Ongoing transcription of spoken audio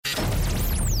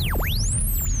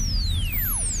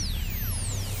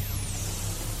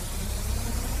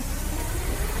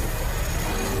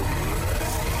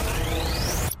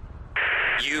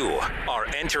are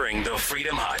entering the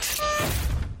Freedom Hut.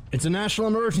 It's a national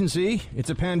emergency. It's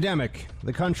a pandemic.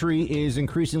 The country is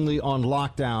increasingly on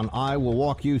lockdown. I will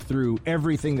walk you through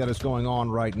everything that is going on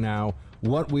right now,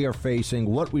 what we are facing,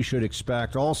 what we should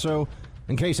expect. Also,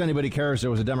 in case anybody cares,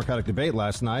 there was a Democratic debate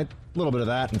last night. A little bit of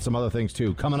that and some other things,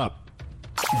 too, coming up.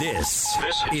 This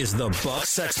is the Buck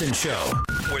Sexton Show,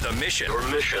 where the mission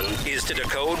is to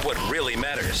decode what really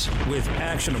matters with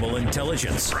actionable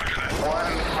intelligence.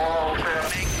 One small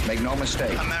step. Make no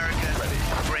mistake. America,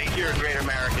 great. You're a great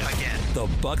American again. The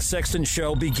Buck Sexton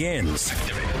Show begins.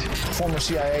 Former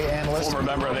CIA analyst. Former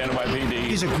member of the NYPD.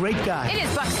 He's a great guy. It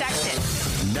is Buck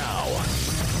Sexton. Now.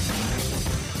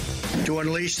 To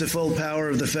unleash the full power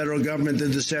of the federal government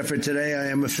in this effort today, I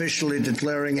am officially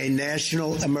declaring a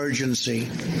national emergency.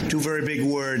 Two very big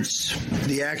words.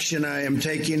 The action I am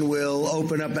taking will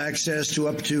open up access to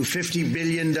up to $50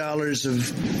 billion of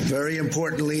very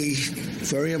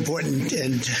important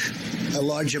and a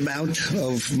large amount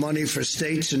of money for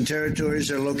states and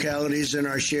territories or localities in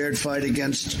our shared fight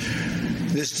against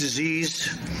this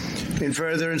disease. In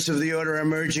furtherance of the order,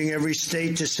 I'm urging every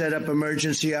state to set up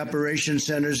emergency operation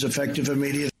centers effective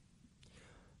immediately.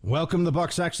 Welcome to the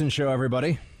Buck Sexton Show,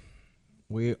 everybody.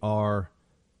 We are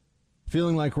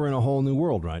feeling like we're in a whole new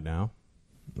world right now.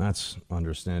 That's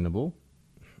understandable.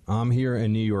 I'm here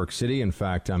in New York City. In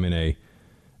fact, I'm in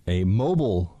a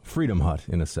mobile Freedom Hut,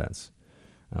 in a sense.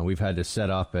 We've had to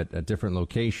set up at different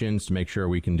locations to make sure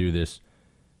we can do this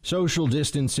social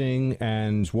distancing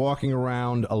and walking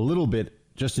around a little bit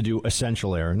just to do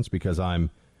essential errands, because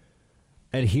I'm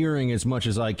adhering as much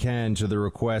as I can to the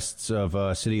requests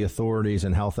of city authorities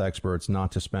and health experts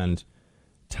not to spend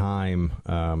time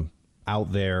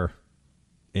out there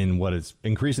in what is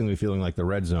increasingly feeling like the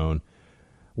red zone.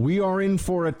 We are in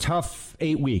for a tough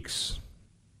 8 weeks,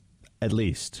 at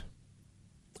least.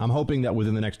 I'm hoping that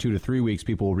within the next 2 to 3 weeks,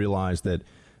 people will realize that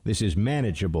this is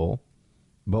manageable,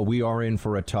 but we are in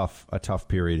for a tough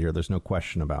period here. There's no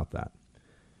question about that.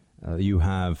 You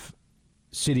have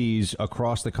cities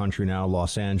across the country now,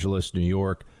 Los Angeles, New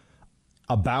York,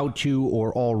 about to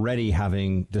or already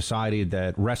having decided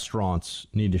that restaurants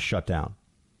need to shut down.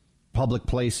 Public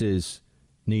places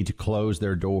need to close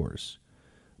their doors.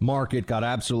 Market got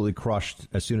absolutely crushed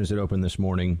as soon as it opened this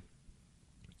morning.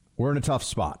 We're in a tough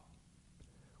spot.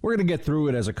 We're going to get through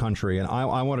it as a country, and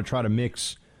I want to try to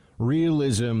mix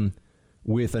realism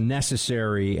with a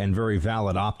necessary and very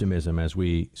valid optimism as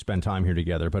we spend time here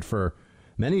together. But for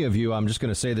many of you, I'm just going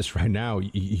to say this right now,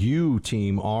 you,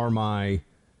 team, are my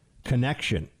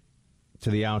connection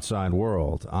to the outside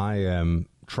world. I am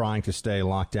trying to stay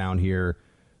locked down here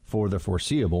for the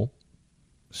foreseeable.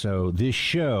 So this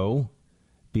show,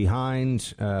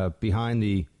 behind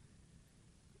the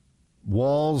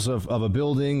walls of a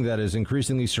building that is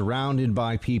increasingly surrounded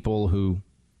by people who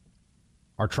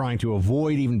are trying to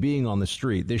avoid even being on the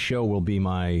street, this show will be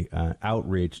my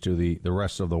outreach to the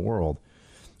rest of the world.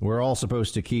 We're all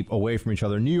supposed to keep away from each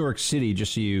other. New York City,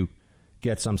 just so you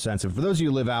get some sense of, for those of you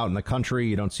who live out in the country,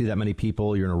 you don't see that many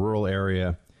people, you're in a rural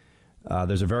area,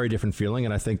 there's a very different feeling,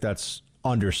 and I think that's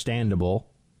understandable.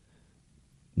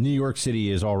 New York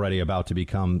City is already about to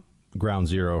become ground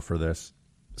zero for this.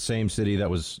 Same city that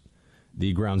was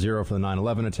the ground zero for the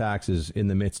 9/11 attacks is in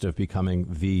the midst of becoming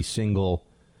the single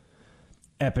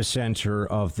epicenter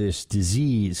of this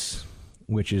disease,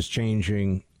 which is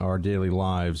changing our daily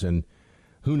lives. And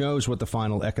who knows what the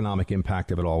final economic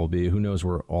impact of it all will be? Who knows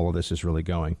where all of this is really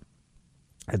going?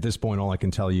 At this point, all I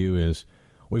can tell you is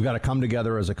we've got to come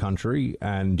together as a country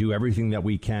and do everything that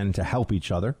we can to help each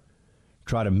other,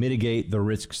 try to mitigate the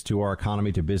risks to our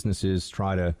economy, to businesses,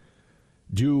 try to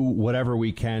do whatever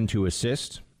we can to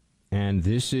assist. And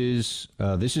this is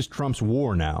Trump's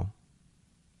war now.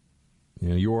 You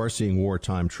know, you are seeing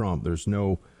wartime Trump. There's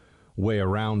no way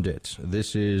around it.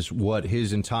 This is what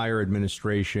his entire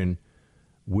administration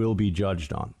will be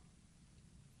judged on.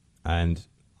 And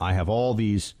I have all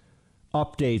these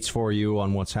updates for you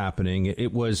on what's happening.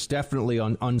 It was definitely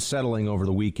unsettling over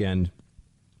the weekend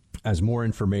as more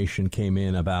information came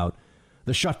in about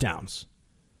the shutdowns.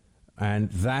 And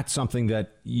that's something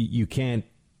that you can't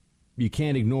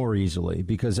ignore easily,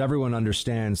 because everyone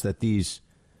understands that these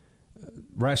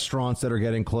restaurants that are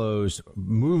getting closed,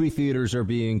 movie theaters are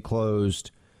being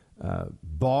closed,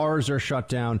 bars are shut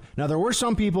down. Now, there were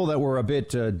some people that were a bit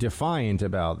defiant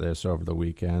about this over the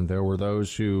weekend. There were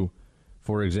those who,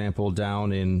 for example,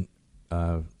 down in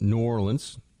New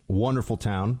Orleans, a wonderful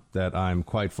town that I'm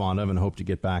quite fond of and hope to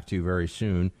get back to very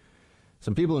soon.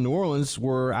 Some people in New Orleans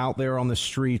were out there on the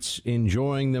streets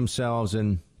enjoying themselves.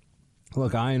 And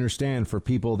look, I understand for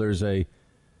people there's a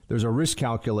risk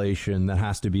calculation that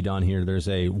has to be done here. There's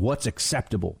a what's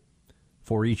acceptable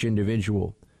for each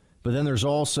individual. But then there's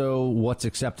also what's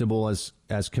acceptable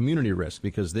as community risk,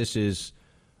 because this is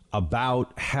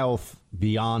about health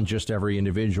beyond just every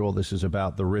individual. This is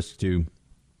about the risk to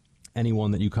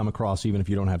anyone that you come across, even if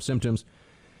you don't have symptoms.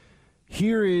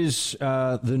 Here is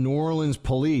the New Orleans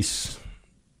police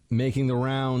making the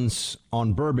rounds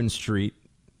on Bourbon Street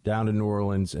down in New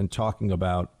Orleans and talking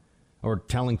about, or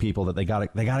telling people that they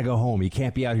gotta go home. You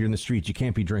can't be out here in the streets. You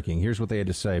can't be drinking. Here's what they had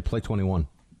to say. Play 21.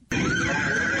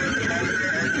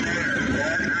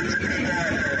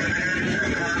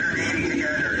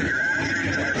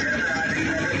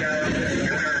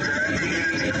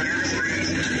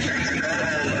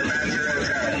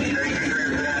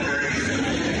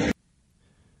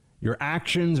 Your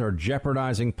actions are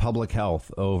jeopardizing public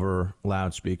health over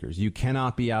loudspeakers. You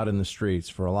cannot be out in the streets.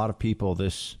 For a lot of people,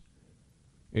 this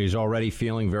is already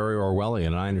feeling very Orwellian,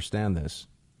 and I understand this.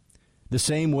 The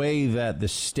same way that the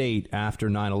state after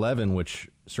 9/11, which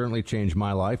certainly changed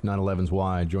my life, 9/11 is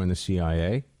why I joined the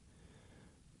CIA,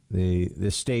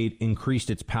 the state increased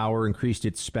its power, increased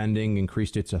its spending,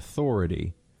 increased its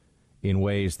authority in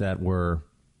ways that were,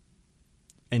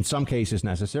 in some cases,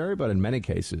 necessary, but in many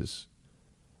cases,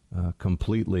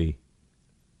 completely,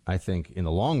 I think, in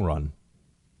the long run,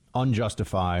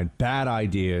 unjustified, bad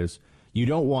ideas. You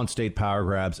don't want state power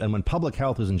grabs. And when public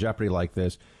health is in jeopardy like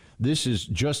this, this is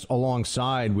just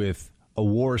alongside with a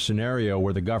war scenario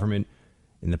where the government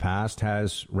in the past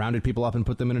has rounded people up and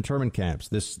put them in internment camps.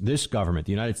 This government,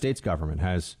 the United States government,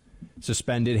 has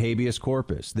suspended habeas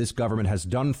corpus. This government has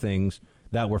done things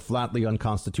that were flatly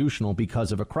unconstitutional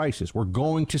because of a crisis. We're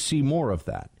going to see more of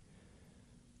that.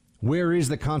 Where is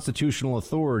the constitutional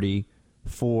authority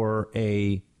for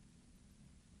a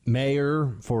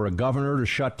mayor, for a governor to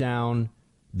shut down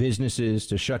businesses,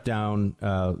 to shut down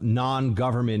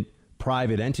non-government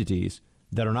private entities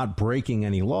that are not breaking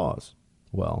any laws?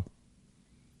 Well,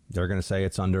 they're going to say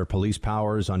it's under police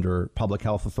powers, under public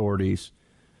health authorities.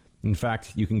 In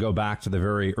fact, you can go back to the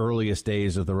very earliest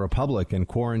days of the Republic, and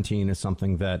quarantine is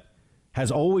something that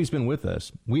has always been with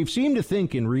us. We've seemed to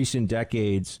think in recent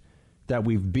decades that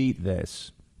we've beat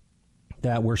this,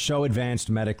 that we're so advanced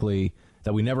medically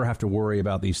that we never have to worry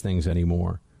about these things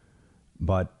anymore.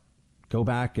 But go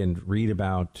back and read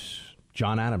about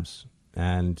John Adams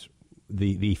and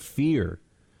the fear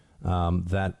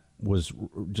that was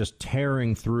just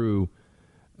tearing through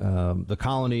the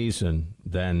colonies and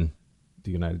then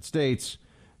the United States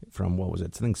from, what was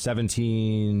it, I think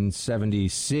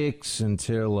 1776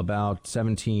 until about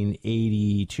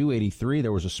 1782, 83.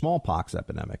 There was a smallpox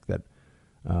epidemic that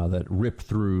ripped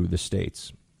through the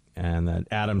states, and that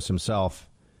Adams himself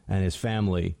and his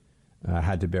family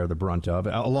had to bear the brunt of,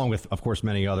 along with, of course,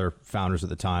 many other founders at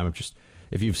the time.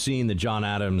 If you've seen the John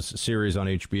Adams series on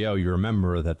HBO, you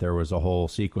remember that there was a whole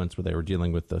sequence where they were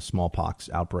dealing with the smallpox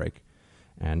outbreak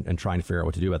and trying to figure out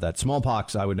what to do about that.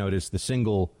 Smallpox, I would notice, the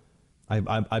single,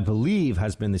 I believe,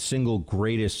 has been the single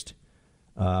greatest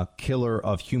killer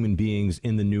of human beings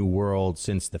in the New World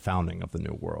since the founding of the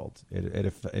New World.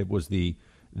 It was the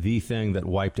thing that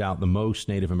wiped out the most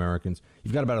Native Americans.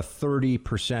 You've got about a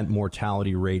 30%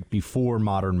 mortality rate before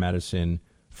modern medicine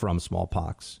from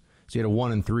smallpox. So you had a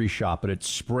 1 in 3 shot, but it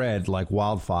spread like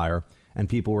wildfire, and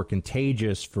people were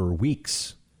contagious for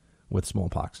weeks with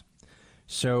smallpox.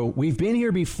 So we've been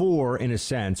here before, in a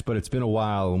sense, but it's been a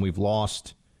while, and we've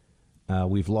lost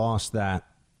that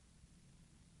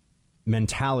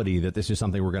mentality that this is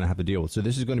something we're going to have to deal with. So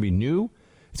this is going to be new.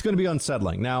 It's going to be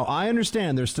unsettling. Now, I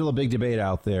understand there's still a big debate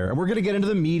out there, and we're going to get into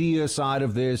the media side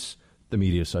of this. The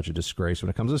media is such a disgrace when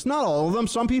it comes to this. Not all of them.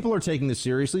 Some people are taking this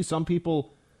seriously. Some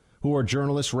people who are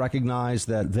journalists recognize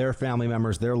that their family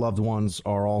members, their loved ones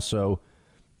are also,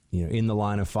 in the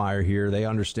line of fire here. They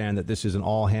understand that this is an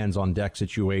all-hands-on-deck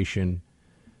situation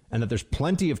and that there's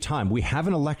plenty of time. We have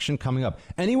an election coming up.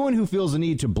 Anyone who feels the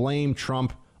need to blame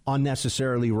Trump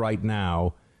unnecessarily right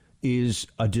now is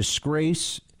a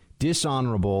disgrace,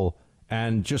 dishonorable,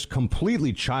 and just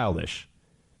completely childish.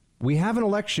 We have an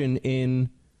election in,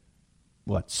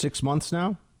 6 months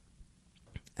now?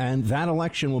 And that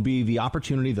election will be the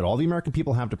opportunity that all the American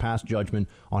people have to pass judgment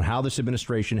on how this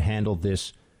administration handled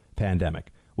this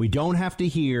pandemic. We don't have to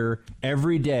hear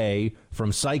every day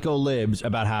from psycho libs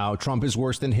about how Trump is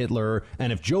worse than Hitler,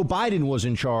 and if Joe Biden was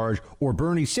in charge or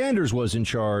Bernie Sanders was in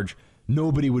charge,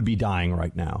 nobody would be dying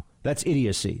right now. That's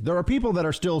idiocy. There are people that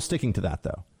are still sticking to that,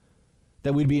 though,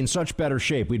 that we'd be in such better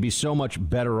shape. We'd be so much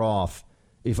better off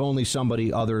if only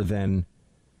somebody other than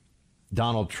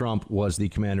Donald Trump was the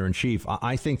commander-in-chief.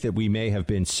 I think that we may have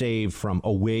been saved from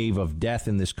a wave of death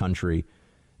in this country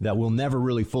that we'll never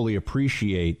really fully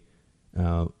appreciate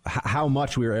how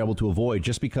much we were able to avoid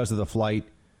just because of the flight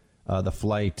the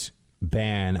flight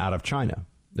ban out of China,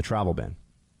 the travel ban.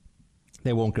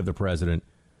 They won't give the president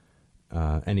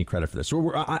any credit for this. So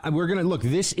we're going to look.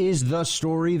 This is the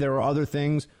story. There are other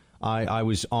things. I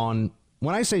was on.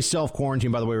 When I say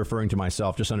self-quarantine, by the way, referring to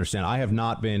myself, just understand I have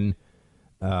not been,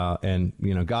 and,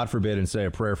 you know, God forbid and say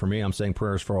a prayer for me. I'm saying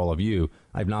prayers for all of you.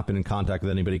 I've not been in contact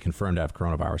with anybody confirmed to have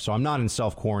coronavirus. So I'm not in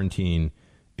self-quarantine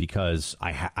because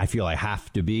I feel I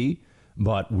have to be.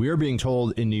 But we're being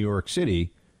told in New York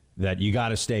City that you got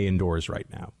to stay indoors right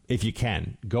now if you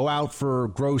can. Go out for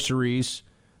groceries.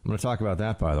 I'm going to talk about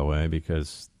that, by the way,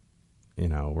 because, you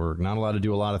know, we're not allowed to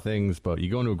do a lot of things. But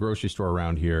you go into a grocery store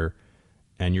around here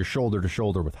and you're shoulder to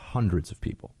shoulder with hundreds of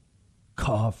people.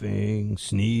 Coughing,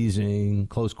 sneezing,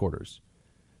 close quarters.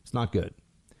 It's not good.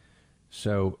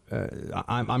 So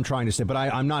I'm trying to stay, but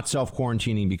I'm not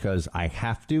self-quarantining because I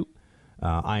have to.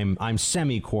 I'm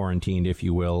semi-quarantined, if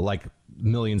you will, like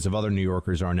millions of other New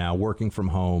Yorkers are now, working from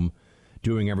home,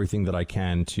 doing everything that I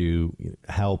can to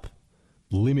help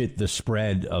limit the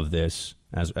spread of this,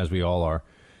 as we all are.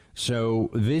 So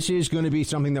this is going to be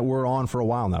something that we're on for a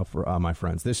while now, for my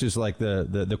friends. This is like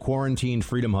the quarantine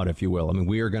freedom hut, if you will. I mean,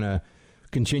 we are going to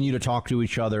continue to talk to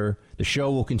each other. The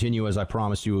show will continue, as I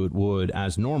promised you it would,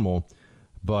 as normal.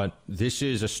 But this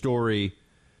is a story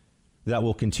that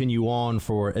will continue on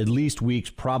for at least weeks,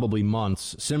 probably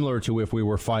months, similar to if we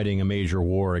were fighting a major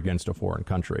war against a foreign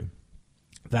country.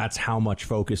 That's how much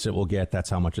focus it will get. That's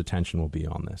how much attention will be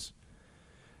on this.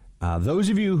 Those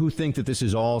of you who think that this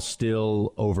is all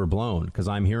still overblown, because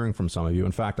I'm hearing from some of you.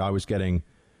 In fact, I was getting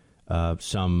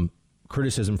some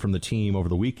criticism from the team over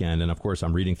the weekend. And of course,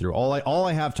 I'm reading through. All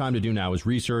I have time to do now is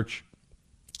research,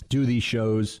 do these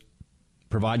shows,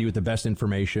 provide you with the best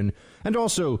information. And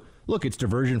also, look, it's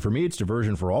diversion for me. It's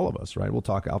diversion for all of us, right? I'll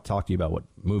talk to you about what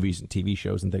movies and TV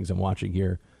shows and things I'm watching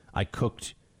here. I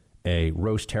cooked a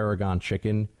roast tarragon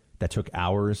chicken that took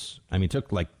hours. I mean, it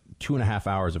took like 2.5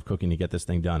 hours of cooking to get this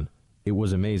thing done. It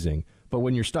was amazing. But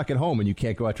when you're stuck at home and you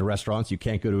can't go out to restaurants, you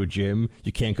can't go to a gym,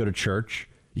 you can't go to church,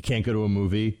 you can't go to a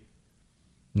movie,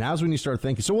 now's when you start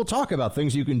thinking. So we'll talk about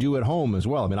things you can do at home as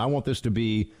well. I mean, I want this to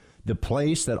be the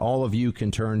place that all of you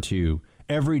can turn to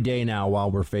every day now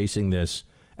while we're facing this,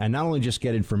 and not only just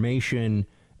get information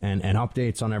and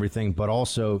updates on everything, but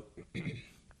also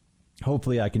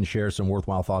hopefully I can share some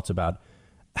worthwhile thoughts about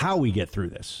how we get through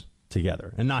this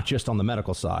together, and not just on the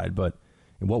medical side, but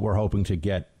what we're hoping to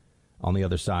get on the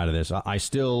other side of this. I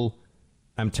still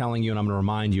am telling you, and I'm going to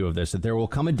remind you of this, that there will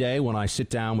come a day when I sit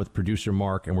down with producer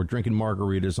Mark and we're drinking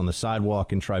margaritas on the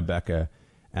sidewalk in Tribeca,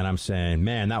 and I'm saying,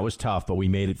 man, that was tough, but we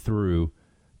made it through.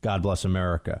 God bless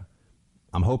America.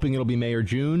 I'm hoping it'll be May or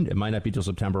June. It might not be till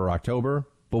September or October,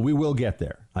 but we will get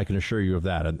there. I can assure you of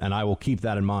that, and I will keep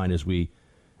that in mind as we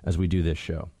do this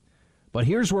show. But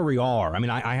here's where we are. I mean,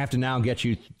 I have to now get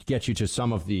you to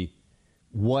some of the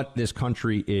what this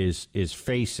country is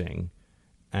facing.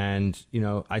 And, you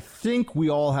know, I think we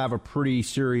all have a pretty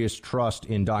serious trust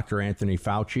in Dr. Anthony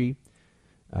Fauci,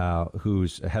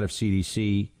 who's head of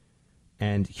CDC.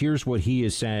 And here's what he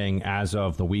is saying as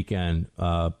of the weekend.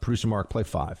 Producer Mark, play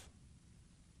 5.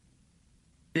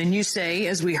 And you say,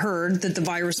 as we heard, that the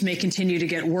virus may continue to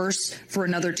get worse for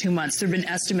another 2 months. There have been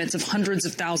estimates of hundreds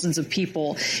of thousands of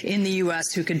people in the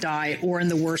U.S. who could die, or in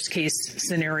the worst case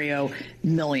scenario,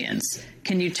 millions.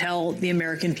 Can you tell the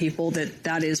American people that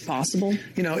that is possible?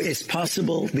 You know, it's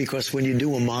possible because when you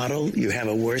do a model, you have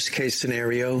a worst case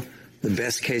scenario, the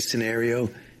best case scenario.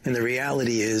 And the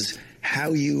reality is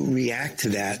how you react to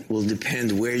that will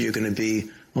depend where you're going to be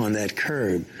on that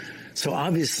curve. So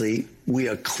obviously, we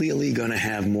are clearly going to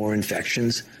have more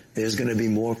infections. There's going to be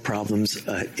more problems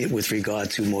with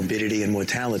regard to morbidity and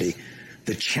mortality.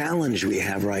 The challenge we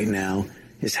have right now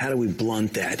is how do we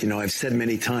blunt that? You know, I've said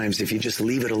many times, if you just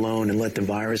leave it alone and let the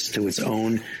virus to its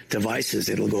own devices,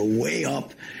 it'll go way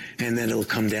up and then it'll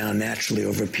come down naturally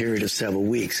over a period of several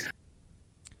weeks.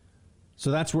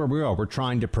 So that's where we are. We're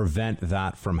trying to prevent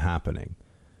that from happening.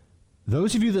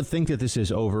 Those of you that think that this is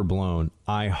overblown,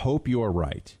 I hope you're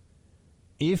right.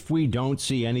 If we don't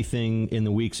see anything in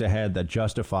the weeks ahead that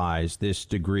justifies this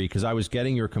degree, because I was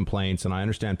getting your complaints, and I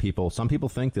understand some people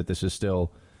think that this is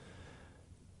still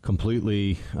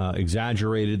completely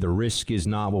exaggerated. The risk is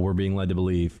not what we're being led to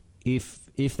believe.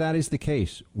 If that is the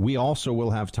case, we also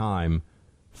will have time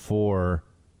for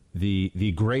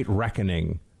the great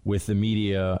reckoning with the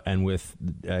media and with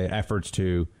efforts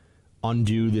to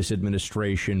undo this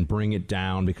administration, bring it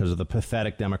down because of the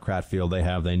pathetic Democrat field they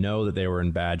have. They know that they were in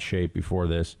bad shape before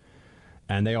this.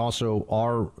 And they also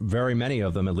are, very many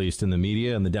of them, at least in the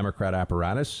media and the Democrat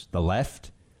apparatus, the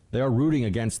left, they are rooting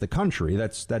against the country.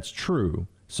 That's true,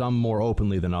 some more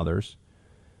openly than others.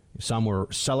 Some were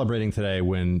celebrating today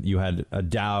when you had a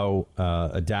Dow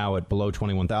at below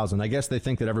 21,000. I guess they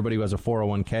think that everybody who has a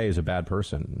 401k is a bad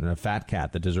person and a fat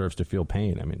cat that deserves to feel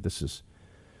pain. I mean, this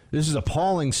is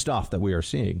appalling stuff that we are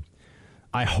seeing.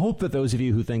 I hope that those of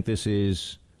you who think this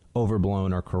is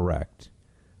overblown are correct.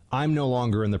 I'm no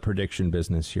longer in the prediction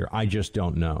business here. I just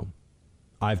don't know.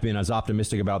 I've been as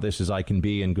optimistic about this as I can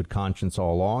be in good conscience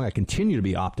all along. I continue to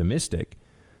be optimistic,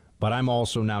 but I'm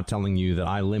also now telling you that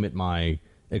I limit my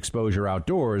exposure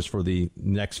outdoors for the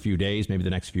next few days, maybe the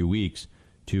next few weeks,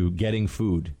 to getting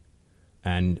food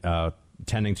and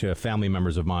tending to family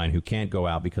members of mine who can't go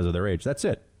out because of their age. That's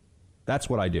it. That's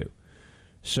what I do.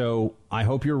 So I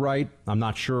hope you're right. I'm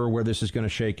not sure where this is going to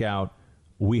shake out.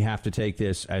 We have to take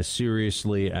this as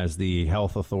seriously as the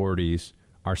health authorities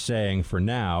are saying for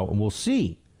now, and we'll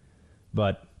see.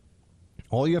 But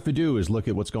all you have to do is look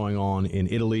at what's going on in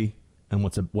Italy and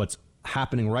what's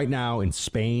happening right now in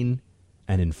Spain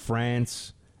and in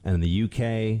France and in the UK,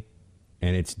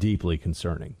 and it's deeply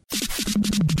concerning.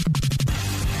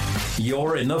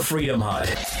 You're in the Freedom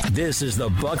Hut. This is the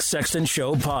Buck Sexton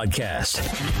Show podcast.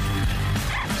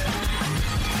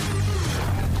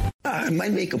 I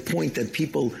might make a point that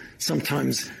people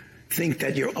sometimes think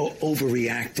that you're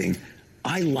overreacting.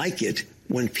 I like it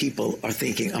when people are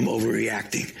thinking I'm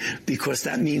overreacting because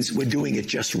that means we're doing it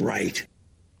just right.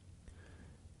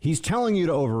 He's telling you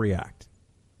to overreact.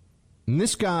 And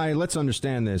this guy, let's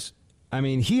understand this. I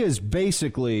mean, he has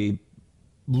basically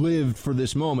lived for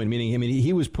this moment, meaning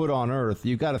he was put on Earth.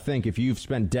 You've got to think, if you've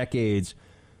spent decades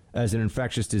as an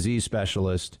infectious disease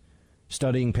specialist,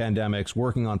 studying pandemics,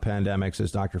 working on pandemics,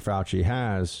 as Dr. Fauci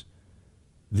has,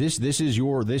 this is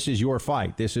your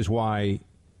fight. This is why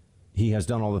he has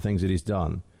done all the things that he's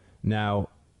done. Now,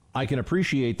 I can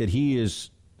appreciate that he is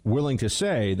willing to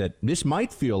say that this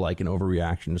might feel like an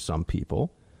overreaction to some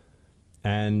people,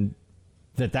 and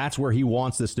that's where he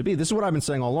wants this to be. This is what I've been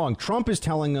saying all along. Trump is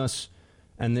telling us,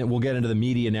 and then we'll get into the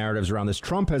media narratives around this.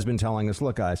 Trump has been telling us,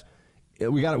 look, guys,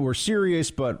 we're serious,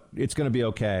 but it's going to be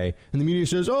okay. And the media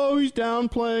says, oh, he's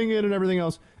downplaying it and everything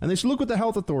else. And they say, look what the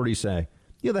health authorities say.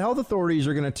 Yeah, the health authorities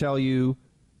are going to tell you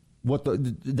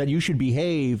that you should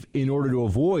behave in order to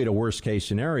avoid a worst case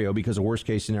scenario, because a worst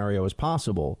case scenario is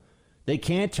possible. They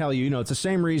can't tell you, it's the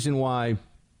same reason why,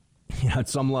 at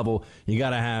some level, you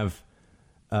got to have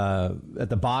at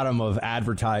the bottom of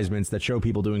advertisements that show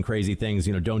people doing crazy things,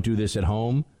 don't do this at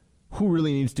home. Who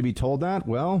really needs to be told that?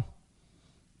 Well,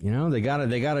 they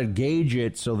gotta gauge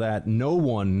it so that no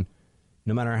one,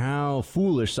 no matter how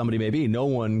foolish somebody may be, no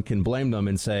one can blame them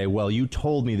and say, well, you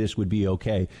told me this would be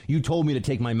okay. You told me to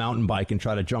take my mountain bike and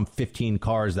try to jump 15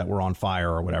 cars that were on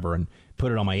fire or whatever and put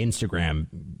it on my Instagram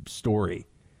story.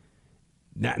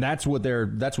 That's what they're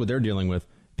dealing with.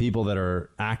 People that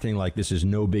are acting like this is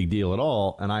no big deal at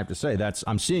all. And I have to say,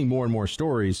 I'm seeing more and more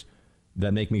stories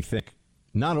that make me think,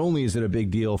 not only is it a big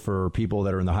deal for people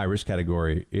that are in the high risk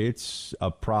category, it's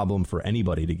a problem for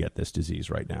anybody to get this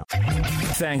disease right now.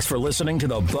 Thanks for listening to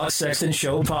the Buck Sexton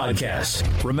Show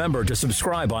podcast. Remember to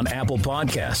subscribe on Apple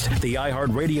Podcast, the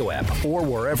iHeartRadio app, or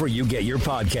wherever you get your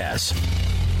podcasts.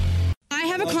 I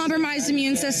have a compromised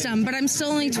immune system, but I'm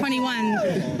still only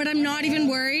 21. But I'm not even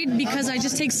worried because I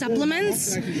just take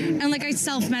supplements and I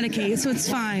self-medicate, so it's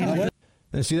fine.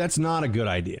 And see, that's not a good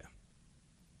idea.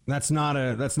 That's not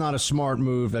a smart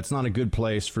move. That's not a good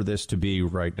place for this to be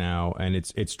right now. And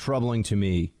it's troubling to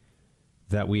me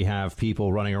that we have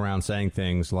people running around saying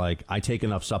things like, I take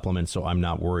enough supplements, so I'm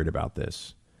not worried about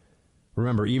this.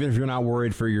 Remember, even if you're not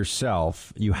worried for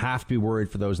yourself, you have to be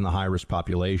worried for those in the high-risk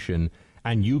population.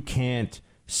 And you can't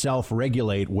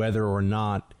self-regulate whether or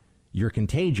not you're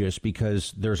contagious,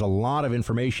 because there's a lot of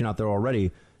information out there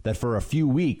already that for a few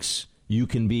weeks you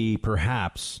can be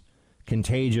perhaps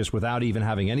contagious without even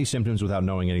having any symptoms, without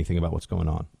knowing anything about what's going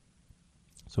on.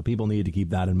 So people need to keep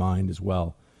that in mind as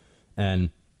well. And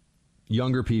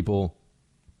younger people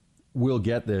will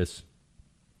get this,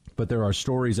 but there are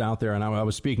stories out there, and I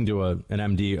was speaking to an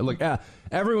MD. Look,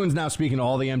 everyone's now speaking to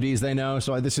all the MDs they know,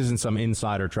 so this isn't some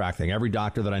insider track thing. Every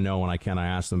doctor that I know, when I can, I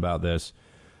ask them about this.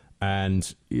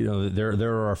 And,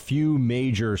 there are a few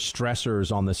major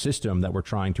stressors on the system that we're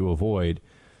trying to avoid.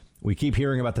 We keep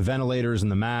hearing about the ventilators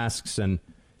and the masks, and,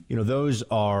 those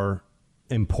are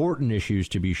important issues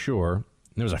to be sure.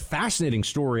 There was a fascinating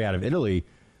story out of Italy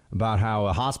about how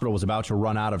a hospital was about to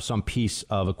run out of some piece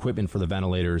of equipment for the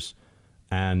ventilators,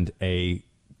 and a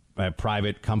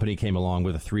private company came along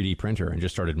with a 3D printer and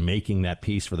just started making that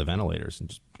piece for the ventilators. And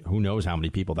just, who knows how many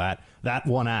people that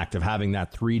one act of having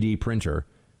that 3D printer,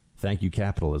 thank you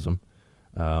capitalism,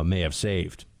 may have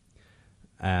saved.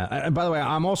 And by the way,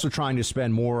 I'm also trying to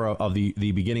spend more of the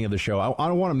beginning of the show. I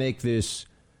don't want to make this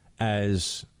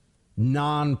as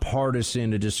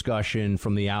nonpartisan a discussion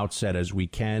from the outset as we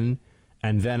can,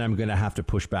 and then I'm going to have to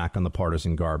push back on the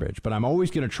partisan garbage. But I'm always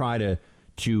going to try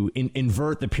to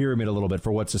invert the pyramid a little bit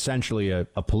for what's essentially a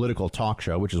political talk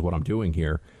show, which is what I'm doing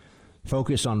here.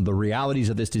 Focus on the realities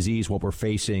of this disease, what we're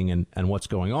facing, and what's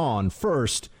going on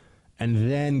first, and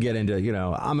then get into,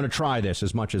 I'm going to try this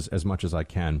as much as I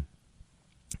can.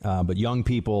 But young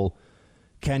people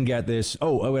can get this.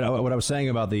 What I was saying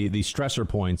about the stressor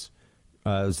points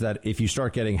is that if you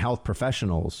start getting health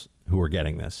professionals who are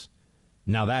getting this,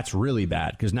 now that's really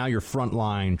bad, because now your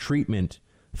frontline treatment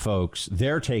folks,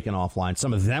 they're taken offline.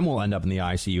 Some of them will end up in the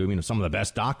ICU. I mean, some of the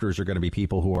best doctors are going to be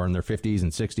people who are in their 50s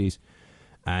and 60s.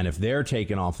 And if they're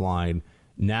taken offline,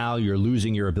 now you're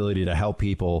losing your ability to help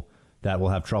people that will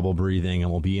have trouble breathing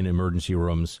and will be in emergency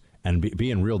rooms and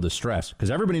be in real distress.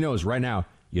 Because everybody knows right now,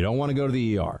 you don't want to go to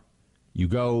the ER. You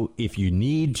go if you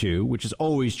need to, which is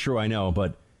always true, I know.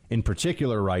 But in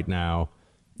particular right now,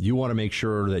 you want to make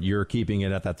sure that you're keeping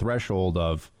it at that threshold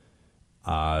of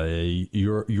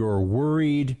you're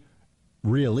worried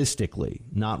realistically,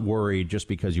 not worried just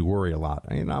because you worry a lot.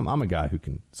 I mean, I'm a guy who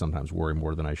can sometimes worry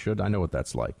more than I should. I know what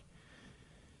that's like.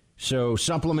 So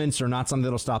supplements are not something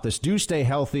that'll stop this. Do stay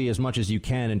healthy as much as you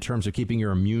can in terms of keeping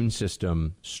your immune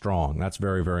system strong. That's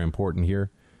very, very important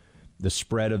here. The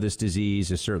spread of this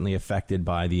disease is certainly affected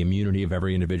by the immunity of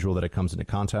every individual that it comes into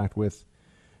contact with.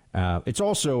 It's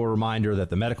also a reminder that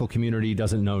the medical community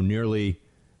doesn't know nearly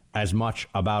as much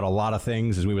about a lot of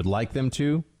things as we would like them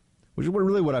to, which is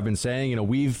really what I've been saying.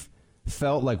 We've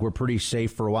felt like we're pretty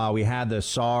safe for a while. We had the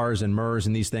SARS and MERS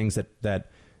and these things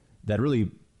that really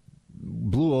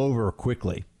blew over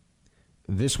quickly.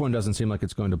 This one doesn't seem like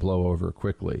it's going to blow over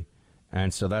quickly.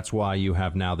 And so that's why you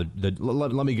have now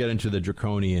let me get into the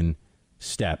draconian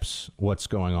steps, what's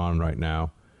going on right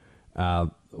now.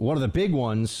 One of the big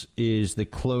ones is the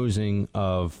closing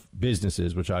of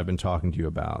businesses, which I've been talking to you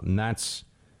about. And that's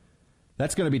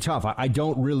going to be tough. I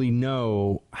don't really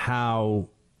know how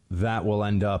that will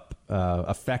end up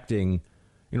affecting,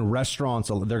 restaurants.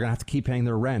 They're going to have to keep paying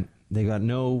their rent. They got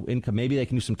no income. Maybe they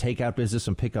can do some takeout business,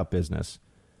 some pickup business.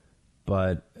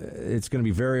 But it's going to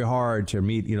be very hard to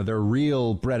meet, their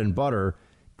real bread and butter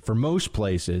for most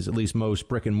places, at least most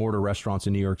brick and mortar restaurants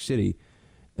in New York City,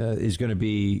 is going to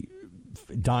be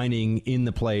dining in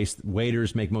the place.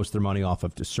 Waiters make most of their money off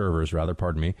of, servers rather,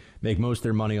 make most of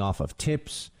their money off of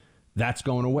tips. That's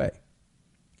going away.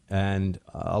 And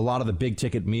a lot of the big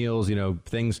ticket meals,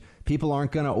 things, people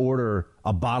aren't going to order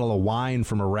a bottle of wine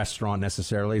from a restaurant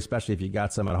necessarily, especially if you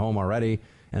got some at home already.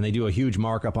 And they do a huge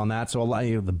markup on that. So a lot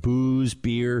of the booze,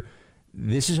 beer,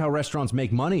 this is how restaurants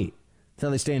make money. That's how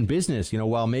they stay in business,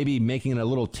 while maybe making a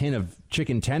little tin of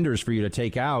chicken tenders for you to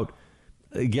take out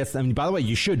gets them. By the way,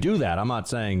 you should do that. I'm not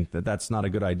saying that that's not a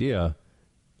good idea,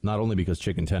 not only because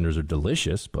chicken tenders are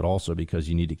delicious, but also because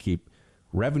you need to keep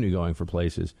revenue going for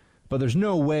places. But there's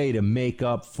no way to make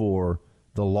up for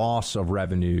the loss of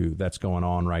revenue that's going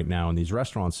on right now in these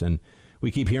restaurants. And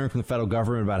we keep hearing from the federal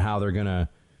government about how they're going to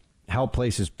help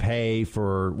places pay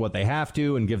for what they have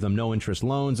to and give them no interest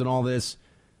loans and all this.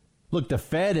 Look, the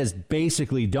Fed has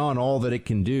basically done all that it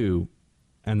can do,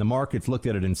 and the markets looked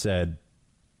at it and said,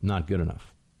 not good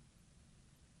enough.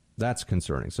 That's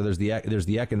concerning. So there's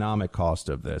the economic cost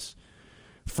of this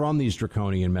from these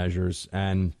draconian measures.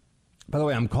 And by the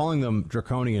way, I'm calling them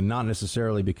draconian not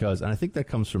necessarily because, and I think that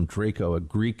comes from Draco, a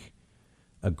Greek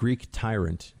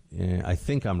tyrant. I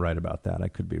think I'm right about that. I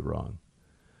could be wrong.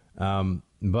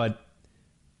 But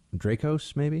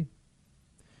Dracos, maybe?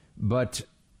 But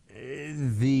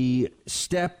the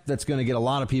step that's going to get a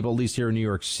lot of people, at least here in New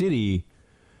York City,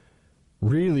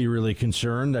 really, really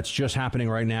concerned, that's just happening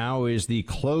right now, is the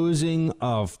closing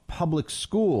of public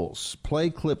schools. Play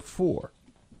clip 4.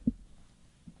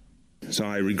 So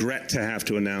I regret to have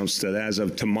to announce that as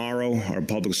of tomorrow, our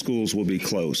public schools will be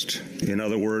closed. In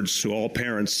other words, to all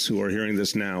parents who are hearing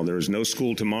this now, there is no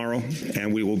school tomorrow,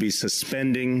 and we will be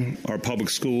suspending our public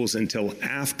schools until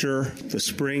after the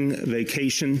spring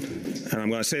vacation. And I'm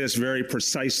going to say this very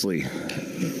precisely.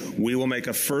 We will make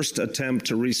a first attempt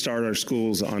to restart our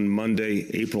schools on Monday,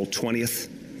 April 20th.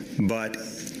 But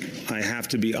I have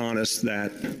to be honest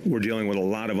that we're dealing with a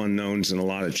lot of unknowns and a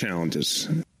lot of challenges.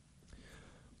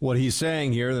 What he's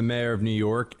saying here, the mayor of New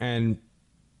York, and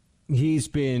he's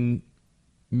been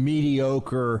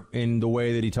mediocre in the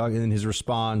way that he talked in his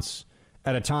response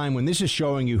at a time when this is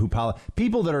showing you who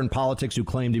people that are in politics who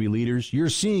claim to be leaders, you're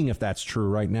seeing if that's true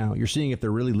right now. You're seeing if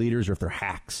they're really leaders or if they're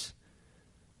hacks.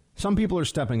 Some people are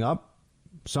stepping up.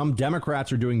 Some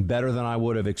Democrats are doing better than I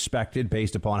would have expected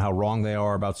based upon how wrong they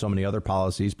are about so many other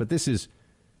policies. But this is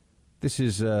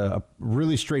a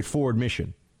really straightforward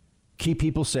mission. keep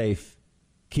people safe,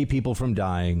 keep people from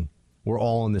dying. We're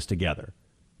all in this together.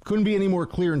 Couldn't be any more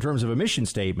clear in terms of a mission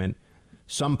statement.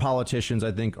 Some politicians,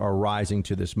 I think, are rising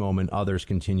to this moment. Others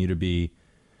continue to be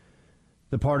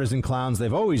the partisan clowns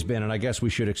they've always been, and I guess we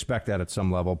should expect that at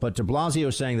some level. But de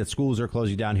Blasio saying that schools are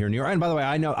closing down here in New York. And by the way,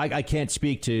 I know I can't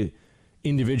speak to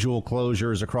individual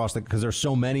closures across because there's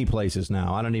so many places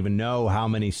now. I don't even know how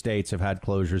many states have had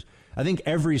closures. I think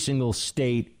every single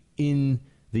state in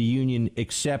the union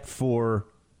except for,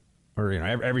 or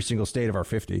every single state of our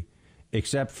 50,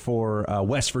 except for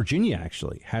West Virginia,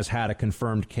 actually, has had a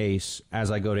confirmed case as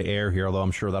I go to air here, although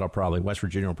I'm sure West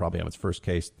Virginia will probably have its first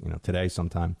case, today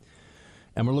sometime.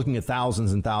 And we're looking at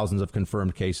thousands and thousands of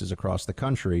confirmed cases across the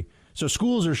country. So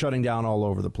schools are shutting down all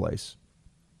over the place.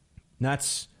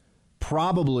 That's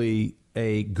probably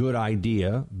a good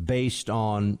idea based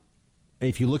on,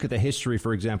 if you look at the history,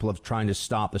 for example, of trying to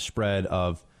stop the spread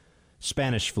of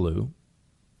Spanish flu,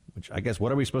 which I guess,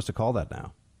 what are we supposed to call that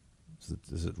now?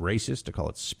 Is it racist to call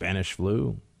it Spanish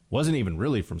flu? Wasn't even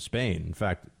really from Spain. In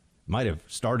fact, might have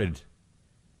started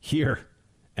here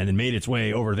and then made its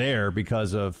way over there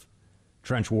because of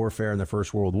trench warfare in the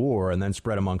First World War and then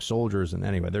spread among soldiers. And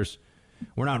anyway,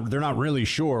 they're not really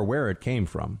sure where it came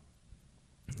from.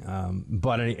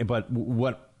 But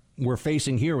what we're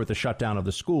facing here with the shutdown of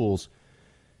the schools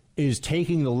is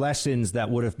taking the lessons that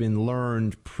would have been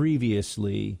learned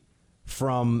previously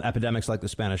from epidemics like the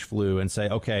Spanish flu and say,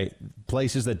 okay,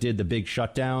 places that did the big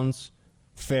shutdowns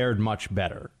fared much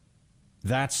better.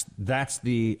 That's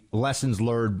the lessons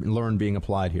learned being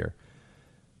applied here.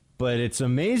 But it's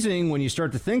amazing when you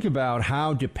start to think about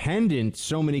how dependent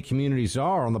so many communities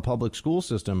are on the public school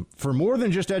system for more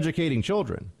than just educating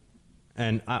children.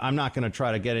 And I'm not going to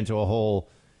try to get into a whole,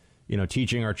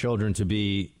 teaching our children to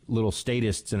be little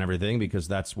statists and everything, because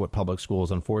that's what public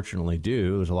schools unfortunately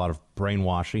do. There's a lot of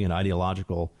brainwashing and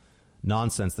ideological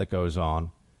nonsense that goes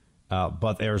on.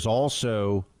 But there's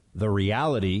also the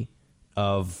reality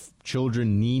of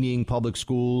children needing public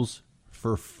schools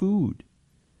for food.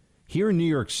 Here in New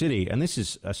York City, and this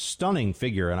is a stunning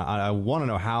figure, and I want to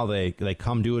know how they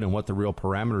come to it and what the real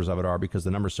parameters of it are, because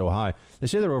the number's so high. They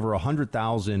say there are over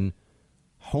 100,000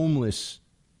 homeless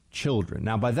children.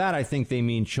 Now, by that, I think they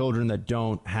mean children that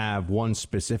don't have one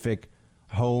specific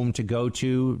home to go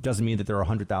to. Doesn't mean that there are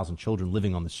 100,000 children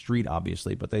living on the street,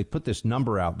 obviously, but they put this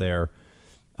number out there.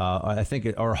 I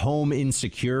think or home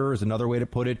insecure is another way to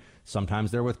put it.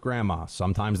 Sometimes they're with grandma.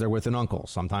 Sometimes they're with an uncle.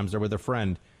 Sometimes they're with a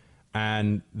friend.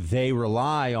 And they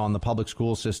rely on the public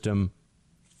school system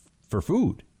for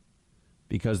food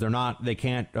because they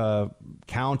can't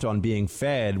count on being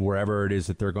fed wherever it is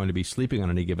that they're going to be sleeping on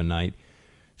any given night.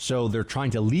 So they're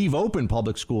trying to leave open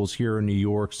public schools here in New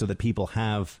York so that people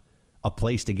have a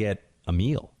place to get a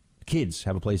meal. Kids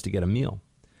have a place to get a meal.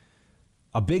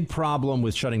 A big problem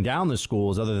with shutting down the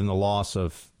schools, other than the loss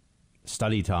of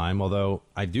study time, although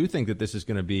I do think that this is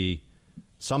going to be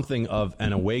something of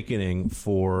an awakening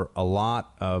for a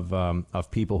lot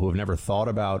of people who have never thought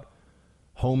about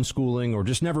homeschooling or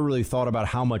just never really thought about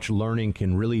how much learning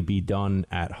can really be done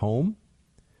at home.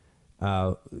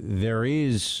 There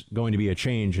is going to be a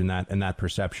change in that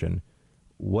perception.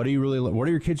 What are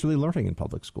your kids really learning in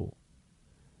public school?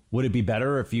 Would it be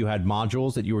better if you had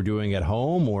modules that you were doing at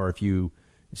home, or if you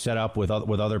set up with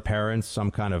other parents some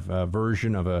kind of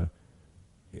version of a,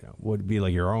 would it be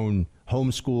like your own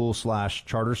homeschool /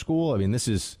 charter school? I mean,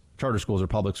 charter schools are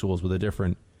public schools with a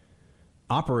different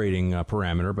operating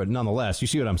parameter, but nonetheless, you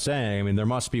see what I'm saying? I mean, there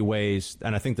must be ways,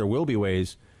 and I think there will be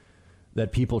ways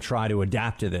that people try to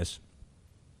adapt to this.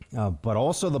 But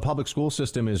also the public school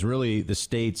system is really the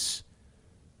state's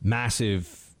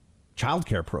massive child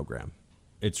care program.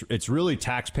 It's really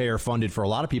taxpayer funded. For a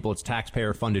lot of people, it's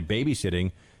taxpayer funded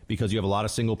babysitting, because you have a lot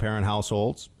of single parent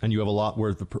households and you have a lot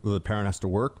where the parent has to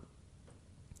work,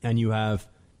 and you have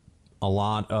a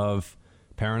lot of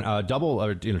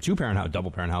two parent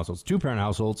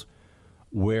households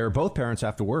where both parents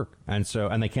have to work, and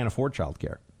they can't afford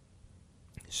childcare.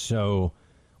 So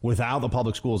without the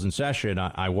public schools in session,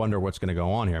 I wonder what's going to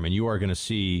go on here. I mean, you are going to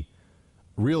see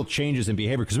real changes in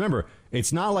behavior, because remember,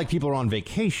 it's not like people are on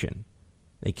vacation.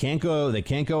 They can't go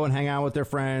and hang out with their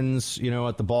friends,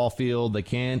 at the ball field. They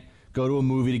can't go to a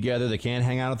movie together. They can't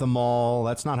hang out at the mall.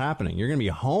 That's not happening. You're going to be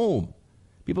home.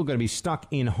 People are going to be stuck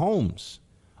in homes,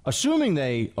 assuming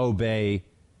they obey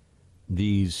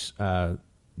the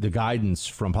guidance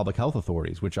from public health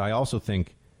authorities, which I also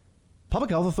think public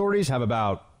health authorities have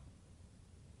about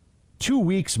 2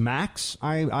 weeks max,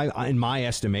 in my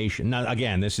estimation. Now,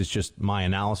 again, this is just my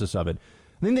analysis of it.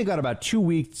 I think they've got about 2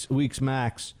 weeks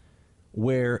max,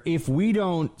 where if we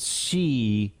don't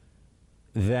see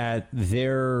that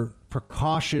their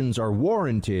precautions are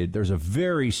warranted, there's a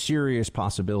very serious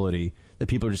possibility that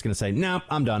people are just going to say, "Nope,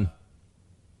 I'm done.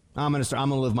 I'm going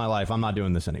to live my life. I'm not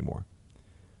doing this anymore."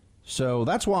 So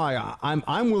that's why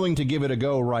I'm willing to give it a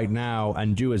go right now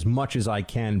and do as much as I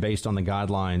can based on the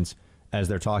guidelines as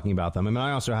they're talking about them. I mean,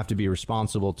 I also have to be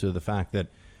responsible to the fact that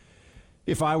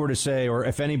if I were to say, or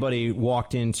if anybody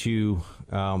walked into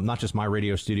not just my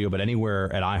radio studio, but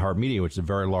anywhere at iHeartMedia, which is a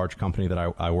very large company that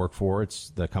I work for, it's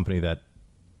the company that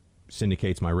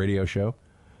syndicates my radio show.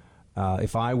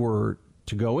 If I were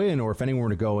to go in, or if anyone were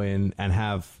to go in and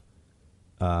have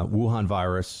Wuhan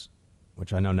virus,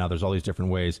 which I know now there's all these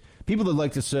different ways. People that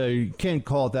like to say, you can't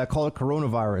call it that, call it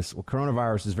coronavirus. Well,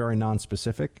 coronavirus is very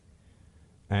nonspecific,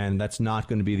 and that's not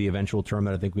going to be the eventual term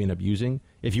that I think we end up using.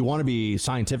 If you want to be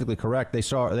scientifically correct, they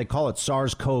call it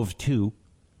SARS-CoV-2.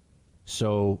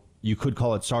 So you could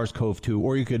call it SARS-CoV-2,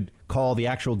 or you could call the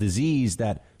actual disease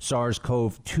that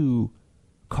SARS-CoV-2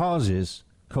 causes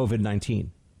COVID-19.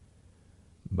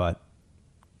 But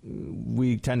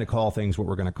we tend to call things what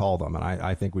we're going to call them, and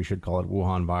I think we should call it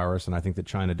Wuhan virus, and I think that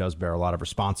China does bear a lot of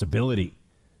responsibility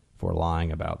for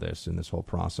lying about this in this whole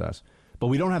process. But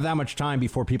we don't have that much time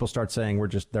before people start saying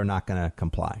they're not going to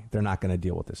comply. They're not going to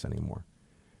deal with this anymore.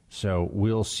 So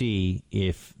we'll see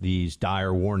if these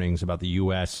dire warnings about the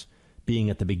U.S. being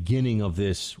at the beginning of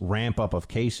this ramp up of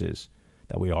cases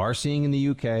that we are seeing in the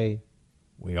UK,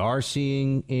 we are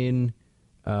seeing in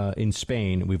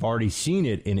Spain, we've already seen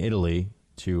it in Italy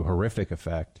to horrific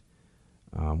effect.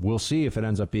 We'll see if it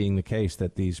ends up being the case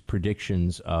that these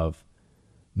predictions of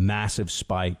massive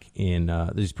spikes in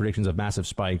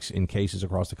cases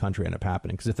across the country end up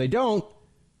happening. Because if they don't,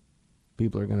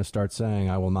 people are going to start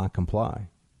saying, "I will not comply,"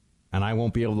 and I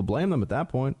won't be able to blame them at that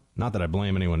point. Not that I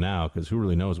blame anyone now, because who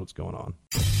really knows what's going on.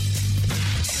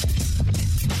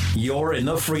 You're in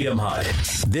the Freedom Hut.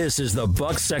 This is the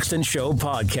Buck Sexton Show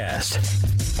podcast.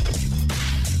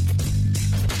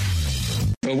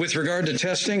 With regard to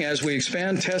testing, as we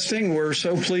expand testing, we're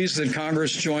so pleased that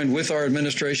Congress joined with our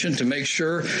administration to make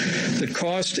sure that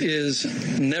cost is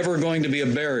never going to be a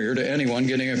barrier to anyone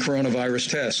getting a coronavirus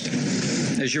test.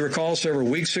 As you recall, several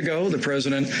weeks ago, the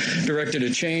president directed a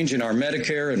change in our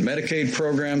Medicare and Medicaid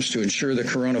programs to ensure that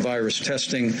coronavirus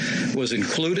testing was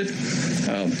included.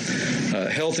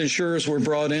 Health insurers were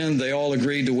brought in. They all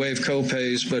agreed to waive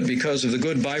copays, but because of the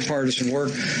good bipartisan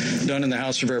work done in the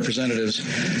House of Representatives,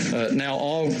 now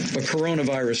all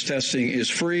coronavirus testing is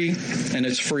free, and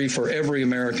it's free for every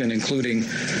American, including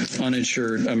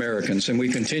uninsured Americans. And we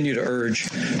continue to urge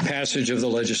passage of the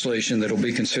legislation that will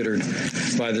be considered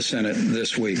by the Senate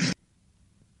this week.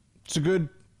 It's a good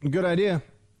idea.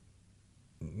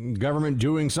 Government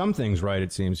doing some things right,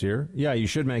 it seems here. Yeah, you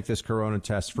should make this corona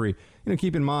test free.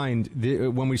 Keep in mind,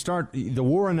 when we start, the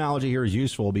war analogy here is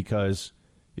useful because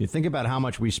you think about how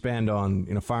much we spend on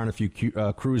firing a few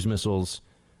cruise missiles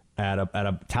at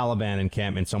a Taliban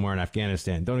encampment somewhere in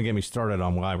Afghanistan. Don't get me started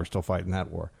on why we're still fighting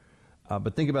that war.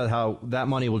 But think about how that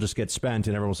money will just get spent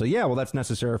and everyone will say, yeah, well, that's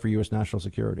necessary for U.S. national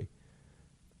security.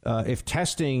 If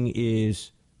testing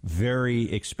is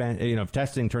very expensive, if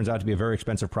testing turns out to be a very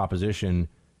expensive proposition,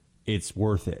 it's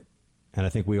worth it. And I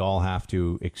think we all have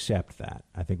to accept that.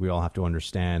 I think we all have to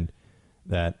understand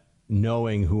that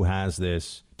knowing who has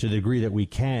this to the degree that we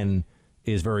can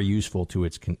is very useful to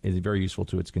its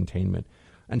containment.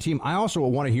 And team, I also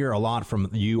want to hear a lot from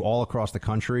you all across the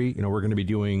country. We're going to be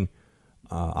doing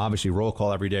obviously roll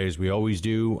call every day as we always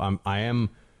do. I am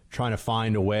trying to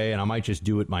find a way, and I might just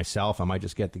do it myself. I might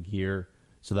just get the gear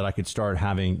so that I could start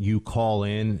having you call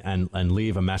in and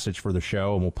leave a message for the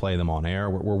show, and we'll play them on air.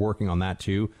 We're working on that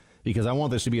too, because I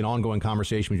want this to be an ongoing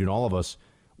conversation between all of us.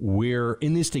 We're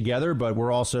in this together, but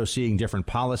we're also seeing different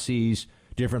policies,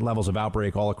 different levels of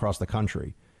outbreak all across the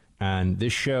country. And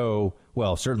this show,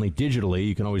 well, certainly digitally,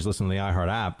 you can always listen to the iHeart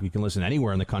app. You can listen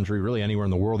anywhere in the country, really anywhere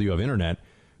in the world you have internet.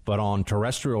 But on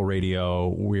terrestrial radio,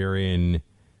 we're in,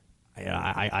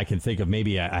 I can think of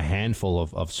maybe a handful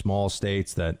of small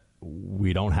states that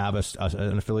we don't have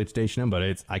an affiliate station in,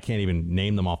 but I can't even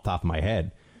name them off the top of my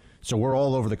head. So we're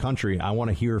all over the country. I want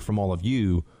to hear from all of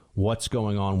you what's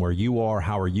going on where you are.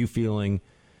 How are you feeling?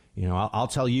 I'll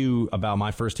tell you about my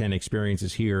firsthand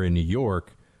experiences here in New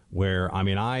York, where,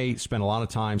 I spend a lot of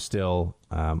time still.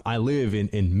 I live in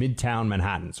Midtown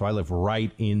Manhattan, so I live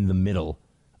right in the middle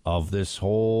of this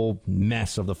whole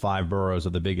mess of the 5 boroughs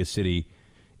of the biggest city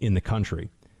in the country.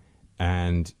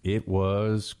 And it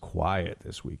was quiet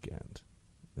this weekend.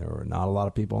 There were not a lot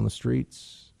of people on the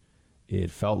streets. It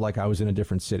felt like I was in a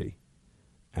different city.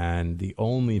 And the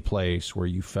only place where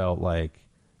you felt like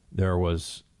there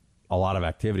was a lot of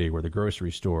activity were the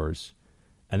grocery stores.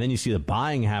 And then you see the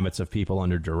buying habits of people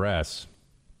under duress.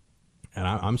 And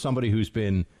I'm somebody who's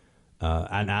been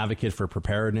an advocate for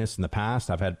preparedness in the past.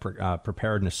 I've had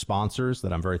preparedness sponsors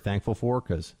that I'm very thankful for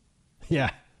because,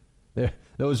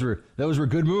 those were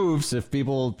good moves. If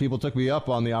people took me up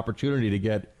on the opportunity to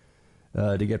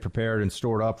get prepared and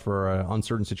stored up for an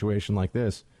uncertain situation like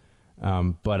this.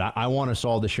 But I want us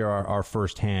all to share our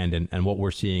firsthand and what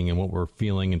we're seeing and what we're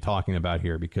feeling and talking about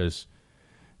here, because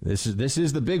this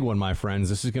is the big one, my friends.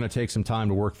 This is going to take some time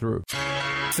to work through.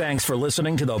 Thanks for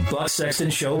listening to the Buck Sexton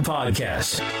Show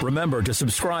podcast. Remember to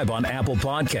subscribe on Apple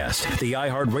Podcast, the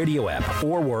iHeartRadio app,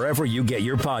 or wherever you get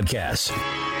your podcasts.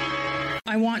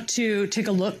 I want to take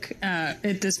a look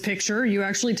at this picture. You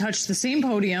actually touched the same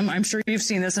podium. I'm sure you've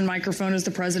seen this in microphone as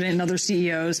the president and other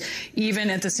CEOs, even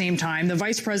at the same time. The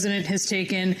vice president has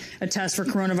taken a test for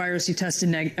coronavirus. He tested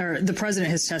the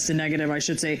president has tested negative, I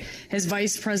should say. Has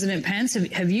Vice President Pence,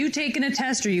 have you taken a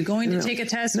test? Are you going to take a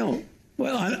test? No.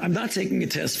 Well, I'm not taking a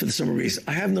test for the summer reason.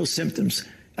 I have no symptoms.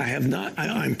 I have not.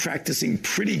 I'm practicing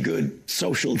pretty good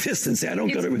social distancing. I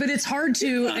don't go to. But it's hard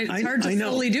to. It's hard to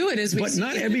fully do it as we. But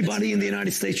not everybody in the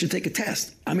United States should take a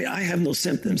test. I mean, I have no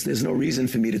symptoms. There's no reason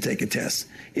for me to take a test.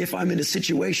 If I'm in a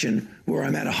situation where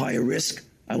I'm at a higher risk,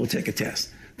 I will take a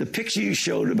test. The picture you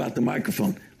showed about the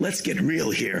microphone, let's get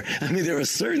real here. I mean, there are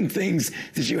certain things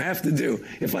that you have to do.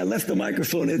 If I left the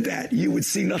microphone at that, you would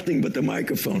see nothing but the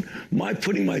microphone. My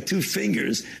putting my two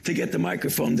fingers to get the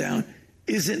microphone down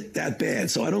isn't that bad.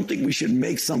 So I don't think we should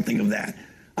make something of that.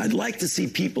 I'd like to see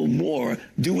people more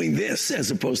doing this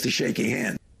as opposed to shaking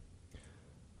hands.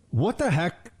 What the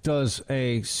heck does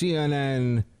a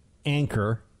CNN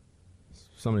anchor,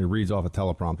 somebody reads off a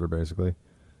teleprompter basically,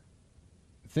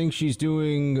 think she's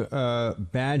doing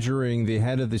badgering the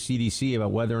head of the CDC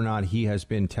about whether or not he has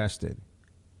been tested?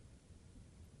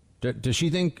 Does she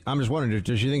think, I'm just wondering,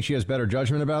 does she think she has better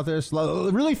judgment about this?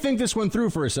 Really think this one through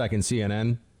for a second,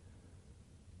 CNN.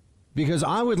 Because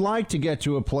I would like to get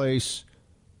to a place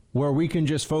where we can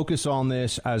just focus on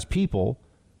this as people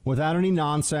without any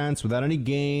nonsense, without any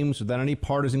games, without any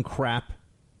partisan crap.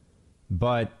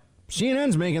 But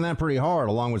CNN's making that pretty hard,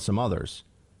 along with some others.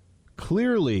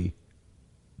 Clearly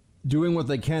doing what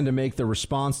they can to make the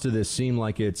response to this seem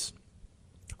like it's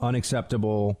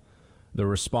unacceptable. The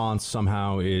response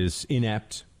somehow is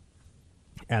inept,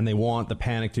 and they want the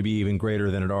panic to be even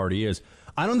greater than it already is.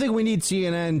 I don't think we need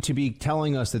CNN to be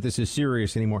telling us that this is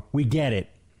serious anymore. We get it.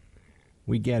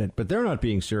 We get it. But they're not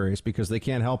being serious because they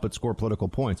can't help but score political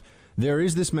points. There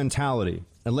is this mentality,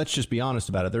 and let's just be honest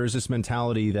about it. There is this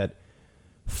mentality that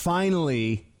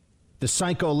finally the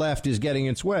psycho left is getting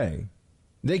its way.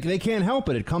 They can't help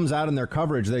it. It comes out in their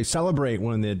coverage. They celebrate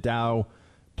when the Dow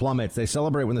plummets. They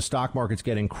celebrate when the stock market's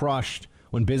getting crushed,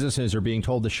 when businesses are being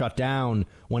told to shut down,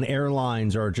 when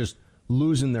airlines are just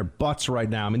losing their butts right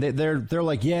now. I mean, they're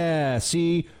like, yeah,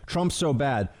 see, Trump's so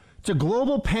bad. It's a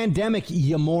global pandemic,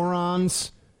 you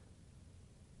morons.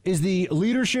 Is the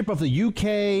leadership of the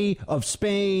UK, of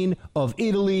Spain, of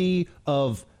Italy,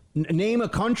 of name a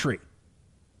country,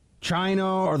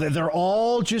 China, or they're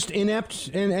all just inept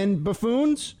and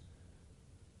buffoons?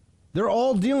 They're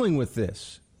all dealing with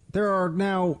this. There are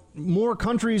now more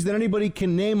countries than anybody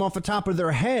can name off the top of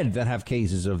their head that have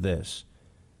cases of this.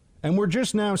 And we're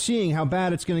just now seeing how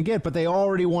bad it's going to get. But they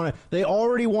already want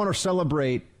to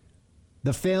celebrate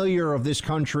the failure of this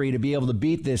country to be able to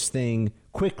beat this thing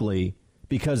quickly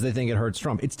because they think it hurts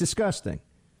Trump. It's disgusting.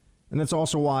 And that's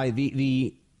also why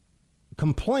the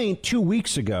complaint 2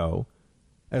 weeks ago,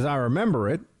 as I remember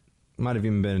it, might have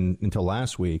even been until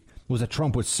last week, was that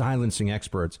Trump was silencing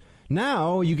experts.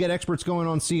 Now you get experts going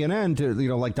on CNN to,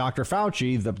 like Dr.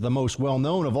 Fauci, the most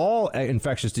well-known of all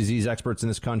infectious disease experts in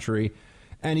this country.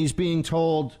 And he's being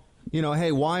told,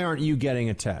 hey, why aren't you getting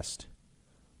a test?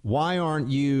 Why aren't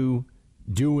you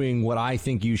doing what I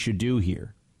think you should do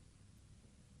here?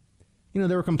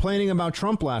 They were complaining about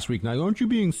Trump last week. Now, aren't you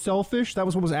being selfish? That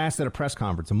was what was asked at a press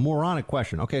conference. A moronic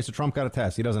question. Okay, so Trump got a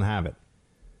test. He doesn't have it.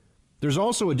 There's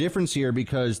also a difference here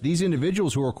because these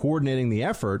individuals who are coordinating the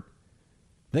effort,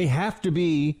 they have to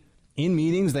be in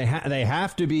meetings. They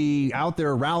have to be out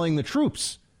there rallying the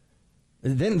troops.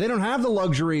 Then they don't have the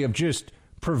luxury of just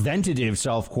preventative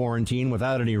self-quarantine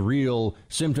without any real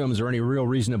symptoms or any real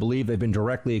reason to believe they've been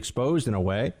directly exposed in a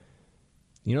way.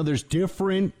 There's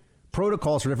different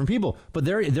protocols for different people. But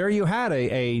there you had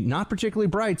a not particularly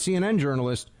bright CNN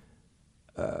journalist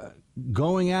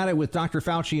going at it with Dr.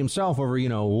 Fauci himself over,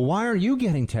 why aren't you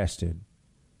getting tested?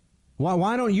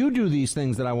 Why don't you do these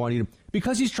things that I want you to?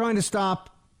 Because he's trying to stop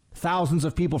thousands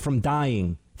of people from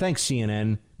dying. Thanks,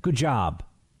 CNN. Good job.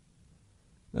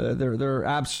 They're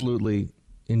absolutely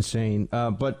insane.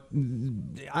 But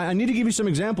I need to give you some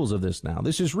examples of this now.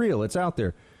 This is real. It's out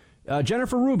there.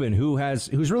 Jennifer Rubin,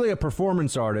 who's really a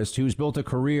performance artist, who's built a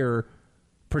career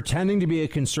pretending to be a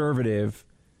conservative,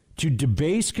 to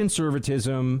debase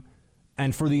conservatism,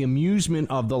 and for the amusement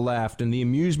of the left and the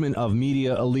amusement of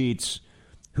media elites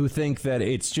who think that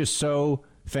it's just so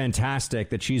fantastic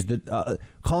that she's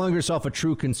calling herself a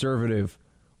true conservative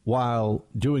while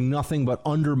doing nothing but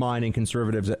undermining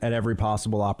conservatives at every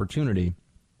possible opportunity.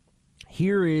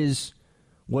 Here is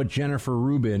what Jennifer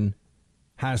Rubin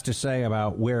has to say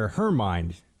about where her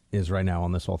mind is right now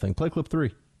on this whole thing. Play clip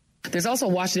 3. There's also a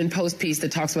Washington Post piece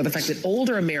that talks about the fact that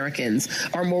older Americans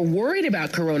are more worried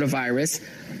about coronavirus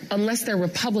unless they're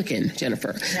Republican,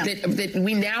 Jennifer. Yeah. That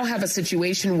we now have a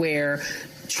situation where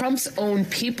Trump's own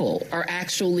people are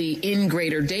actually in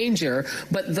greater danger,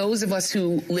 but those of us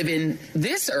who live in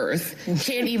this earth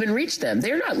can't even reach them.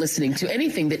 They're not listening to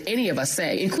anything that any of us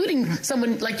say, including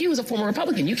someone like you who's a former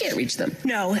Republican. You can't reach them.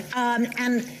 No,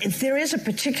 and there is a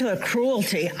particular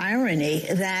cruelty, irony,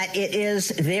 that it is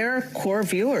their core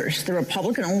viewers, the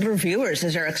Republican older viewers,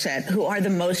 as Eric said, who are the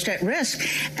most at risk.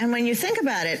 And when you think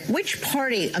about it, which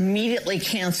party immediately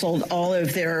canceled all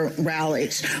of their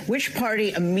rallies? Which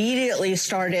party immediately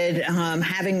started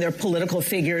having their political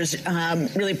figures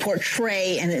really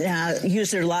portray and use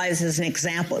their lives as an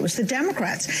example? It was the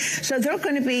Democrats. So they're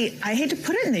going to be, I hate to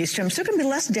put it in these terms, there are going to be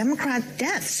less Democrat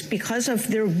deaths because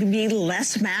there will be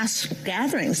less mass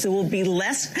gatherings. There will be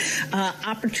less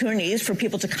opportunities for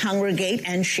people to congregate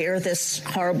and share this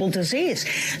horrible disease.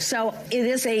 So it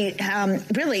is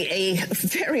really a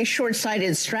very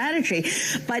short-sighted strategy.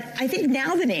 But I think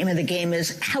now the name of the game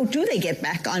is, how do they get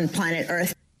back on planet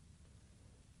Earth?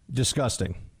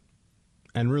 Disgusting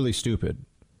and really stupid.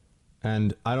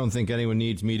 And I don't think anyone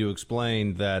needs me to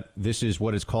explain that this is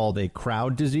what is called a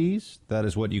crowd disease. That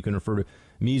is what you can refer to.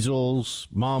 Measles,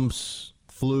 mumps,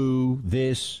 flu,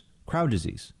 this crowd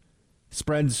disease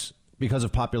spreads because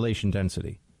of population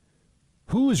density.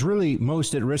 Who is really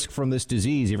most at risk from this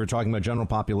disease if you're talking about general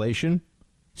population?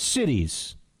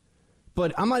 Cities.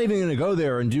 But I'm not even going to go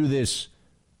there and do this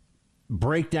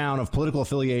breakdown of political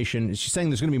affiliation. She's saying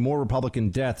there's going to be more Republican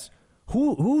deaths.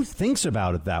 Who thinks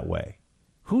about it that way?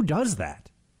 Who does that?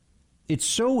 It's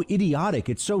so idiotic.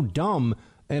 It's so dumb.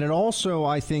 And it also,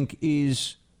 I think,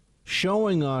 is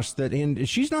showing us that, and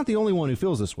she's not the only one who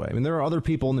feels this way. I mean, there are other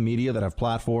people in the media that have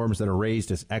platforms that are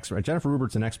raised as experts. Jennifer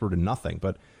Rupert's an expert in nothing,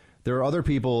 but there are other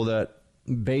people that,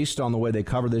 based on the way they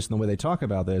cover this and the way they talk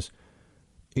about this,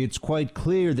 it's quite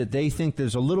clear that they think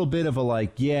there's a little bit of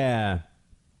a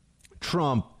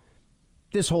Trump,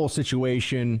 this whole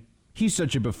situation, he's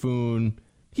such a buffoon.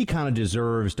 He kind of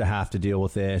deserves to have to deal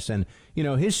with this. And,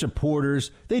 his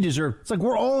supporters, they deserve. It's like,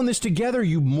 we're all in this together,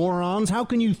 you morons. How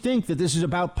can you think that this is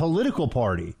about political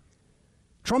party?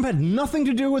 Trump had nothing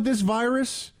to do with this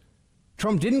virus.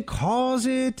 Trump didn't cause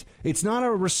it. It's not a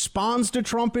response to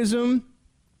Trumpism.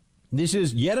 This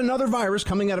is yet another virus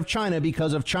coming out of China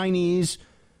because of Chinese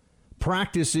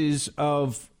practices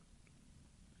of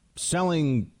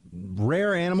selling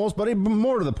rare animals, but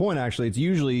more to the point, actually, it's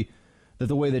usually that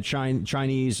the way that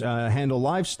Chinese handle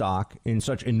livestock in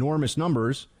such enormous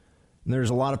numbers, and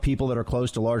there's a lot of people that are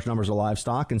close to large numbers of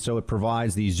livestock, and so it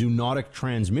provides the zoonotic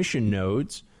transmission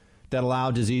nodes that allow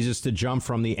diseases to jump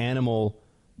from the animal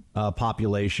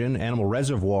population, animal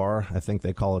reservoir, I think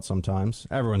they call it sometimes.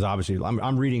 Everyone's obviously,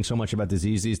 I'm reading so much about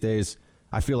disease these days.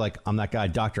 I feel like I'm that guy,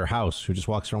 Dr. House, who just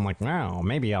walks around like, no,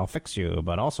 maybe I'll fix you,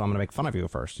 but also I'm going to make fun of you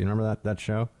first. You remember that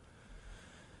show?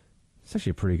 It's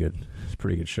actually a pretty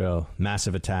good show.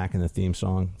 Massive Attack in the theme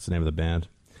song. It's the name of the band.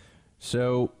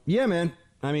 So, yeah, man.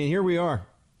 I mean, here we are.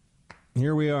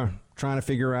 Trying to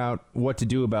figure out what to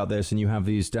do about this. And you have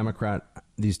these Democrat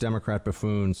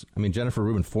buffoons. I mean, Jennifer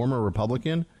Rubin, former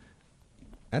Republican.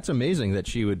 That's amazing that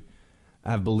she would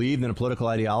have believed in a political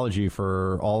ideology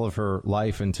for all of her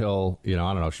life until, I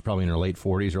don't know, she's probably in her late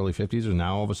 40s, early 50s. And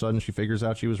now all of a sudden she figures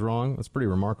out she was wrong. That's pretty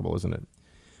remarkable, isn't it?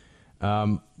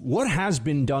 What has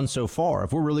been done so far?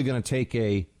 If we're really going to take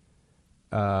wait,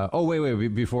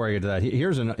 before I get to that,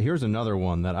 here's another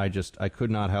one that I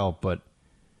could not help but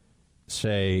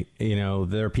say,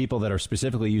 there are people that are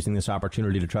specifically using this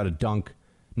opportunity to try to dunk,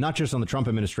 not just on the Trump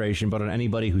administration, but on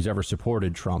anybody who's ever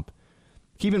supported Trump.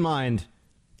 Keep in mind,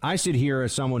 I sit here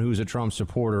as someone who's a Trump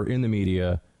supporter in the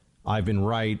media. I've been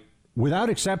right, without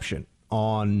exception,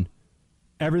 on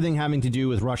everything having to do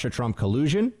with Russia-Trump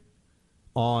collusion,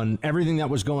 on everything that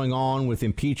was going on with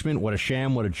impeachment, what a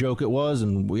sham, what a joke it was,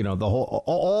 and the whole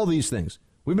all these things.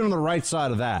 We've been on the right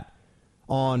side of that.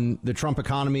 On the Trump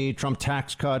economy, Trump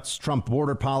tax cuts, Trump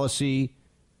border policy,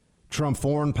 Trump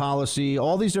foreign policy,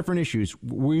 all these different issues.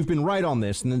 We've been right on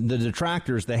this, and the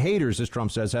detractors, the haters, as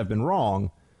Trump says, have been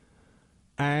wrong.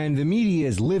 And the media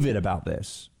is livid about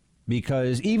this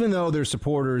because even though their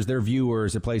supporters, their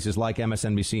viewers at places like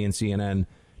MSNBC and CNN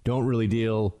don't really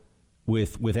deal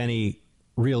with any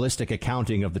realistic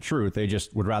accounting of the truth, they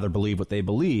just would rather believe what they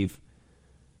believe,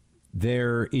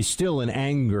 there is still an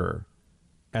anger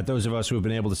at those of us who have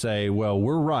been able to say, well,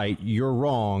 we're right, you're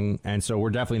wrong, and so we're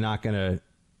definitely not going to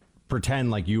pretend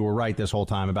like you were right this whole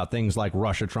time about things like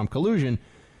Russia-Trump collusion.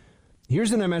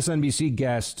 Here's an MSNBC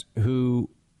guest who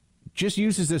just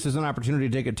uses this as an opportunity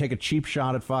to take a cheap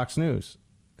shot at Fox News.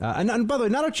 And by the way,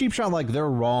 not a cheap shot like they're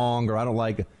wrong or I don't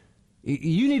like it.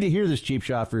 You need to hear this cheap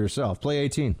shot for yourself. Play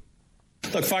 18.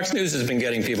 Look, Fox News has been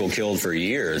getting people killed for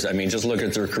years. I mean, just look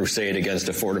at their crusade against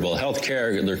affordable health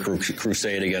care, their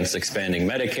crusade against expanding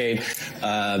Medicaid.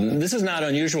 This is not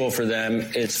unusual for them.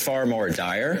 It's far more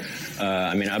dire.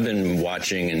 I mean, I've been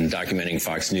watching and documenting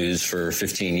Fox News for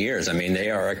 15 years. I mean, they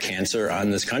are a cancer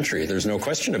on this country. There's no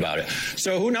question about it.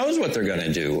 So who knows what they're going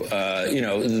to do?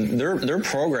 Their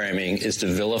programming is to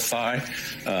vilify,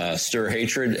 stir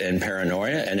hatred and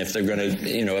paranoia. And if they're going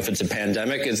to, if it's a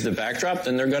pandemic is the backdrop,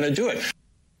 then they're going to do it.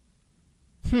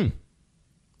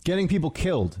 Getting people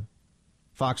killed.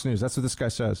 Fox News. That's what this guy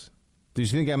says. Do you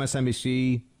think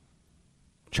MSNBC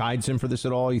chides him for this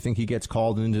at all? You think he gets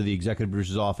called into the executive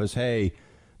producer's office? Hey,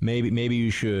 maybe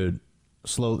you should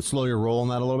slow your roll on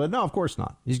that a little bit. No, of course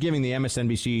not. He's giving the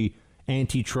MSNBC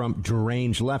anti-Trump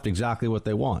deranged left exactly what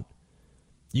they want.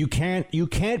 You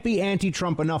can't be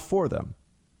anti-Trump enough for them.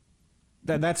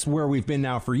 That's where we've been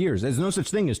now for years. There's no such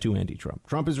thing as too anti-Trump.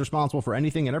 Trump is responsible for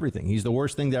anything and everything. He's the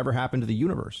worst thing to ever happen to the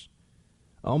universe.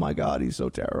 Oh, my God, he's so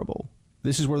terrible.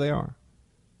 This is where they are.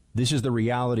 This is the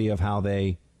reality of how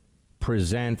they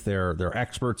present their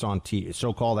experts on TV,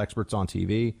 so-called experts on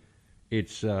TV.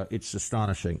 It's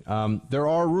astonishing. There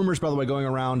are rumors, by the way, going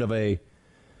around of a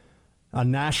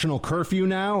national curfew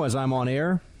now as I'm on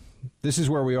air. This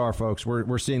is where we are, folks.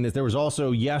 We're seeing this. There was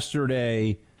also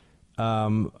yesterday...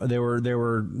 There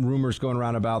were rumors going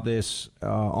around about this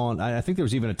I think there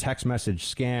was even a text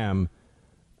message scam.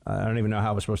 I don't even know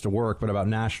how it was supposed to work, but about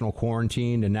national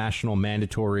quarantine and national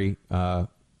mandatory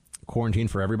quarantine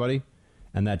for everybody,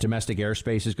 and that domestic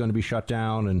airspace is going to be shut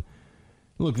down. And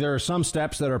look, there are some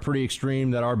steps that are pretty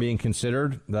extreme that are being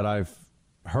considered, that I've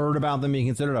heard about them being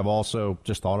considered. I've also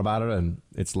just thought about it, and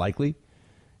it's likely.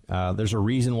 There's a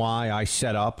reason why I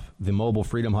set up the Mobile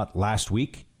Freedom Hut last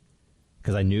week,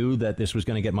 because I knew that this was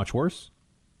going to get much worse.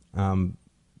 And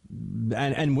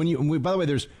when by the way,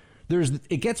 there's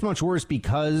it gets much worse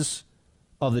because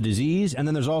of the disease, and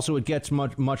then there's also it gets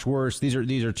much worse. These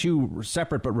are two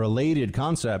separate but related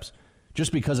concepts,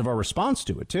 just because of our response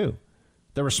to it too.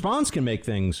 The response can make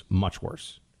things much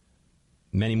worse.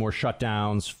 Many more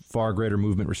shutdowns, far greater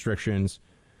movement restrictions.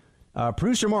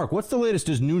 Producer Mark, what's the latest?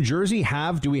 Does New Jersey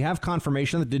do we have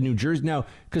confirmation that did New Jersey now?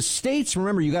 Because states,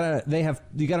 remember, you gotta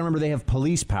remember they have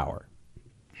police power,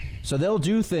 so they'll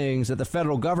do things that the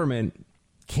federal government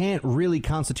can't really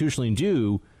constitutionally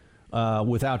do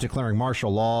without declaring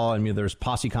martial law. I mean, there's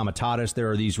posse comitatus. There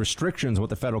are these restrictions on what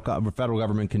the federal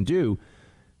government can do.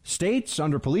 States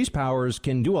under police powers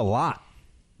can do a lot.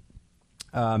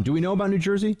 Do we know about New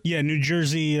Jersey? Yeah, New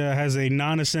Jersey has a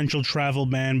non-essential travel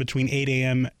ban between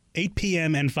 8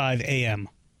 p.m. and 5 a.m.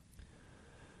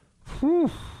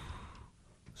 Whew.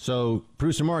 So,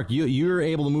 Producer Mark, you're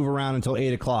able to move around until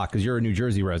 8 o'clock because you're a New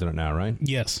Jersey resident now, right?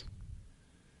 Yes.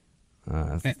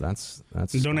 That's.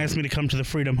 Don't ask me to come to the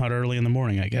Freedom Hut early in the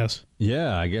morning, I guess.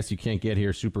 Yeah, I guess you can't get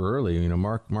here super early. You know,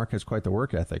 Mark has quite the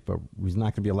work ethic, but he's not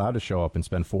going to be allowed to show up and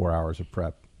spend 4 hours of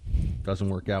prep. Doesn't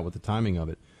work out with the timing of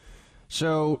it.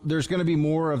 So there's going to be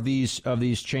more of these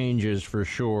changes for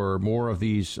sure. More of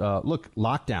these. Look,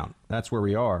 lockdown. That's where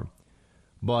we are.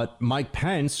 But Mike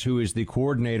Pence, who is the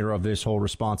coordinator of this whole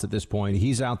response at this point,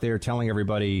 he's out there telling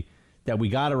everybody that we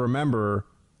got to remember,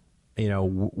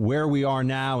 where we are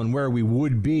now and where we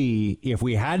would be if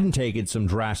we hadn't taken some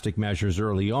drastic measures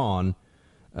early on.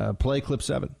 Play clip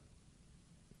 7.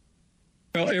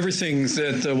 Well, everything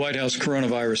that the White House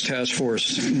Coronavirus Task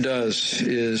Force does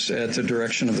is at the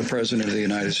direction of the President of the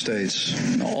United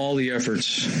States. All the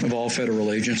efforts of all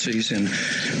federal agencies in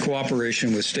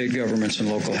cooperation with state governments and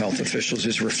local health officials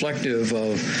is reflective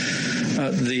of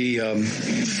the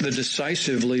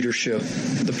decisive leadership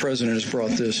the President has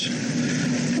brought this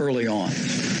early on.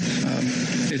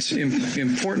 It's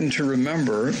important to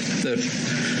remember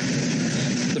that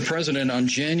the President on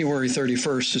January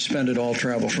 31st suspended all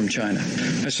travel from China.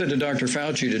 I said to Dr.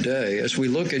 Fauci today, as we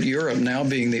look at Europe now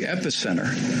being the epicenter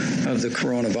of the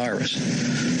coronavirus,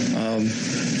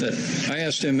 that I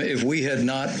asked him if we had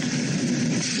not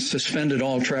suspended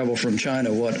all travel from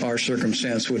China, what our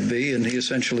circumstance would be. And he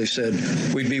essentially said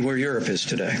we'd be where Europe is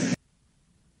today.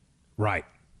 Right.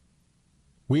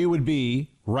 We would be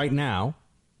right now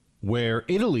where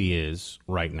Italy is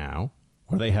right now,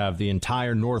 where they have the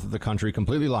entire north of the country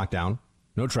completely locked down,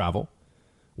 no travel,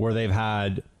 where they've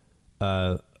had,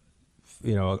 a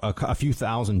few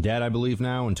thousand dead, I believe,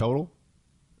 now in total.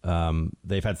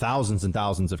 They've had thousands and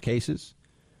thousands of cases,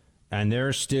 and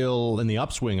they're still in the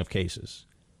upswing of cases,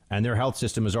 and their health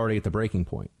system is already at the breaking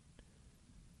point.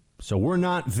 So we're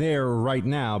not there right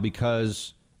now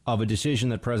because of a decision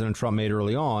that President Trump made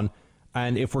early on.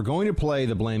 And if we're going to play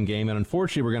the blame game, and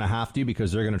unfortunately we're going to have to,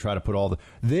 because they're going to try to put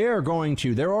they're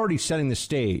already setting the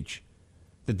stage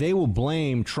that they will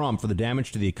blame Trump for the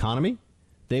damage to the economy.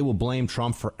 They will blame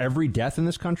Trump for every death in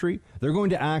this country. They're going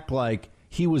to act like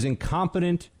he was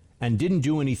incompetent and didn't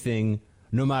do anything,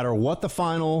 no matter what the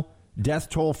final death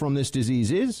toll from this disease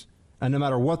is, and no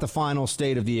matter what the final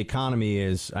state of the economy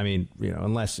is. I mean,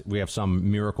 unless we have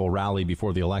some miracle rally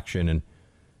before the election and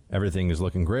everything is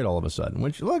looking great all of a sudden,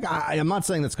 which, look, I'm not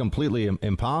saying that's completely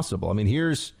impossible. I mean,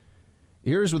 here's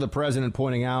with the president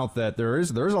pointing out that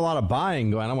there's a lot of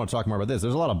buying going on. I don't want to talk more about this.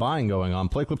 There's a lot of buying going on.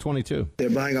 Play clip 22. They're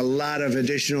buying a lot of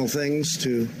additional things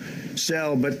to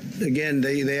sell. But again,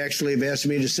 they actually have asked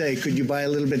me to say, could you buy a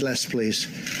little bit less, please?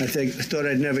 I thought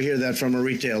I'd never hear that from a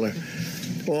retailer.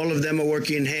 All of them are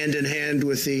working hand in hand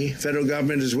with the federal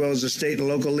government as well as the state and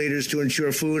local leaders to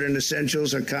ensure food and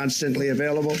essentials are constantly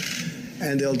available.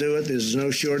 And they'll do it. There's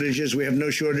no shortages. We have no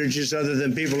shortages other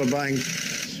than people are buying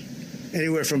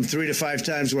anywhere from 3 to 5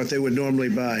 times what they would normally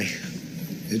buy.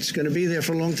 It's going to be there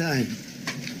for a long time.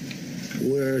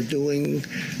 We're doing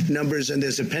numbers, and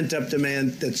there's a pent-up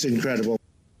demand that's incredible.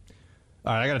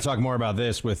 All right, I got to talk more about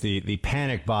this with the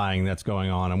panic buying that's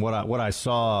going on and what I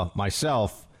saw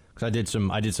myself, because I did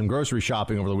some grocery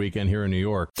shopping over the weekend here in New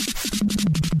York.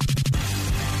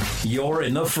 You're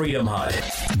in the Freedom Hut.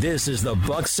 This is the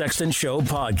Buck Sexton Show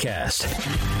podcast.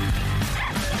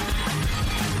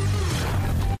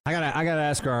 I gotta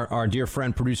ask our dear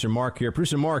friend producer Mark here.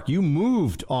 Producer Mark, you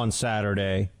moved on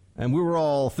Saturday, and we were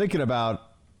all thinking about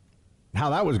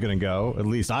how that was going to go. At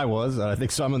least I was. I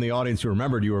think some in the audience who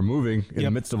remembered you were moving in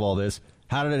the midst of all this.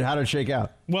 How did it shake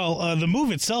out? Well, the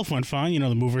move itself went fine.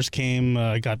 The movers came,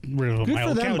 got rid of my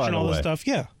old couch and all this stuff.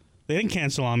 Yeah, they didn't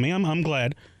cancel on me. I'm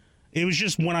glad. It was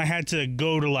just when I had to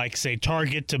go to, say,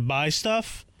 Target to buy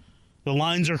stuff, the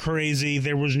lines are crazy.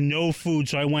 There was no food,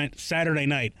 so I went Saturday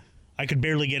night. I could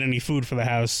barely get any food for the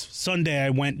house. Sunday, I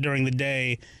went during the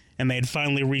day, and they had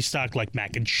finally restocked,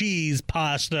 mac and cheese,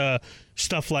 pasta,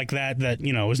 stuff like that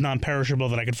is non-perishable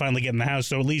that I could finally get in the house.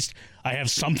 So at least I have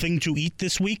something to eat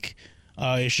this week.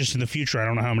 It's just in the future, I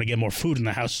don't know how I'm going to get more food in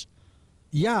the house.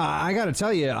 Yeah, I got to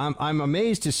tell you, I'm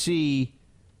amazed to see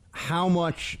how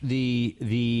much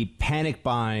the panic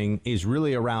buying is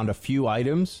really around a few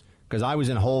items, because I was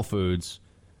in Whole Foods,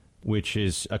 which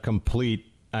is a complete,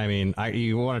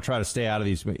 you want to try to stay out of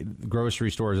these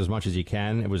grocery stores as much as you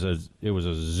can. It was a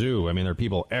zoo. There are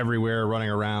people everywhere running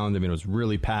around. It was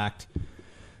really packed.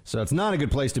 So it's not a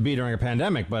good place to be during a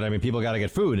pandemic, but people got to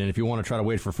get food. And if you want to try to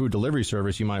wait for food delivery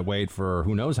service, you might wait for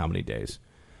who knows how many days.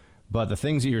 But the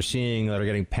things that you're seeing that are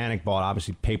getting panic bought,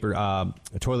 obviously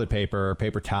toilet paper,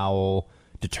 paper towel,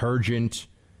 detergent,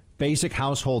 basic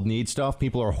household need stuff,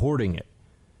 people are hoarding it.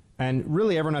 And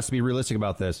really, everyone has to be realistic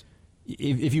about this.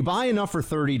 If you buy enough for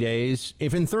 30 days,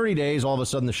 if in 30 days all of a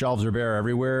sudden the shelves are bare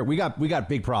everywhere, we got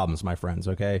big problems, my friends,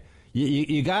 okay?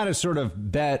 You got to sort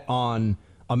of bet on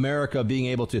America being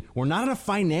able to. We're not in a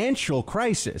financial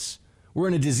crisis. We're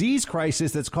in a disease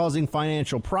crisis that's causing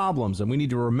financial problems, and we need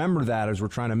to remember that as we're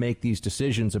trying to make these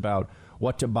decisions about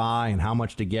what to buy and how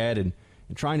much to get, and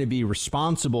trying to be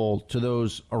responsible to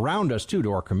those around us, too,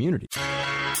 to our community.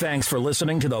 Thanks for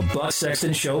listening to the Buck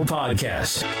Sexton Show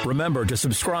podcast. Remember to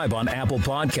subscribe on Apple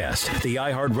Podcasts, the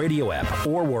iHeartRadio app,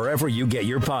 or wherever you get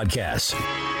your podcasts.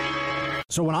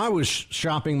 So when I was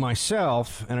shopping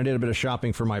myself, and I did a bit of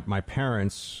shopping for my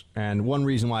parents, and one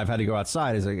reason why I've had to go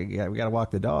outside is we got to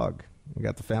walk the dog. We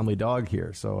got the family dog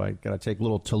here, so I got to take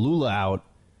little Tallulah out,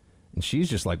 and she's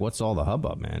just like, what's all the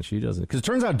hubbub, man? She doesn't, because it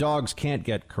turns out dogs can't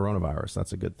get coronavirus.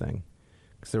 That's a good thing,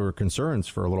 because there were concerns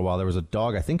for a little while. There was a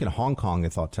dog, I think in Hong Kong, they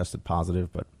thought tested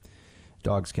positive, but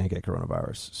dogs can't get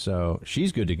coronavirus. So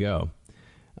she's good to go.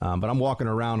 But I'm walking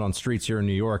around on streets here in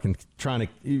New York and trying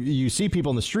to, you see people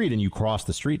in the street and you cross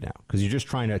the street now, because you're just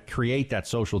trying to create that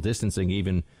social distancing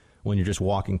even when you're just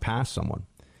walking past someone.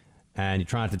 And you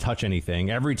try not to touch anything.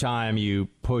 Every time you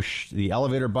push the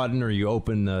elevator button or you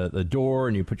open the door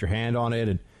and you put your hand on it.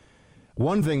 And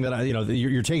one thing that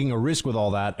you're taking a risk with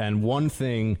all that. And one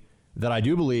thing that I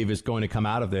do believe is going to come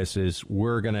out of this is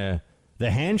the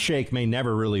handshake may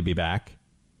never really be back.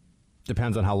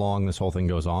 Depends on how long this whole thing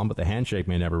goes on, but the handshake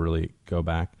may never really go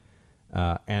back.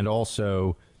 And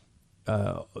also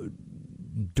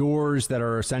doors that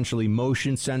are essentially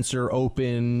motion sensor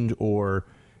opened or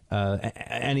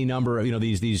any number of,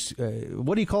 these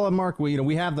what do you call it, Mark?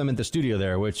 We have them at the studio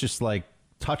there where it's just like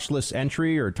touchless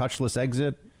entry or touchless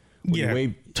exit.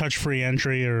 Touch-free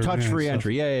entry or touch-free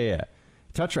entry. Yeah.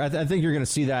 I think you're going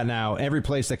to see that now. Every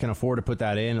place that can afford to put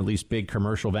that in, at least big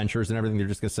commercial ventures and everything, they're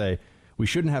just going to say, we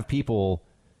shouldn't have people,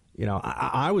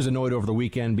 I was annoyed over the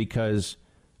weekend because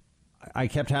I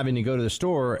kept having to go to the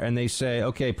store and they say,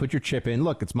 okay, put your chip in.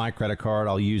 Look, it's my credit card.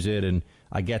 I'll use it. And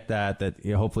I get that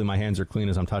hopefully my hands are clean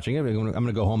as I'm touching it. I'm going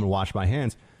to go home and wash my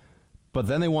hands. But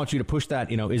then they want you to push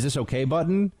that, is this okay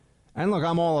button? And look,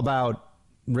 I'm all about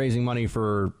raising money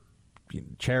for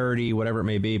charity, whatever it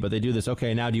may be. But they do this.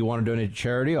 Okay, now do you want to donate to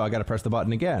charity? Oh, I got to press the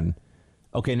button again.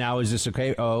 Okay, now is this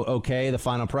okay? Oh, okay, the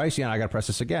final price? Yeah, I got to press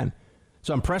this again.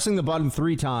 So I'm pressing the button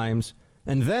 3 times.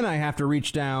 And then I have to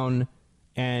reach down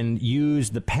and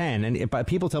use the pen. And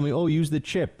people tell me, oh, use the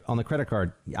chip on the credit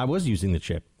card. I was using the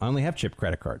chip. I only have chip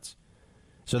credit cards.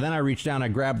 So then I reach down, I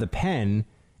grab the pen,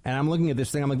 and I'm looking at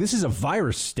this thing. I'm like, this is a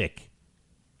virus stick.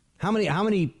 How many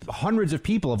hundreds of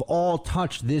people have all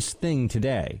touched this thing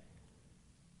today?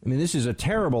 I mean, this is a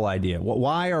terrible idea.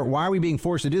 Why are we being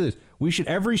forced to do this? We should,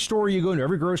 every store you go into,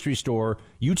 every grocery store,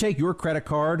 you take your credit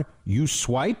card, you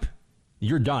swipe,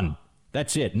 you're done.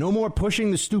 That's it. No more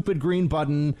pushing the stupid green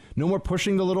button. No more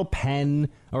pushing the little pen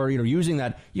or, using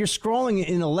that. You're scrawling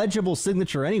in a legible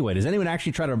signature anyway. Does anyone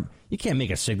actually try to... You can't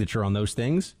make a signature on those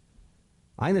things.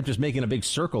 I end up just making a big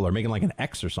circle or making like an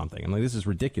X or something. I'm like, this is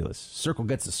ridiculous. Circle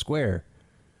gets a square.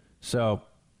 So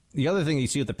the other thing you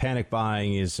see with the panic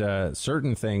buying is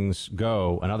certain things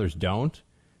go and others don't.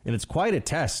 And it's quite a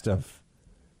test of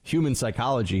human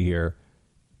psychology here.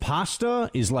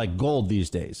 Pasta is like gold these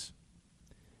days.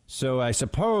 So I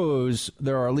suppose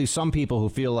there are at least some people who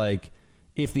feel like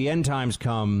if the end times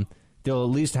come, they'll at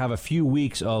least have a few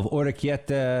weeks of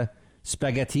orecchietta,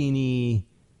 spaghettini,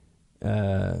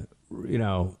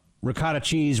 ricotta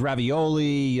cheese, ravioli,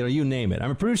 you name it.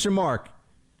 I'm a producer, Mark.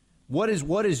 What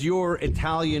is your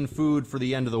Italian food for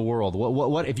the end of the world?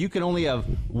 What if you can only have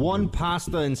one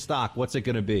pasta in stock? What's it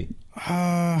going to be?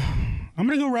 I'm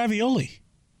going to go ravioli.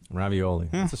 Ravioli.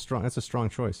 Yeah. That's a strong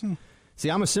choice. Yeah. See,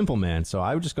 I'm a simple man, so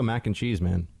I would just go mac and cheese,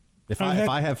 man.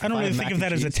 I don't really think of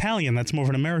that as Italian. That's more of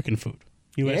an American food.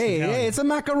 Hey, it's a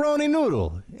macaroni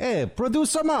noodle. Hey,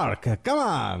 producer Mark, come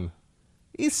on.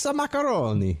 It's a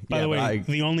macaroni. By the way,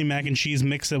 the only mac and cheese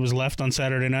mix that was left on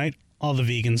Saturday night, all the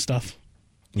vegan stuff.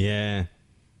 Yeah,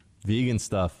 vegan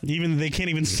stuff. They can't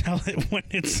even sell it when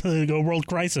it's a world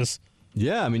crisis.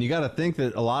 Yeah, I mean, you got to think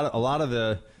that a lot of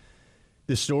the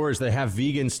stores, they have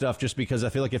vegan stuff just because I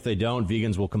feel like if they don't,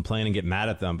 vegans will complain and get mad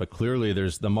at them. But clearly,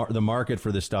 there's the market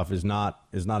for this stuff is not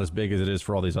as big as it is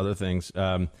for all these other things.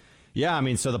 Yeah, I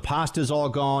mean, so the pasta's all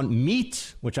gone.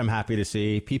 Meat, which I'm happy to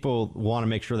see. People want to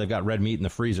make sure they've got red meat in the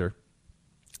freezer.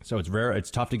 So it's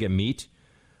tough to get meat.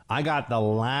 I got the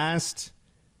last...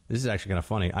 This is actually kind of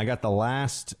funny. I got the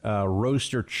last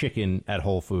roaster chicken at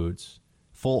Whole Foods.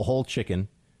 Whole chicken.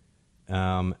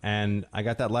 And I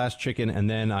got that last chicken, and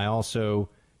then I also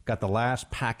got the last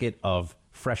packet of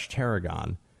fresh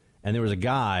tarragon. And there was a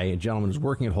gentleman who was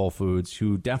working at Whole Foods,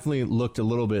 who definitely looked a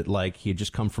little bit like he had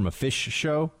just come from a fish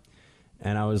show.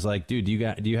 And I was like, dude, do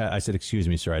you have, I said, excuse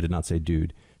me, sir. I did not say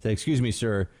dude. I said, excuse me,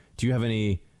 sir. Do you have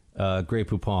any Grey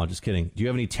Poupon? Just kidding. Do you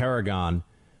have any tarragon?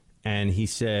 And he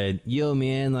said, yo,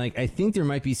 man, like, I think there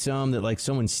might be some that, like,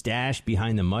 someone stashed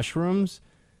behind the mushrooms.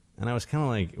 And I was kind of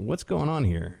like, what's going on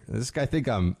here? Does this guy think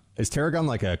is tarragon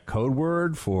like a code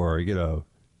word for,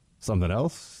 something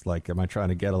else? Like, am I trying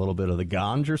to get a little bit of the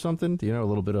ganj or something? A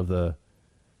little bit of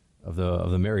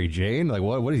the Mary Jane? Like,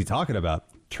 what is he talking about?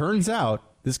 Turns out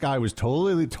this guy was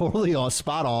totally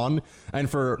spot on. And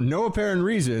for no apparent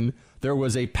reason, there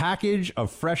was a package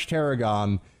of fresh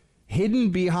tarragon hidden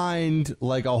behind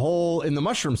like a hole in the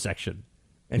mushroom section.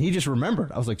 And he just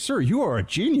remembered. I was like, sir, you are a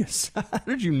genius. How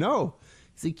did you know?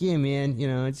 He's like, yeah, man,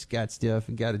 I just got stuff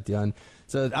and got it done.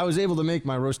 So I was able to make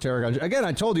my roast tarragon. Again,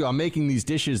 I told you I'm making these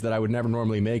dishes that I would never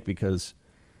normally make because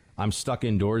I'm stuck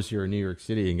indoors here in New York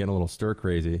City and getting a little stir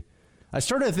crazy. I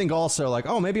started to think also like,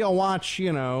 oh, maybe I'll watch,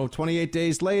 28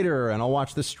 Days Later and I'll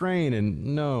watch The Strain.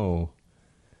 And no,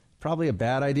 probably a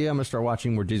bad idea. I'm going to start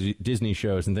watching more Disney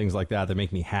shows and things like that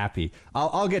make me happy.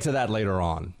 I'll get to that later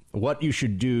on. What you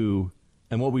should do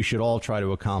and what we should all try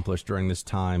to accomplish during this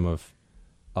time of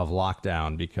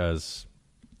lockdown, because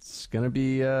it's going to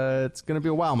be a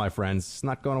while, my friends. It's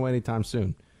not going away anytime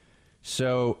soon.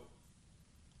 So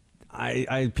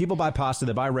people buy pasta,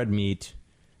 they buy red meat.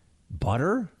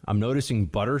 Butter? I'm noticing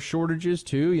butter shortages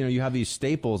too. You know, you have these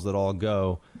staples that all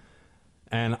go.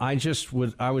 And I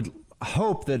would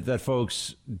hope that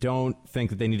folks don't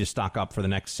think that they need to stock up for the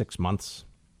next 6 months,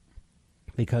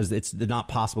 because it's not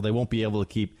possible. They won't be able to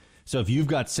keep. So if you've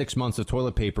got 6 months of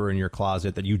toilet paper in your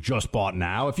closet that you just bought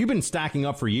now, if you've been stacking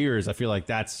up for years, I feel like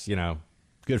that's, you know,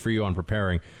 good for you on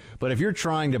preparing. But if you're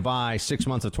trying to buy 6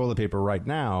 months of toilet paper right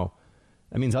now,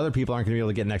 that means other people aren't going to be able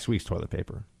to get next week's toilet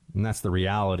paper. And that's the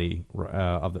reality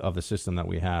of the system that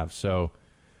we have. So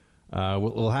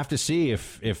we'll have to see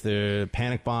if the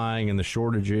panic buying and the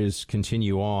shortages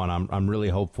continue on. I'm really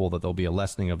hopeful that there'll be a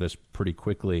lessening of this pretty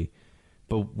quickly.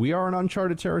 But we are in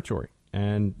uncharted territory,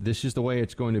 and this is the way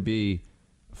it's going to be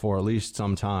for at least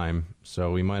some time.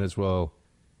 So we might as well,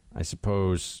 I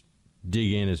suppose,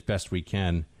 dig in as best we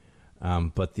can.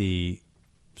 But the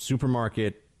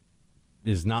supermarket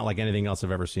is not like anything else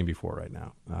I've ever seen before right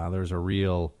now. There's a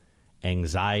real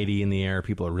anxiety in the air.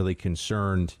 People are really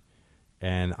concerned.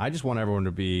 And I just want everyone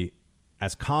to be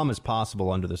as calm as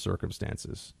possible under the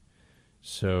circumstances.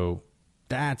 So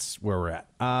that's where we're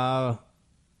at.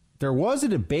 There was a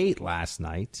debate last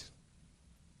night.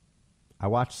 I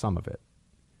watched some of it.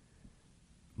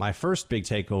 My first big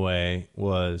takeaway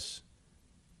was,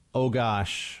 oh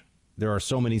gosh, there are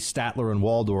so many Statler and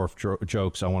Waldorf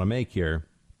jokes I want to make here.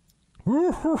 So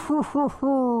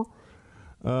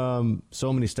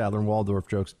many Statler and Waldorf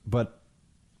jokes. But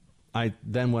I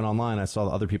then went online. I saw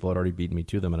that other people had already beaten me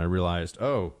to them, and I realized,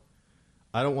 oh,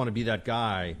 I don't want to be that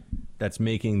guy that's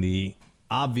making the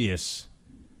obvious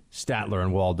Statler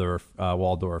and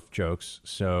Waldorf jokes.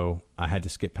 So I had to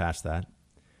skip past that.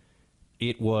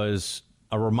 It was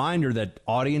a reminder that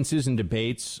audiences and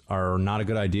debates are not a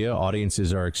good idea.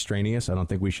 Audiences are extraneous. I don't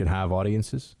think we should have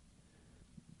audiences.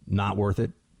 Not worth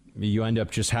it. You end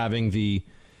up just having the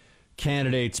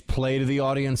candidates play to the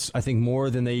audience, I think, more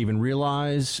than they even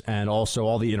realize. And also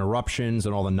all the interruptions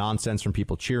and all the nonsense from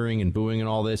people cheering and booing and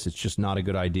all this. It's just not a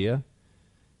good idea.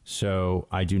 So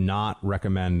I do not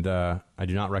recommend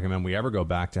we ever go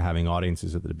back to having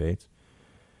audiences at the debates.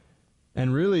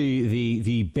 And really,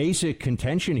 the basic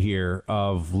contention here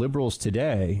of liberals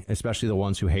today, especially the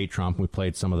ones who hate Trump, we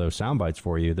played some of those sound bites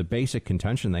for you, the basic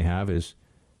contention they have is,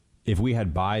 if we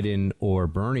had Biden or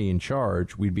Bernie in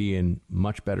charge, we'd be in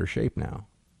much better shape now.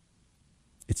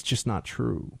 It's just not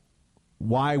true.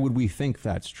 Why would we think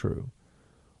that's true?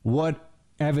 What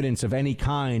evidence of any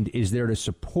kind is there to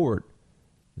support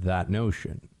that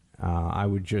notion? I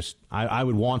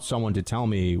would want someone to tell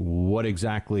me what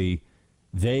exactly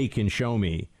they can show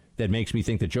me that makes me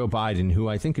think that Joe Biden, who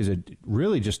I think is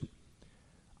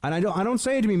and I don't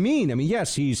say it to be mean. I mean,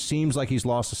 yes, he seems like he's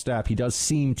lost a step. He does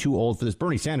seem too old for this.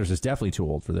 Bernie Sanders is definitely too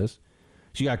old for this.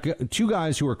 So you got two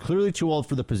guys who are clearly too old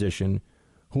for the position,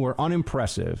 who are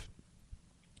unimpressive,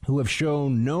 who have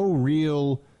shown no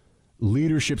real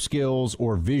leadership skills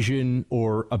or vision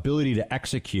or ability to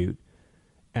execute.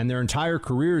 And their entire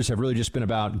careers have really just been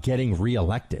about getting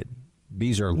reelected.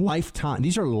 These are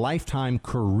lifetime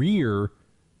career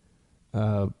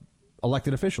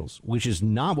elected officials, which is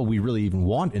not what we really even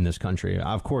want in this country.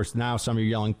 Of course, now some of you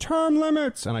are yelling term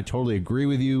limits, and I totally agree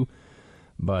with you,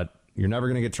 but you're never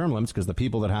going to get term limits because the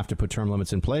people that have to put term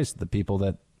limits in place are the people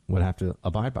that would have to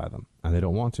abide by them, and they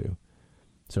don't want to.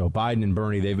 So Biden and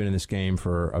Bernie, they've been in this game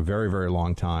for a very, very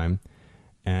long time,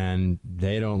 and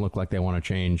they don't look like they want to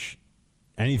change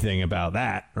anything about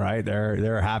that, right?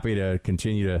 They're happy to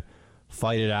continue to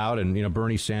fight it out, and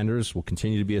Bernie Sanders will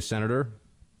continue to be a senator.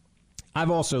 I've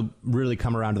also really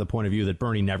come around to the point of view that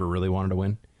Bernie never really wanted to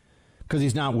win because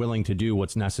he's not willing to do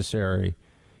what's necessary.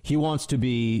 He wants to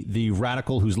be the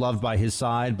radical who's loved by his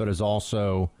side, but is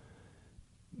also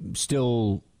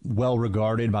still well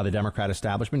regarded by the Democrat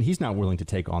establishment. He's not willing to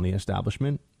take on the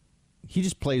establishment. He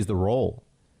just plays the role.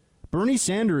 Bernie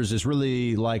Sanders is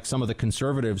really like some of the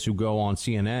conservatives who go on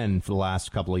CNN for the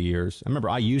last couple of years. I remember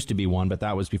I used to be one, but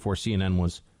that was before CNN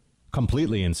was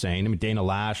completely insane. I mean, Dana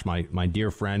Lash, my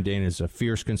dear friend, Dana is a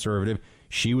fierce conservative.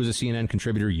 She was a CNN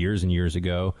contributor years and years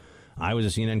ago. I was a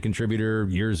CNN contributor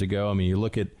years ago. I mean, you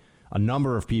look at a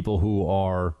number of people who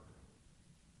are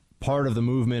part of the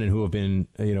movement and who have been,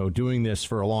 doing this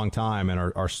for a long time and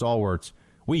are stalwarts.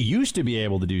 We used to be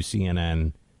able to do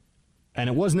CNN, and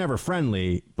it was never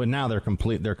friendly, but now they're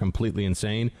completely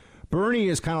insane. Bernie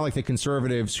is kind of like the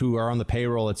conservatives who are on the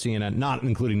payroll at CNN, not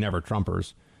including never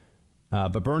Trumpers.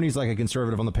 But Bernie's like a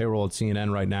conservative on the payroll at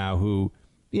CNN right now who,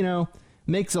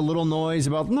 makes a little noise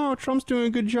about, no, Trump's doing a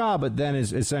good job, but then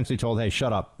is essentially told, hey,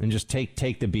 shut up and just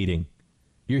take the beating.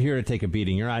 You're here to take a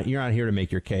beating. You're not here to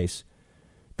make your case.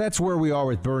 That's where we are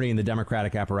with Bernie and the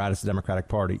Democratic apparatus, the Democratic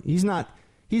Party. He's not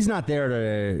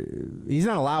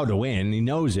allowed to win. He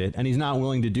knows it, and he's not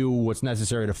willing to do what's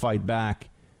necessary to fight back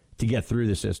to get through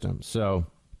the system. So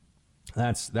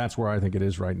that's where I think it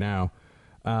is right now.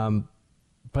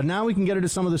 But now we can get into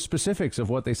some of the specifics of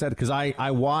what they said, because I'm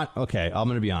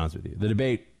going to be honest with you. The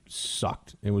debate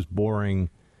sucked. It was boring.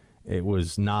 It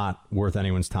was not worth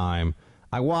anyone's time.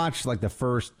 I watched like the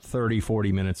first 30,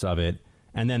 40 minutes of it,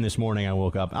 and then this morning I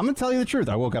woke up. I'm going to tell you the truth.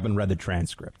 I woke up and read the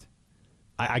transcript.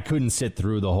 I couldn't sit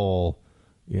through the whole,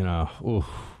 I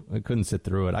couldn't sit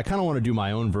through it. I kind of want to do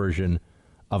my own version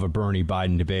of a Bernie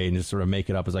Biden debate and just sort of make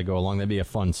it up as I go along. That'd be a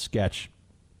fun sketch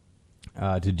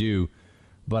to do.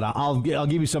 But I'll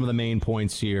give you some of the main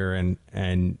points here.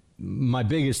 And my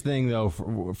biggest thing, though,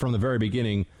 from the very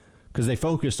beginning, because they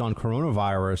focused on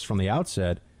coronavirus from the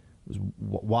outset, was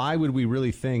why would we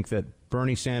really think that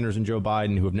Bernie Sanders and Joe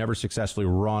Biden, who have never successfully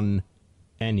run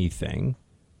anything,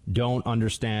 don't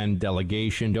understand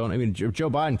delegation? Joe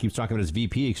Biden keeps talking about his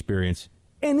VP experience.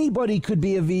 Anybody could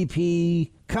be a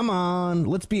VP. Come on,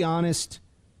 let's be honest.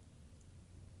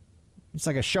 It's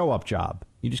like a show-up job.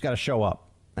 You just got to show up.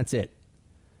 That's it.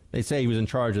 They say he was in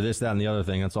charge of this, that, and the other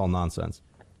thing. That's all nonsense.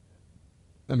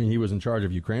 I mean, he was in charge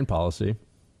of Ukraine policy,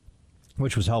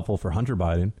 which was helpful for Hunter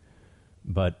Biden.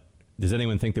 But does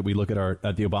anyone think that we look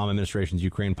at the Obama administration's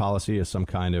Ukraine policy as some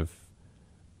kind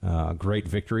of great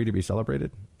victory to be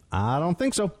celebrated? I don't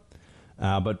think so.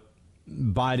 But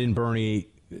Biden, Bernie,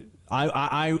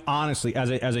 I honestly,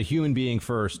 as a human being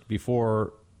first,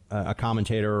 before a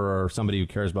commentator or somebody who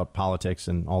cares about politics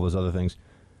and all those other things,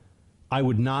 I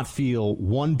would not feel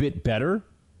one bit better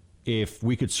if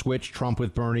we could switch Trump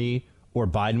with Bernie or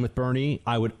Biden with Bernie.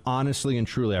 I would honestly and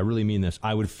truly, I really mean this,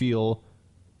 I would feel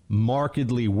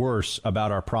markedly worse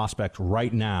about our prospect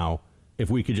right now if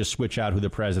we could just switch out who the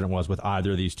president was with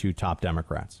either of these two top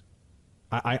Democrats.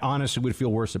 I honestly would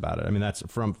feel worse about it. I mean, that's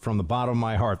from the bottom of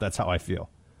my heart. That's how I feel.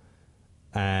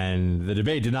 And the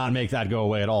debate did not make that go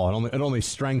away at all. It only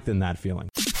strengthened that feeling.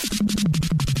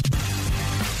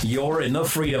 You're in the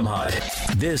Freedom Hut.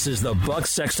 This is the Buck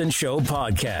Sexton Show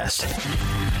podcast.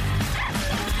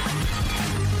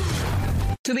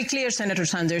 To be clear, Senator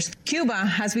Sanders, Cuba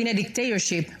has been a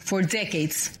dictatorship for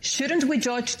decades. Shouldn't we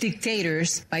judge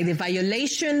dictators by the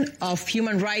violation of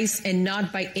human rights and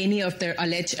not by any of their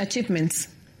alleged achievements?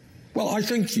 Well, I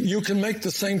think you can make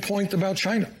the same point about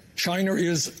China. China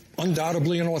is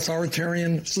undoubtedly an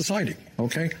authoritarian society,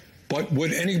 okay? But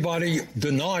would anybody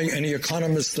deny, any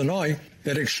economists deny,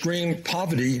 that extreme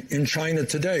poverty in China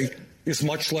today is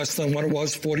much less than what it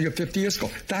was 40 or 50 years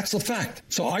ago? That's a fact.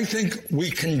 So I think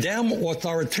we condemn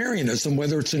authoritarianism,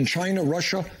 whether it's in China,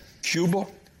 Russia, Cuba,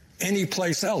 any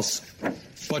place else.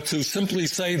 But to simply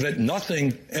say that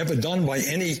nothing ever done by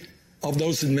any of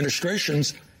those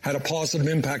administrations had a positive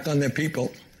impact on their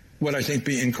people would, I think,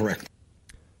 be incorrect.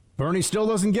 Bernie still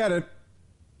doesn't get it.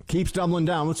 Keeps doubling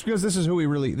down. It's because this is who he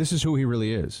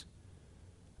really is.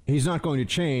 He's not going to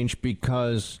change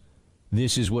because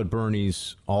this is what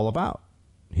Bernie's all about.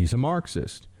 He's a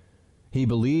Marxist. He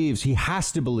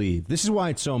has to believe. This is why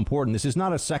it's so important. This is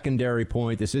not a secondary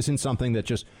point. This isn't something that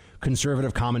just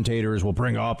conservative commentators will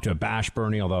bring up to bash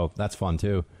Bernie, although that's fun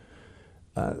too.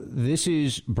 This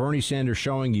is Bernie Sanders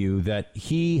showing you that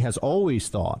he has always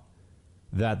thought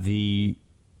that the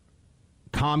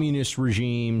communist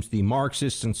regimes, the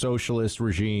Marxist and socialist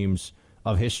regimes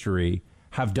of history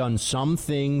have done some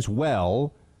things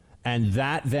well, and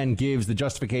that then gives the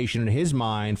justification in his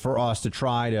mind for us to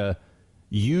try to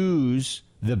use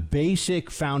the basic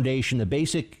foundation, the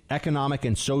basic economic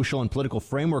and social and political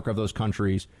framework of those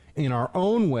countries in our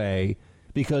own way,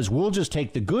 because we'll just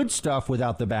take the good stuff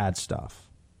without the bad stuff,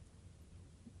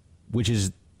 which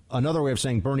is another way of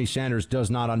saying Bernie Sanders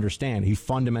does not understand. He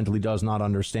fundamentally does not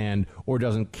understand or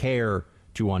doesn't care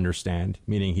to understand,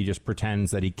 meaning he just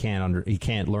pretends that he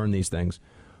can't learn these things,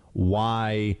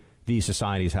 why these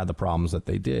societies had the problems that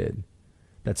they did.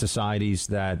 That societies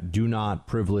that do not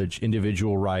privilege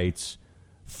individual rights,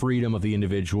 freedom of the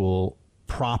individual,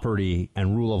 property,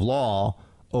 and rule of law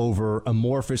over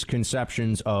amorphous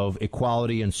conceptions of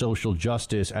equality and social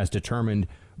justice as determined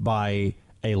by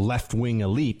a left-wing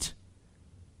elite.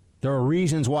 There are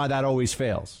reasons why that always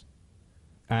fails.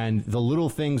 And the little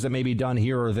things that may be done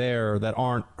here or there that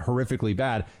aren't horrifically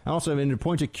bad. And also, to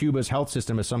point to Cuba's health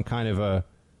system as some kind of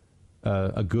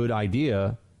a good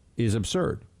idea is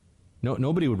absurd.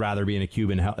 Nobody would rather be in a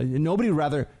Cuban health. Nobody would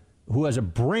rather, who has a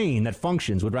brain that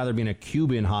functions, would rather be in a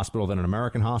Cuban hospital than an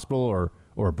American hospital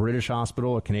or a British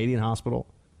hospital, a Canadian hospital.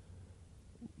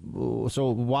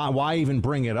 So why even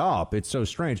bring it up? It's so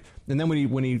strange. And then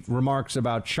when he remarks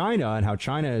about China and how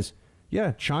China is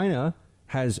Yeah, China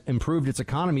has improved its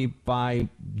economy by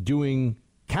doing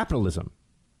capitalism.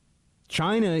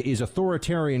 China is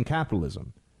authoritarian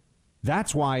capitalism.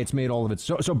 That's why it's made all of it.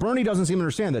 So Bernie doesn't seem to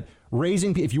understand that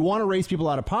if you want to raise people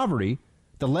out of poverty,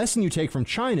 the lesson you take from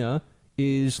China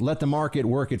is let the market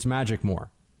work its magic more.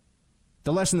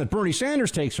 The lesson that Bernie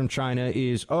Sanders takes from China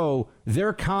is,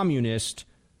 they're communist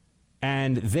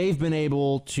and they've been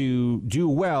able to do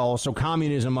well, so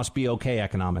communism must be okay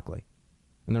economically.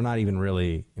 And they're not even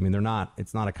really,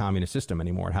 it's not a communist system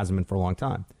anymore. It hasn't been for a long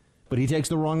time. But he takes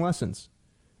the wrong lessons.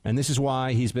 And this is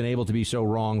why he's been able to be so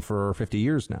wrong for 50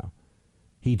 years now.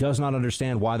 He does not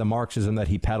understand why the Marxism that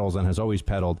he peddles and has always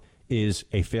peddled is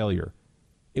a failure.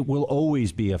 It will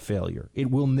always be a failure.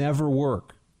 It will never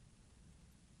work.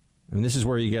 And this is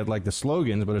where you get like the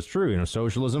slogans, but it's true.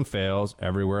 Socialism fails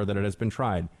everywhere that it has been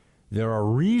tried. There are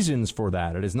reasons for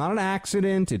that. It is not an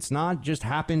accident. It's not just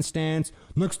happenstance.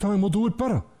 Next time we'll do it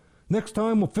better. Next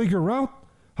time we'll figure out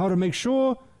how to make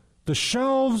sure the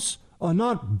shelves are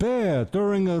not bare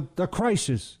during a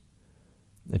crisis.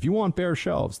 If you want bare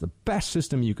shelves, the best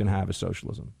system you can have is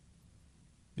socialism.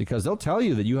 Because they'll tell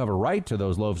you that you have a right to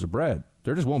those loaves of bread.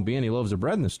 There just won't be any loaves of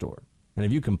bread in the store. And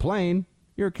if you complain,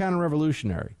 you're a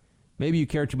counter-revolutionary. Maybe you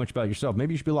care too much about yourself.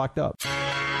 Maybe you should be locked up.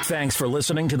 Thanks for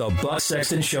listening to the Buck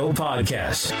Sexton Show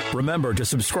podcast. Remember to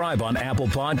subscribe on Apple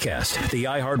Podcasts, the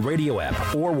iHeartRadio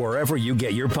app, or wherever you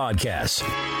get your podcasts.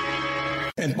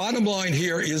 And bottom line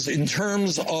here is in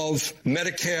terms of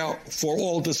Medicare for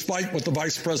all, despite what the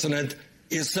vice president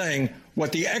is saying,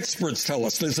 what the experts tell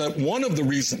us is that one of the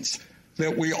reasons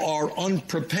that we are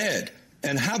unprepared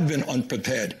and have been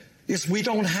unprepared is we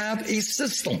don't have a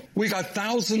system. We got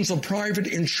thousands of private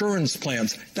insurance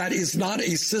plans. That is not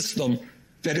a system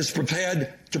that is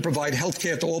prepared to provide health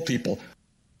care to all people.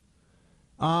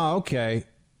 Okay.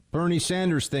 Bernie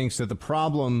Sanders thinks that the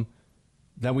problem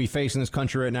that we face in this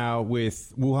country right now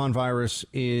with Wuhan virus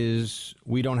is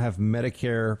we don't have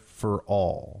Medicare for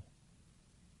all.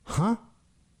 Huh?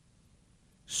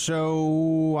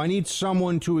 So I need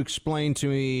someone to explain to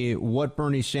me what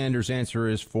Bernie Sanders' answer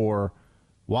is for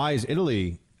why is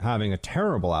Italy having a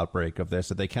terrible outbreak of this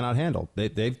that they cannot handle.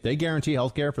 They guarantee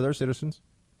health care for their citizens.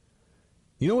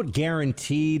 You know what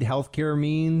guaranteed health care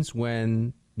means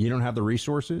when you don't have the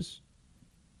resources?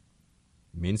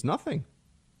 It means nothing.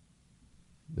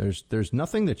 There's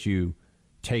nothing that you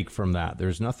take from that.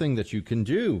 There's nothing that you can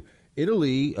do.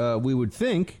 Italy, we would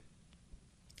think,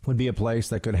 would be a place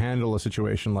that could handle a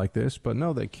situation like this, but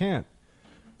no, they can't.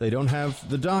 They don't have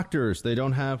the doctors. They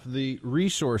don't have the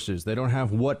resources. They don't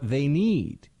have what they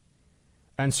need.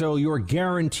 And so your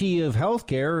guarantee of health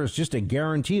care is just a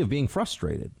guarantee of being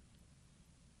frustrated.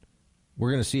 We're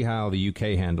going to see how the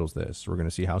UK handles this. We're going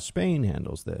to see how Spain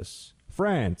handles this.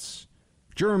 France,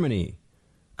 Germany,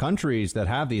 countries that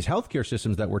have these healthcare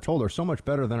systems that we're told are so much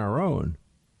better than our own.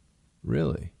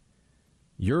 Really.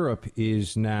 Europe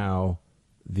is now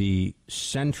the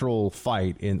central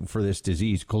fight for this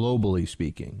disease, globally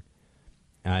speaking.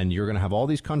 And you're going to have all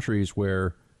these countries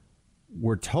where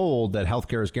we're told that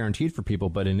healthcare is guaranteed for people.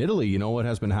 But in Italy, you know what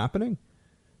has been happening?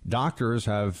 Doctors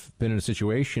have been in a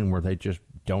situation where they just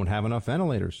don't have enough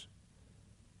ventilators.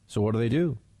 So what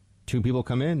do? Two people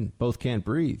come in, both can't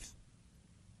breathe.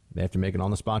 They have to make an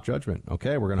on-the-spot judgment.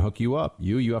 Okay, we're going to hook you up.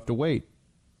 You have to wait.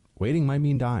 Waiting might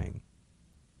mean dying.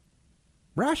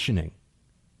 Rationing.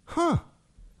 Huh.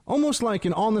 Almost like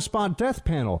an on-the-spot death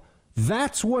panel.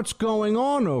 That's what's going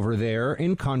on over there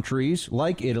in countries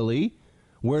like Italy,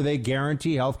 where they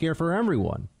guarantee health care for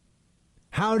everyone.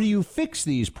 How do you fix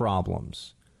these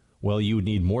problems? Well, you would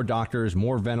need more doctors,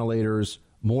 more ventilators,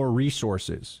 more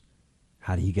resources.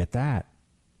 How do you get that?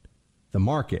 The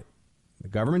market. The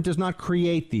government does not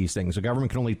create these things. The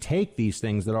government can only take these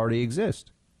things that already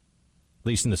exist. At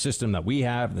least in the system that we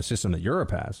have, the system that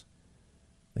Europe has.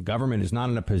 The government is not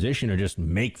in a position to just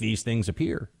make these things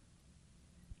appear.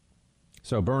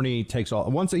 So Bernie takes all.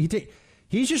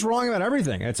 He's just wrong about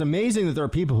everything. It's amazing that there are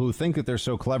people who think that they're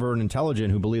so clever and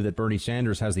intelligent who believe that Bernie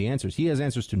Sanders has the answers. He has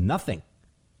answers to nothing.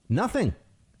 Nothing.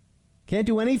 Can't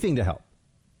do anything to help.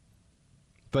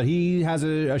 But he has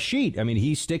a sheet. I mean,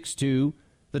 he sticks to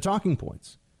the talking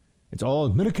points. It's all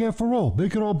Medicare for all.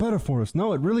 Make it all better for us.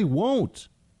 No, it really won't.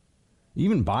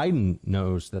 Even Biden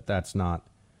knows that that's not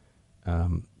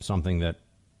something that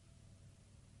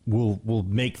will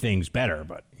make things better.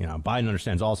 But, Biden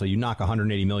understands also you knock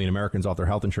 180 million Americans off their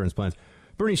health insurance plans.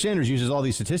 Bernie Sanders uses all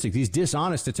these statistics, these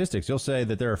dishonest statistics. He'll say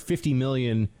that there are 50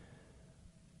 million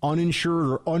uninsured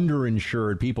or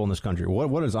underinsured people in this country.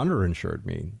 What does underinsured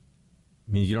mean?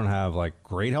 It means you don't have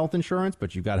great health insurance,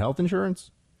 but you've got health insurance?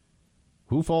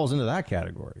 Who falls into that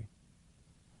category?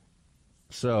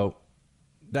 So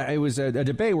It was a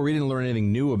debate where we didn't learn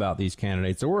anything new about these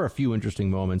candidates. There were a few interesting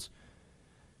moments.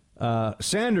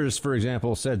 Sanders, for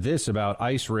example, said this about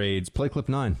ICE raids. Play clip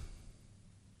 9.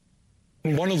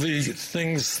 One of the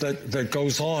things that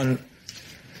goes on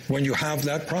when you have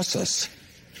that process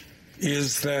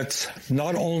is that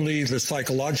not only the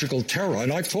psychological terror,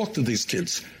 and I've talked to these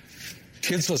kids.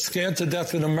 Kids are scared to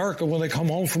death in America when they come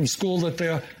home from school that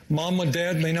their mom or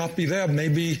dad may not be there, may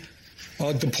be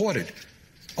deported.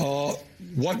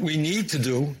 What we need to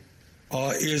do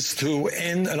is to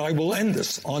end, and I will end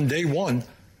this on day one,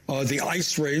 the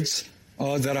ICE raids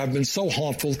that have been so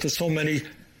harmful to so many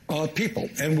people.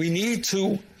 And we need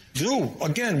to do,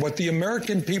 again, what the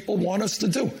American people want us to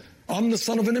do. I'm the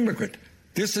son of an immigrant.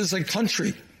 This is a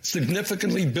country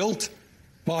significantly built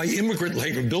by immigrant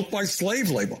labor, built by slave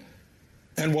labor.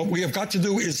 And what we have got to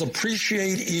do is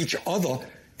appreciate each other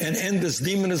and end this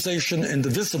demonization and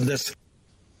divisiveness.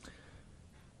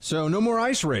 So no more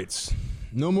ICE raids.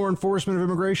 No more enforcement of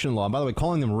immigration law. By the way,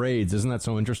 calling them raids, isn't that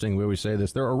so interesting? We always say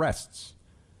this. They're arrests.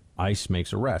 ICE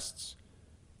makes arrests.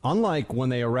 Unlike when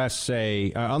they arrest,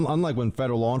 say, unlike when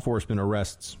federal law enforcement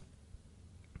arrests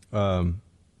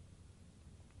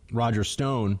Roger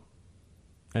Stone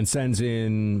and sends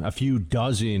in a few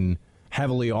dozen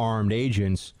heavily armed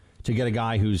agents to get a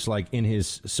guy who's like in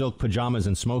his silk pajamas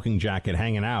and smoking jacket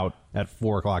hanging out at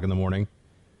 4 o'clock in the morning.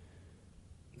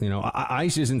 You know,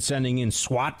 ICE isn't sending in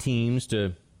SWAT teams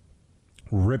to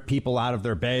rip people out of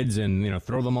their beds and, you know,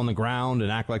 throw them on the ground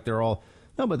and act like they're all.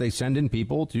 No, but they send in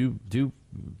people to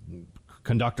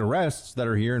conduct arrests that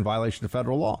are here in violation of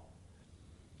federal law.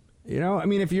 You know, I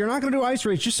mean, if you're not going to do ICE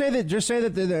raids, just say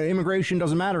that the immigration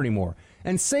doesn't matter anymore.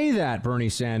 And say that, Bernie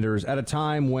Sanders, at a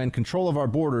time when control of our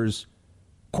borders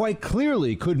quite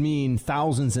clearly could mean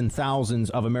thousands and thousands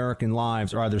of American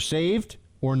lives are either saved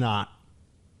or not.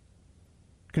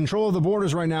 Control of the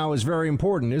borders right now is very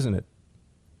important, isn't it?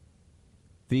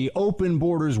 The open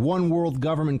borders, one world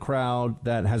government crowd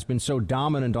that has been so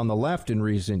dominant on the left in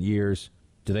recent years,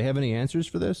 do they have any answers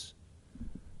for this?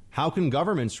 How can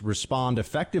governments respond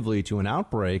effectively to an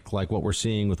outbreak like what we're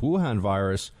seeing with Wuhan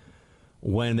virus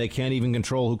when they can't even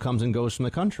control who comes and goes from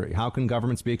the country? How can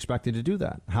governments be expected to do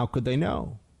that? How could they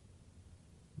know?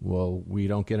 Well, we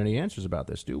don't get any answers about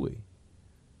this, do we?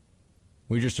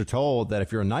 We just are told that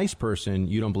if you're a nice person,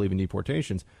 you don't believe in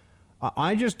deportations.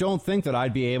 I just don't think that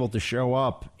I'd be able to show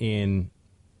up in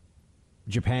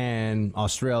Japan,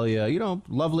 Australia, you know,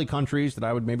 lovely countries that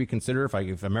I would maybe consider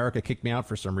if America kicked me out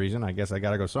for some reason. I guess I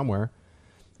got to go somewhere.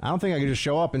 I don't think I could just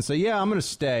show up and say, yeah, I'm going to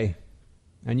stay.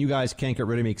 And you guys can't get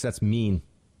rid of me because that's mean.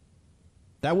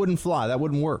 That wouldn't fly. That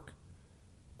wouldn't work.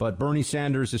 But Bernie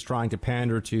Sanders is trying to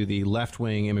pander to the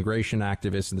left-wing immigration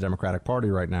activists in the Democratic Party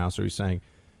right now. So he's saying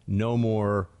no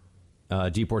more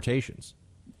deportations.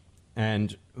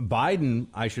 And Biden,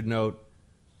 I should note,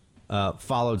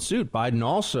 followed suit. Biden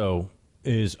also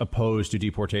is opposed to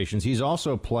deportations. He's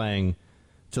also playing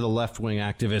to the left-wing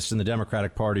activists in the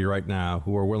Democratic Party right now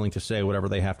who are willing to say whatever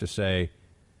they have to say,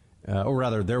 or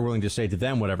rather, they're willing to say to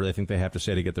them whatever they think they have to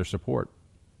say to get their support.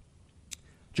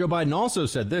 Joe Biden also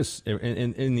said this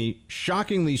in the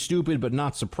shockingly stupid but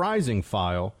not surprising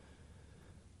file.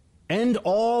 End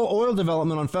all oil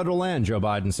development on federal land, Joe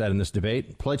Biden said in this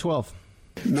debate. Play 12.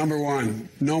 Number one,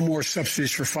 no more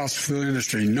subsidies for fossil fuel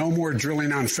industry. No more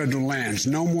drilling on federal lands.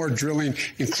 No more drilling,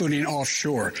 including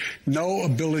offshore. No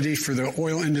ability for the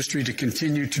oil industry to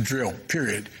continue to drill.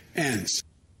 Period. Ends.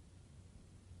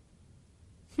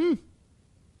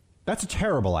 That's a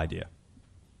terrible idea.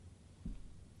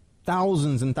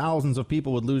 Thousands and thousands of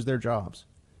people would lose their jobs.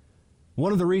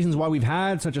 One of the reasons why we've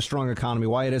had such a strong economy,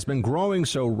 why it has been growing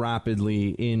so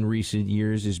rapidly in recent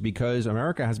years, is because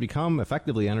America has become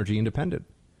effectively energy independent.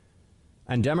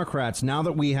 And Democrats, now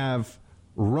that we have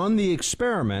run the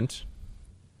experiment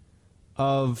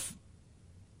of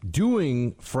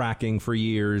doing fracking for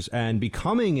years and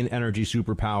becoming an energy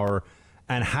superpower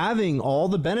and having all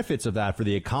the benefits of that for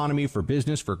the economy, for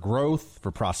business, for growth,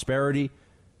 for prosperity,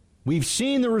 we've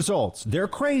seen the results. They're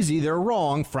crazy. They're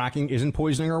wrong. Fracking isn't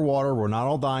poisoning our water. We're not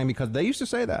all dying because they used to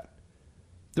say that.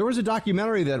 There was a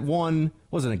documentary that won,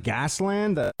 wasn't it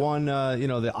Gasland, that won,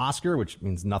 the Oscar, which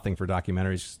means nothing for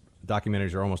documentaries.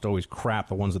 Documentaries are almost always crap,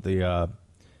 the ones that the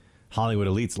Hollywood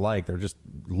elites like. They're just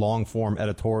long-form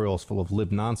editorials full of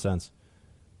lib nonsense.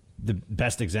 The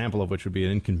best example of which would be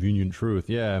An Inconvenient Truth.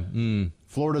 Yeah,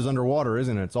 Florida's underwater,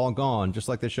 isn't it? It's all gone, just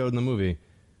like they showed in the movie.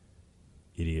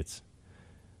 Idiots.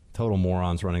 Total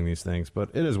morons running these things, but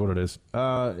it is what it is.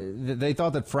 They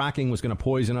thought that fracking was going to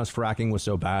poison us. Fracking was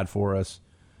so bad for us.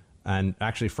 And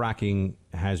actually, fracking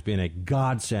has been a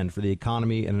godsend for the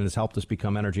economy, and it has helped us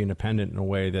become energy independent in a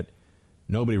way that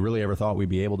nobody really ever thought we'd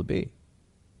be able to be.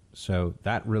 So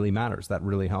that really matters. That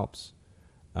really helps.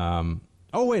 I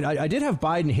did have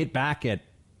Biden hit back at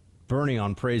Bernie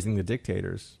on praising the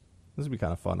dictators. This would be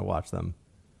kind of fun to watch them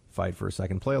fight for a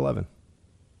second. Play 11.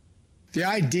 The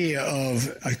idea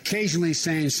of occasionally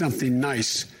saying something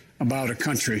nice about a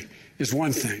country is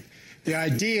one thing. The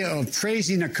idea of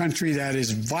praising a country that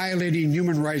is violating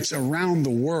human rights around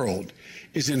the world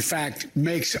is, in fact,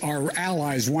 makes our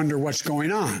allies wonder what's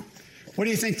going on. What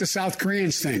do you think the South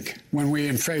Koreans think when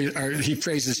he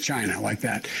praises China like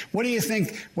that? What do you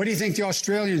think the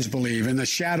Australians believe in the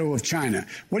shadow of China?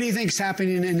 What do you think is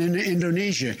happening in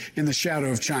Indonesia in the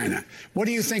shadow of China? What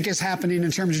do you think is happening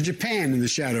in terms of Japan in the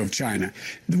shadow of China?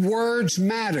 The words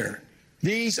matter.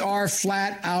 These are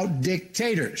flat-out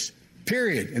dictators,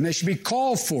 period, and they should be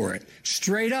called for it,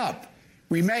 straight up.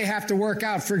 We may have to work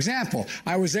out. For example,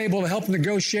 I was able to help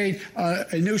negotiate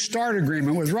a new START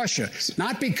agreement with Russia,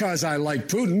 not because I like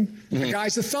Putin. The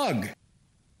guy's a thug.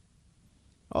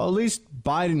 Well, at least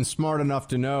Biden's smart enough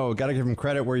to know, got to give him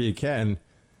credit where you can,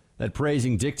 that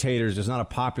praising dictators is not a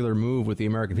popular move with the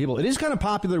American people. It is kind of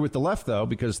popular with the left, though,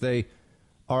 because they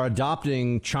are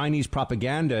adopting Chinese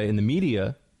propaganda in the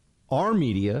media. Our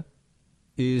media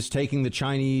is taking the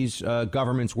Chinese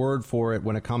government's word for it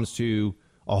when it comes to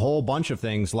a whole bunch of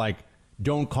things, like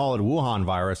don't call it Wuhan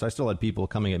virus. I still had people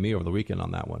coming at me over the weekend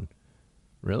on that one.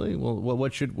 Really? Well,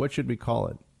 what should we call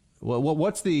it? Well,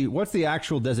 what's the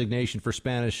actual designation for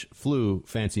Spanish flu,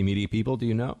 fancy media people? Do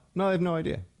you know? No, I have no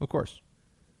idea. Of course.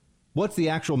 What's the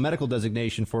actual medical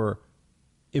designation for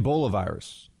Ebola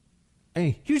virus?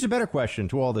 Hey, here's a better question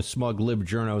to all the smug lib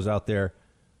journos out there.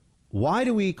 Why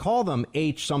do we call them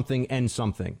H something, N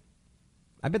something?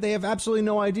 I bet they have absolutely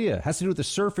no idea. It has to do with the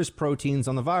surface proteins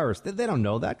on the virus. They don't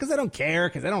know that because they don't care,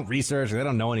 because they don't research, they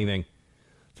don't know anything.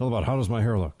 It's all about, how does my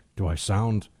hair look? Do I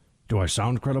sound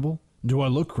credible? Do I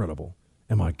look credible?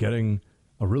 Am I getting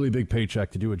a really big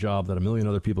paycheck to do a job that a million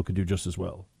other people could do just as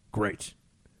well? Great.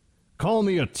 Call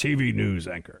me a TV news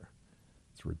anchor.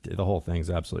 The whole thing's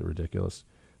absolutely ridiculous.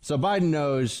 So Biden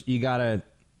knows you got to...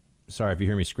 Sorry if you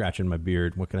hear me scratching my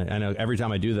beard. What can I know every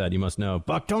time I do that, you must know,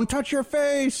 Buck, don't touch your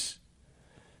face.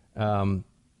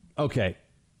 Okay.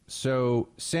 So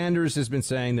Sanders has been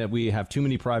saying that we have too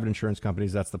many private insurance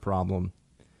companies. That's the problem.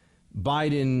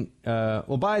 Biden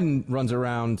runs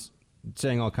around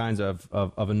saying all kinds of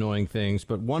annoying things.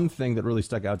 But one thing that really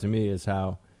stuck out to me is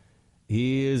how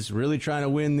he is really trying to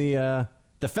win the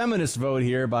feminist vote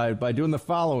here by doing the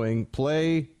following.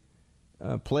 Play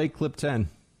clip 10.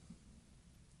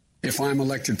 If I'm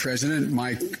elected president,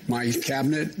 my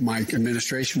cabinet, my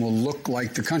administration will look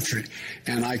like the country.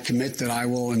 And I commit that I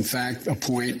will, in fact, I'll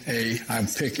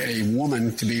pick a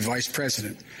woman to be vice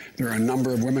president. There are a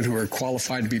number of women who are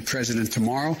qualified to be president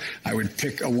tomorrow. I would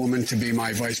pick a woman to be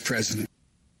my vice president.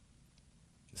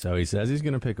 So he says he's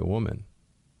going to pick a woman.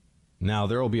 Now,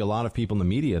 there will be a lot of people in the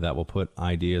media that will put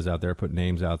ideas out there, put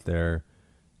names out there,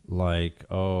 like,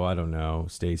 I don't know,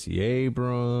 Stacey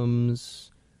Abrams,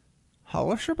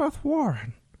 Elizabeth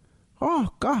Warren.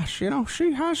 Oh, gosh,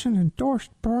 she hasn't endorsed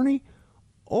Bernie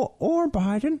or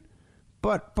Biden,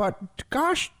 but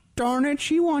gosh darn it,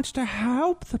 she wants to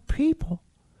help the people.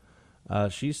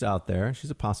 She's out there.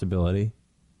 She's a possibility.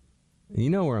 You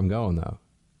know where I'm going, though.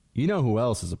 You know who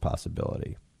else is a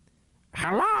possibility.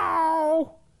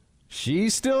 Hello?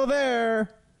 She's still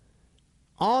there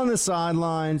on the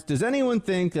sidelines. Does anyone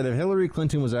think that if Hillary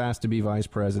Clinton was asked to be vice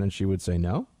president, she would say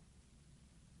no?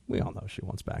 We all know she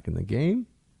wants back in the game.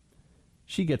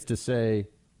 She gets to say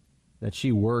that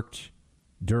she worked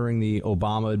during the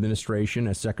Obama administration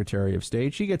as Secretary of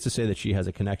State. She gets to say that she has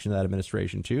a connection to that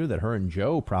administration, too, that her and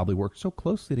Joe probably worked so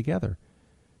closely together.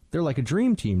 They're like a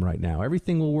dream team right now.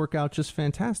 Everything will work out just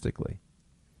fantastically.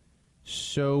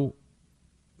 So,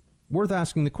 worth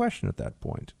asking the question at that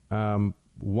point.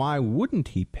 Why wouldn't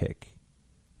he pick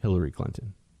Hillary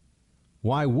Clinton?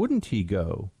 Why wouldn't he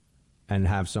go and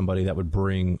have somebody that would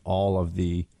bring all of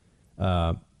the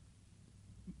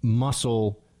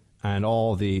muscle and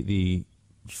all the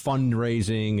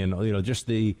fundraising and just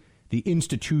the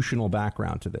institutional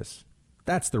background to this?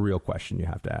 That's the real question you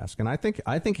have to ask. And I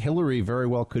think Hillary very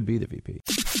well could be the VP.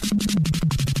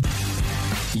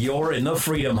 You're in the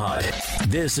Freedom Hut.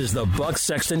 This is the Buck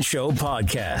Sexton Show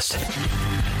podcast.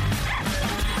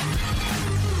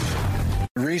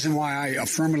 The reason why I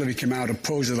affirmatively came out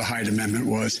opposed to the Hyde Amendment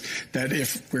was that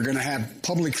if we're going to have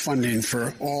public funding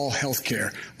for all health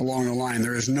care along the line,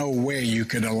 there is no way you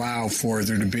could allow for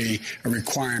there to be a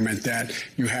requirement that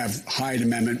you have Hyde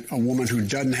Amendment. A woman who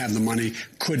doesn't have the money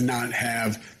could not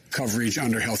have coverage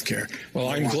under health care. Well,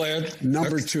 I'm glad.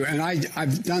 Number two, and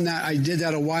I've done that. I did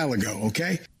that a while ago,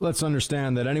 okay? Let's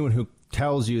understand that anyone who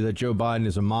tells you that Joe Biden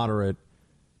is a moderate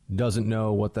doesn't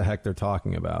know what the heck they're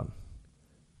talking about.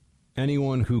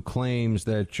 Anyone who claims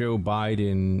that Joe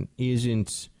Biden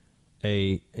isn't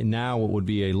now what would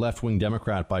be a left-wing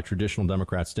Democrat by traditional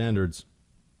Democrat standards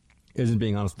isn't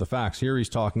being honest with the facts. Here he's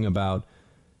talking about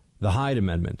the Hyde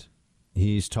Amendment.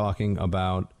 He's talking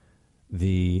about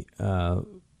the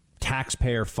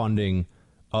taxpayer funding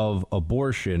of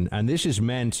abortion. And this is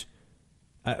meant,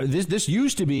 this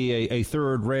used to be a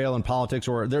third rail in politics,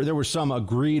 or there was some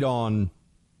agreed on,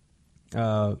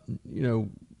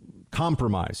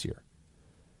 compromise here.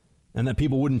 And that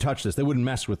people wouldn't touch this. They wouldn't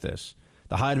mess with this.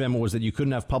 The Hyde Amendment was that you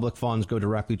couldn't have public funds go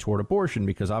directly toward abortion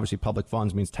because obviously public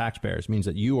funds means taxpayers, means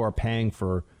that you are paying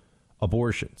for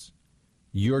abortions.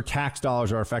 Your tax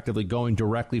dollars are effectively going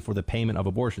directly for the payment of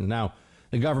abortions. Now,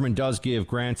 the government does give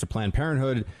grants to Planned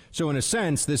Parenthood. So in a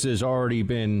sense, this has already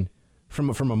been, from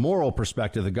a moral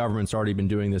perspective, the government's already been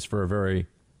doing this for a very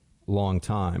long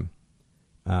time,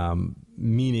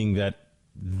 meaning that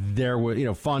there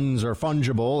were, funds are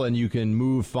fungible and you can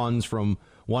move funds from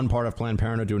one part of Planned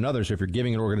Parenthood to another. So if you're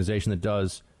giving an organization that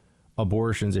does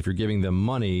abortions, if you're giving them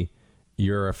money,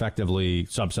 you're effectively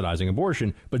subsidizing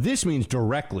abortion. But this means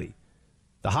directly.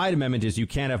 The Hyde Amendment is you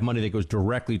can't have money that goes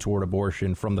directly toward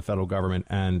abortion from the federal government,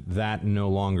 and that no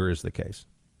longer is the case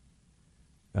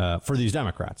for these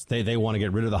Democrats. They want to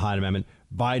get rid of the Hyde Amendment.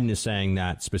 Biden is saying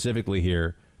that specifically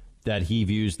here, that he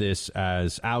views this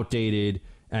as outdated,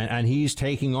 and he's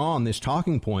taking on this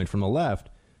talking point from the left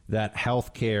that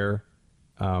health care,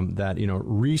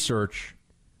 research,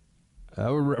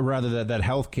 that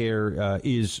health care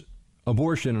is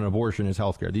abortion and abortion is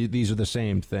health care. These are the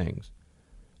same things.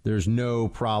 There's no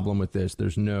problem with this.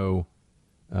 There's no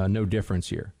difference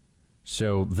here.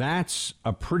 So that's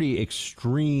a pretty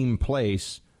extreme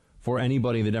place for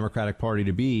anybody in the Democratic Party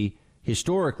to be,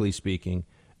 historically speaking,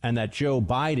 and that Joe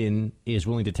Biden is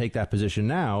willing to take that position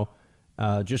now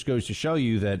just goes to show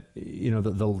you that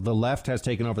the left has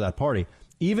taken over that party.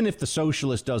 Even if the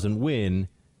socialist doesn't win,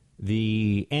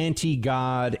 the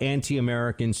anti-God,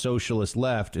 anti-American socialist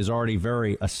left is already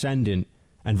very ascendant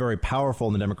and very powerful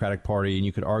in the Democratic Party, and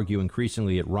you could argue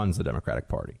increasingly it runs the Democratic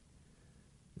Party.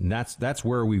 And that's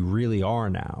where we really are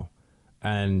now.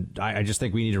 And I just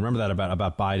think we need to remember that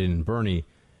about Biden and Bernie.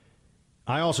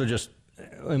 I also just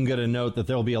am going to note that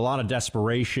there will be a lot of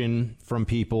desperation from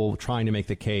people trying to make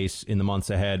the case in the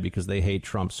months ahead because they hate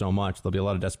Trump so much. There'll be a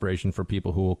lot of desperation for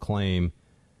people who will claim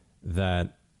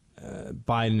that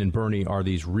Biden and Bernie are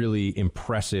these really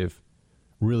impressive,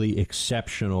 really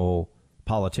exceptional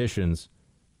politicians.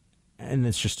 And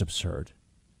it's just absurd.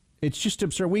 It's just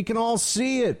absurd. We can all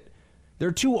see it.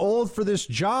 They're too old for this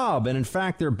job. And in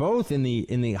fact, they're both in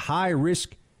the high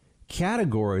risk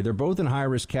category. They're both in high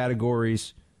risk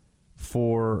categories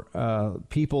for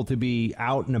people to be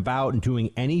out and about and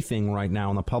doing anything right now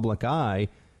in the public eye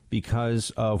because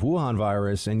of Wuhan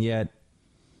virus. And yet,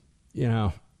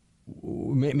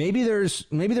 maybe there's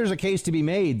a case to be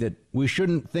made that we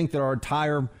shouldn't think that our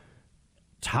entire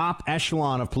top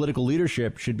echelon of political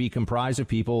leadership should be comprised of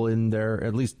people in their,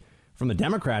 at least from the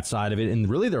Democrat side of it, in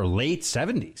really their late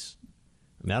 70s.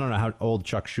 I mean, I don't know how old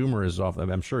Chuck Schumer is off.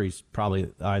 I'm sure he's probably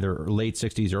either late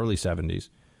 60s, early 70s.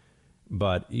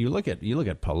 But you look at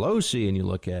Pelosi and you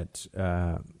look at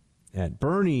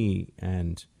Bernie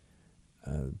and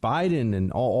Biden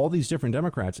and all these different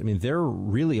Democrats. I mean, they're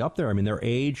really up there. I mean, their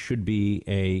age should be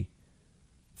a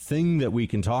thing that we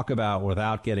can talk about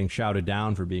without getting shouted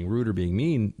down for being rude or being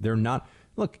mean. They're not.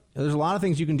 Look, there's a lot of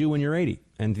things you can do when you're 80.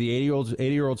 And the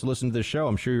 80-year-olds who listen to this show,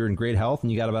 I'm sure you're in great health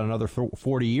and you got about another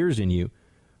 40 years in you.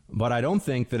 But I don't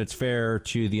think that it's fair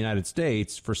to the United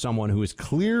States for someone who is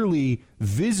clearly,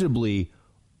 visibly,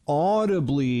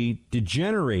 audibly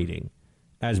degenerating,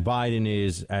 as Biden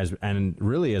is, and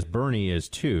really as Bernie is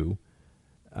too.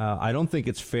 I don't think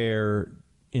it's fair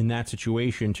in that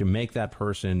situation to make that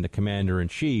person the commander in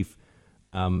chief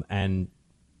and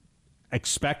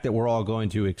expect that we're all going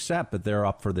to accept that they're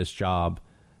up for this job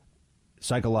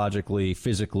psychologically,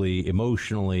 physically,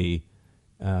 emotionally,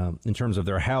 in terms of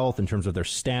their health, in terms of their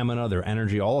stamina, their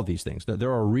energy, all of these things.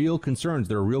 There are real concerns.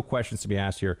 There are real questions to be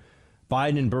asked here.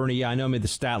 Biden and Bernie, yeah, I know I made the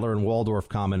Statler and Waldorf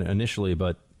comment initially,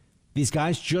 but these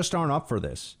guys just aren't up for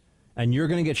this. And you're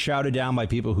going to get shouted down by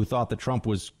people who thought that Trump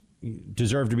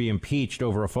deserved to be impeached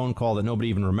over a phone call that nobody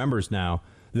even remembers now.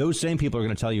 Those same people are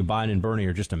going to tell you Biden and Bernie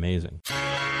are just amazing.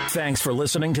 Thanks for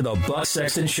listening to the Buck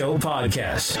Sexton Show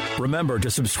podcast. Remember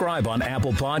to subscribe on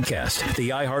Apple Podcasts, the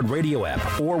iHeartRadio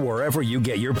app, or wherever you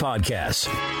get your podcasts.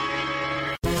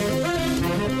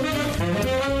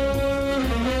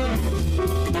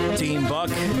 Team Buck,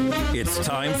 it's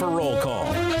time for roll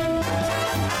call.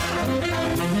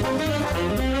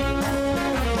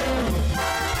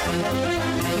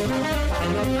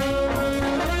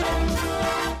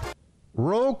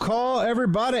 Roll call,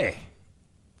 everybody.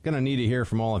 Gonna need to hear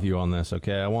from all of you on this,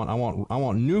 okay? I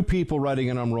want new people writing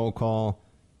in on roll call.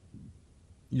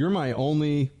 You're my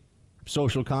only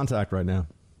social contact right now.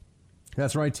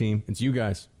 That's right, team. It's you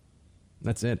guys.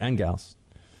 That's it, and gals.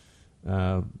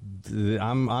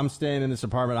 I'm staying in this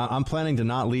apartment. I'm planning to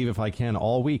not leave if I can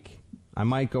all week. I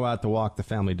might go out to walk the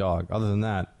family dog. Other than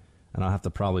that, and I'll have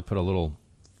to probably put a little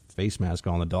face mask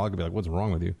on the dog and be like, what's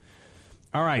wrong with you?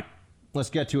 All right, let's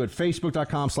get to it.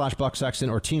 Facebook.com/Buck Sexton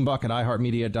or TeamBuck at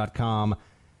iHeartMedia.com.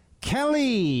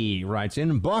 Kelly writes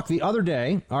in, Buck, the other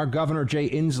day, our Governor Jay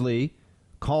Inslee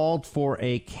called for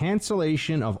a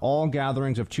cancellation of all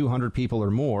gatherings of 200 people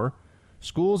or more.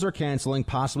 Schools are canceling,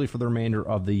 possibly for the remainder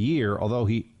of the year. Although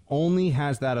he only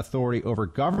has that authority over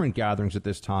government gatherings at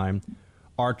this time,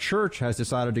 our church has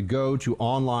decided to go to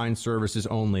online services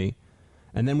only.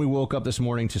 And then we woke up this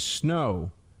morning to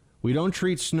snow. We don't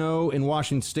treat snow in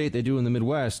Washington State. They do in the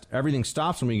Midwest. Everything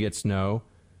stops when we get snow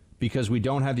because we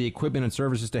don't have the equipment and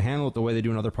services to handle it the way they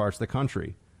do in other parts of the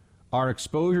country. Our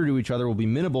exposure to each other will be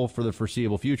minimal for the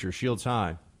foreseeable future. Shields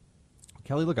high.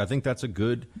 Kelly, look, I think that's a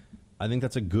good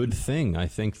thing. I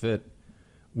think that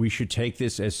we should take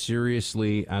this as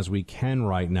seriously as we can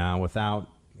right now without,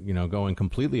 going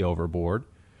completely overboard.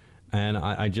 And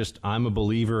I'm a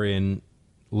believer in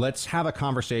let's have a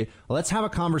conversation. Let's have a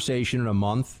conversation in a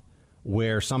month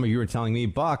where some of you are telling me,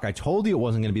 Buck, I told you it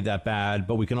wasn't going to be that bad,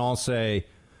 but we can all say,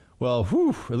 well,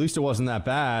 at least it wasn't that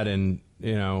bad. And,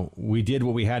 we did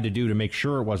what we had to do to make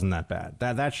sure it wasn't that bad.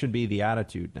 That should be the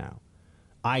attitude now.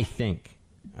 I think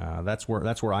that's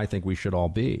where I think we should all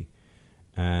be.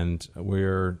 And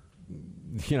we're,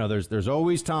 there's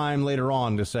always time later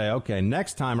on to say, okay,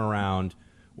 next time around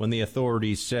when the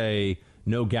authorities say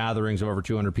no gatherings of over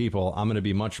 200 people, I'm going to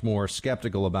be much more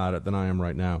skeptical about it than I am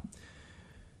right now.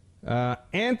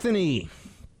 Anthony,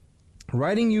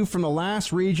 writing you from the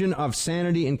last region of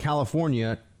sanity in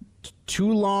California,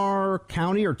 Tulare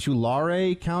County or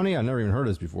Tulare County. I've never even heard of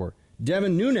this before.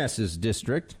 Devin Nunes'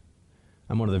 district.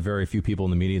 I'm one of the very few people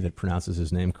in the media that pronounces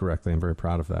his name correctly. I'm very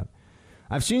proud of that.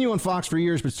 I've seen you on Fox for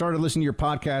years, but started listening to your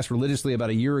podcast religiously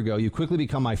about a year ago. You quickly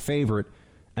become my favorite,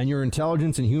 and your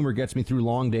intelligence and humor gets me through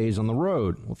long days on the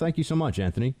road. Well, thank you so much,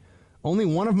 Anthony. Only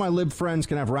one of my lib friends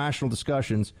can have rational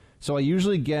discussions, so I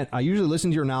usually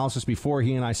listen to your analysis before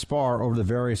he and I spar over the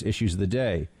various issues of the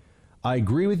day. I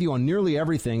agree with you on nearly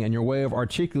everything, and your way of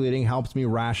articulating helps me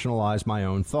rationalize my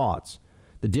own thoughts.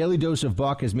 The Daily Dose of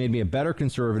Buck has made me a better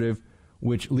conservative,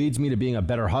 which leads me to being a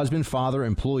better husband, father,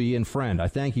 employee, and friend. I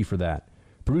thank you for that.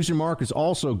 Producer Mark is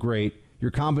also great.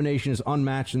 Your combination is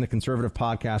unmatched in the conservative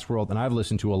podcast world, and I've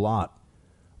listened to a lot.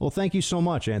 Well, thank you so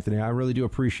much, Anthony. I really do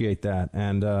appreciate that.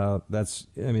 And that's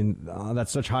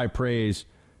such high praise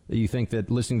that you think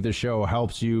that listening to this show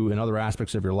helps you in other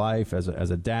aspects of your life as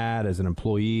a dad, as an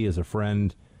employee, as a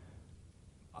friend.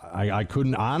 I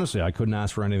couldn't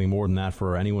ask for anything more than that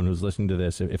for anyone who's listening to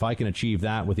this. If I can achieve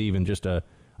that with even just a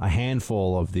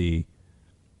handful of the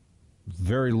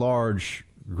very large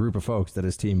group of folks that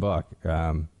is Team Buck,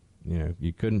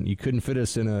 you couldn't fit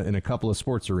us in a couple of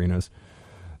sports arenas.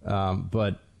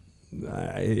 But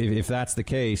if that's the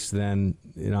case, then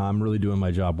I'm really doing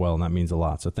my job well, and that means a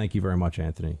lot. So thank you very much,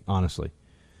 Anthony. Honestly.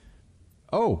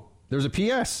 Oh, there's a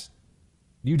PS.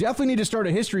 You definitely need to start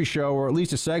a history show or at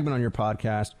least a segment on your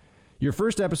podcast. Your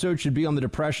first episode should be on the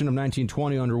Depression of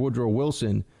 1920 under Woodrow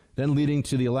Wilson, then leading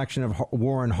to the election of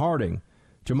Warren Harding.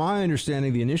 To my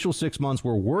understanding, the initial 6 months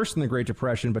were worse than the Great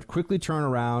Depression, but quickly turned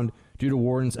around due to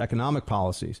Warren's economic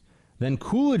policies. Then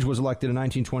Coolidge was elected in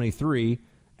 1923,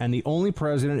 and the only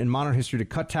president in modern history to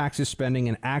cut taxes, spending,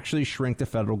 and actually shrink the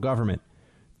federal government.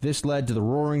 This led to the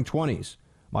Roaring Twenties.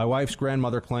 My wife's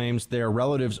grandmother claims they are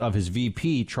relatives of his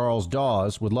VP, Charles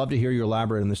Dawes. Would love to hear you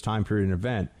elaborate on this time period and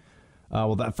event.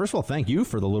 First of all, thank you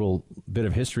for the little bit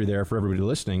of history there for everybody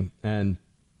listening. And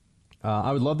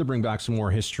I would love to bring back some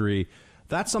more history.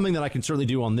 That's something that I can certainly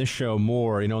do on this show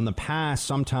more. In the past,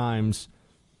 sometimes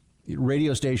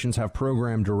radio stations have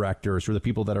program directors, or the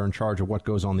people that are in charge of what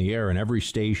goes on the air, and every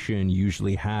station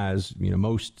usually has,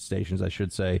 most stations, I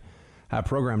should say, have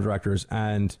program directors.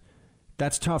 And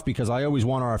that's tough because I always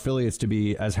want our affiliates to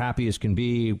be as happy as can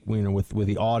be, with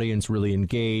the audience really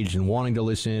engaged and wanting to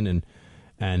listen,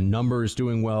 and numbers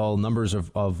doing well, numbers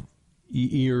of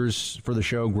ears for the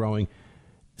show growing.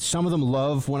 Some of them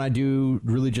love when I do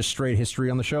really just straight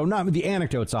history on the show. Not the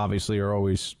anecdotes, obviously, are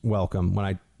always welcome when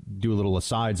I do little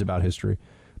asides about history.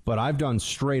 But I've done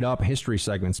straight up history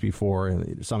segments before.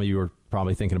 Some of you are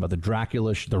probably thinking about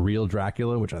the real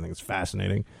Dracula, which I think is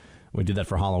fascinating. We did that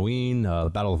for Halloween, the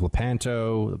Battle of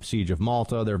Lepanto, the Siege of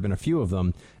Malta. There have been a few of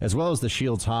them, as well as the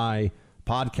Shields High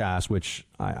podcast, which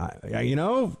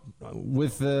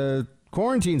with the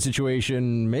quarantine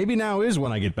situation, maybe now is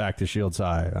when I get back to Shields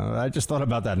High. I just thought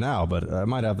about that now, but I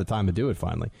might have the time to do it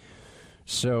finally.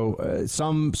 So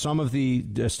some of the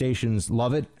stations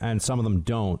love it and some of them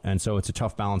don't. And so it's a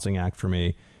tough balancing act for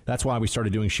me. That's why we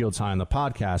started doing Shields High on the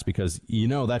podcast, because,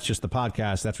 that's just the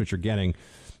podcast. That's what you're getting.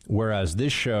 Whereas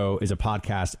this show is a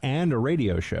podcast and a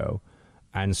radio show.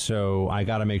 And so I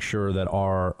got to make sure that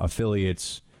our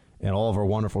affiliates and all of our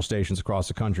wonderful stations across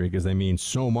the country, because they mean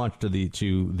so much to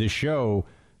this show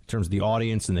in terms of the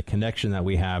audience and the connection that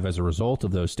we have as a result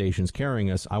of those stations carrying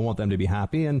us. I want them to be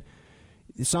happy. And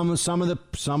some of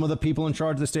the people in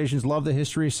charge of the stations love the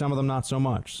history, some of them not so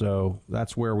much. So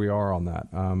that's where we are on that.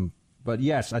 But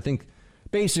yes, I think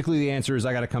basically the answer is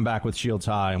I got to come back with Shields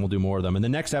High and we'll do more of them. And the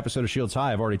next episode of Shields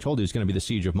High, I've already told you, is going to be the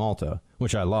Siege of Malta,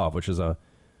 which I love, which is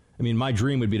my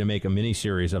dream would be to make a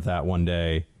miniseries of that one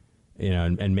day,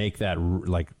 and make that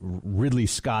like Ridley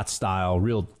Scott style,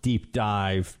 real deep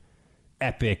dive,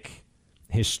 epic,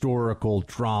 historical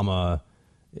drama.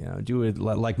 Do it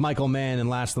like Michael Mann in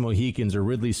Last of the Mohicans, or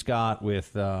Ridley Scott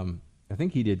with, I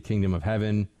think he did Kingdom of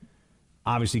Heaven.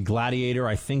 Obviously, Gladiator,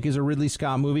 I think, is a Ridley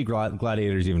Scott movie.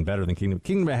 Gladiator is even better than Kingdom.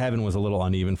 Kingdom of Heaven was a little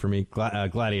uneven for me.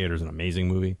 Gladiator is an amazing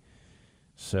movie.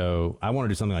 So I want to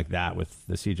do something like that with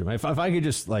the Siege of Malta. If I could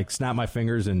just like snap my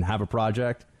fingers and have a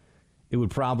project, it would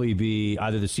probably be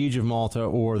either the Siege of Malta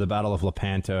or the Battle of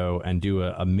Lepanto, and do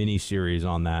a mini series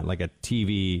on that, like a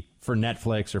TV for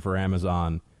Netflix or for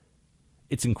Amazon.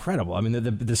 It's incredible. I mean,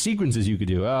 the sequences you could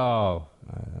do.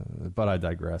 But I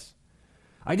digress.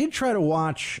 I did try to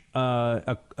watch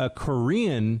a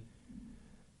Korean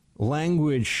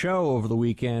language show over the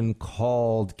weekend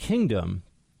called Kingdom.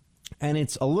 And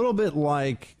it's a little bit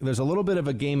like, there's a little bit of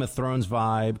a Game of Thrones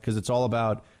vibe, because it's all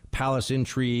about palace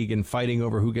intrigue and fighting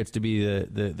over who gets to be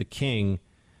the king,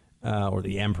 or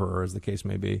the emperor, as the case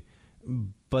may be.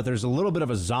 But there's a little bit of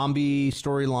a zombie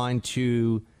storyline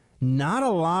too. Not a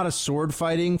lot of sword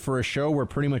fighting for a show where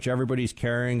pretty much everybody's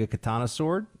carrying a katana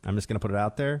sword. I'm just going to put it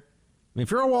out there. I mean, if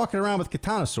you're all walking around with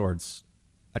katana swords,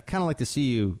 I'd kind of like to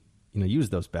see you, use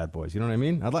those bad boys. You know what I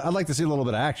mean? I'd like to see a little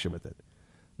bit of action with it.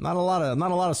 Not a lot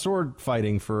of sword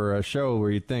fighting for a show where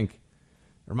you'd think. It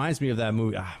reminds me of that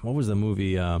movie. What was the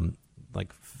movie? I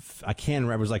can't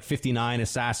remember. It was like 59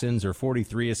 Assassins or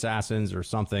 43 Assassins or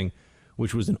something,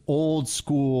 which was an old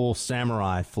school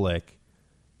samurai flick.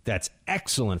 That's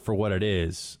excellent for what it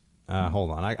is.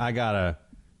 Hold on, I gotta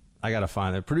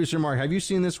find it. Producer Mark, have you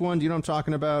seen this one? Do you know what I'm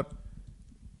talking about?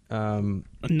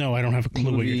 No, I don't have a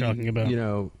clue what you're talking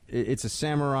about. It's a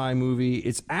samurai movie.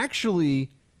 It's actually,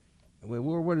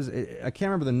 what is it? I can't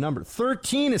remember the number.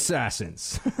 13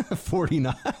 Assassins.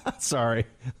 49. Sorry,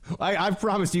 I've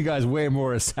promised you guys way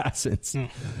more Assassins.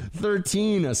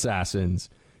 13 Assassins.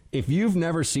 If you've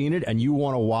never seen it and you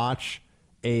want to watch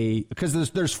because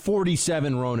there's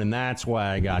 47 Ronin. That's why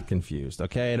I got confused.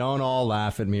 Okay, don't all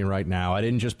laugh at me right now. I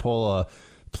didn't just pull a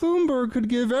Bloomberg could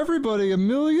give everybody $1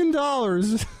 million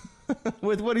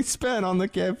with what he spent on the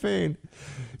campaign.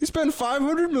 He spent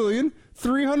 500 million,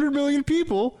 300 million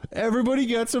people. Everybody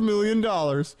gets $1 million.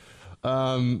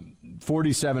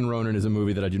 47 Ronin is a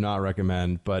movie that I do not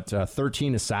recommend, but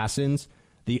 13 Assassins.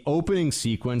 The opening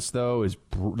sequence, though, is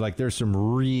there's some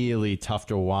really tough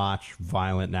to watch,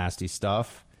 violent, nasty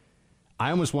stuff. I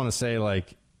almost want to say,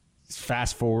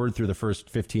 fast forward through the first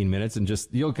 15 minutes and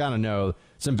just, you'll kind of know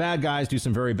some bad guys do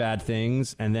some very bad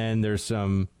things. And then there's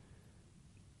some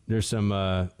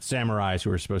samurais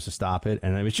who are supposed to stop it.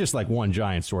 And it's just like one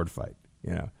giant sword fight,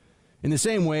 In the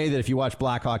same way that if you watch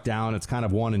Black Hawk Down, it's kind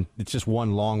of it's just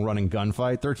one long running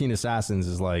gunfight. 13 Assassins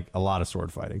is like a lot of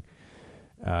sword fighting.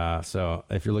 So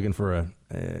if you're looking for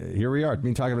here we are,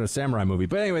 talking about a samurai movie.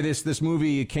 But anyway, this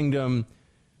movie, Kingdom,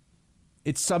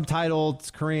 it's subtitled,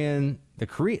 it's Korean.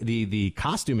 The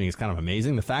costuming is kind of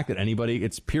amazing. The fact that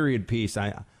it's period piece.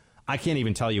 I can't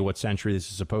even tell you what century this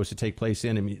is supposed to take place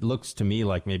in. I mean, it looks to me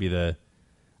like maybe the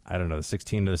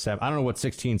 16 to the 7. I don't know what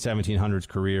 1700s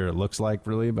Korea looks like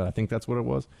really, but I think that's what it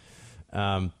was.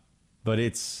 But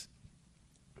it's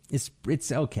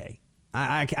okay.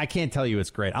 I can't tell you it's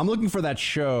great. I'm looking for that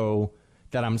show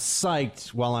that I'm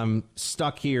psyched while I'm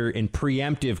stuck here in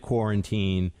preemptive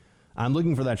quarantine. I'm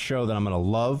looking for that show that I'm going to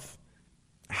love.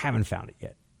 I haven't found it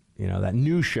yet. That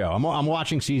new show. I'm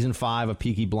watching season 5 of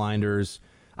Peaky Blinders.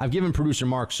 I've given producer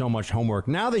Mark so much homework.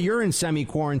 Now that you're in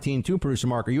semi-quarantine too, producer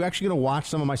Mark, are you actually going to watch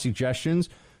some of my suggestions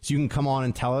so you can come on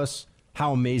and tell us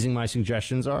how amazing my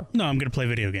suggestions are? No, I'm going to play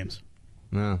video games.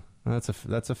 No, that's a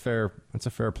fair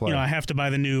play. You know, I have to buy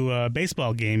the new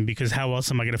baseball game because how else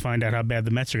am I going to find out how bad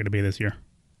the Mets are going to be this year?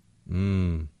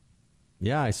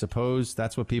 Yeah, I suppose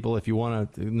that's what people, if you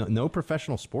want to, no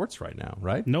professional sports right now,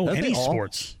 right? No, any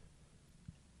sports.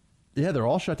 Yeah, they're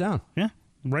all shut down. Yeah.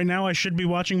 Right now I should be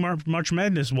watching March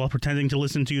Madness while pretending to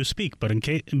listen to you speak, but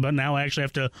now I actually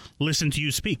have to listen to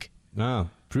you speak. No.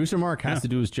 Producer Mark has to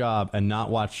do his job and not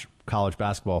watch college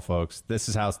basketball, folks. This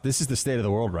is the state of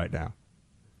the world right now.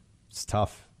 It's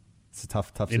tough. It's a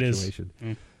tough situation. It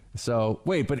is. So,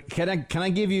 wait, but can I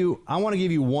give you, I want to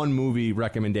give you one movie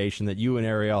recommendation that you and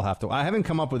Ariel have to, I haven't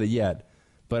come up with it yet,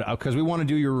 but because we want to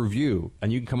do your review,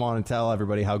 and you can come on and tell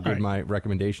everybody how good my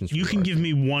recommendations You can give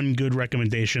me one good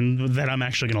recommendation that I'm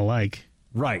actually going to like.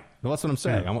 Right. Well, that's what I'm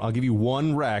saying. Yeah. I'll give you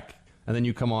one rec, and then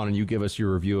you come on and you give us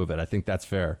your review of it. I think that's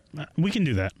fair. We can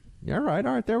do that. All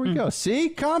right, there we go. See?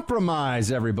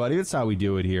 Compromise, everybody. That's how we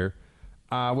do it here.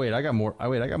 Wait, I got more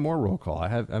roll call. I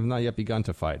have not yet begun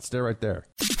to fight. Stay right there.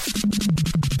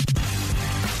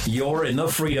 You're in the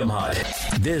Freedom Hut.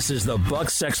 This is the Buck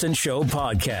Sexton Show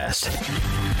podcast.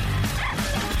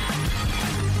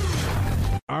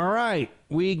 All right.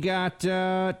 We got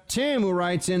Tim who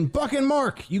writes in, Buck and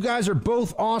Mark, you guys are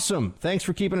both awesome. Thanks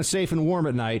for keeping us safe and warm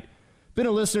at night. Been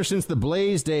a listener since the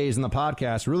Blaze days in the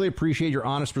podcast. Really appreciate your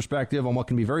honest perspective on what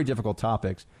can be very difficult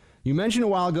topics. You mentioned a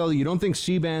while ago that you don't think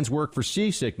C-bands work for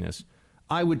seasickness.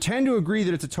 I would tend to agree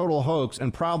that it's a total hoax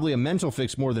and probably a mental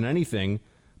fix more than anything.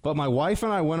 But my wife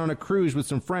and I went on a cruise with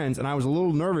some friends, and I was a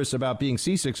little nervous about being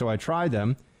seasick, so I tried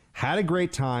them. Had a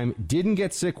great time. Didn't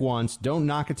get sick once. Don't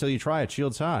knock it till you try it.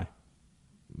 Shields high.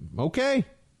 Okay.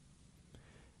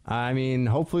 I mean,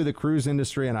 hopefully the cruise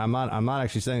industry, and I'm not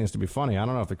actually saying this to be funny. I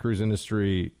don't know if the cruise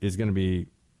industry is going to be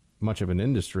much of an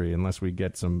industry unless we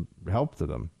get some help to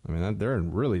them. I mean, they're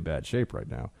in really bad shape right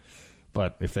now.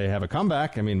 But if they have a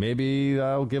comeback, I mean, maybe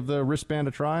I'll give the wristband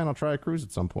a try and I'll try a cruise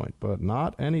at some point, but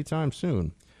not anytime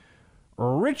soon.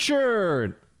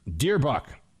 Richard, dear Buck,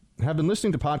 have been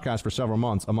listening to podcasts for several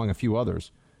months, among a few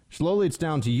others. Slowly it's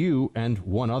down to you and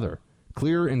one other.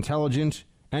 Clear, intelligent,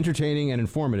 entertaining, and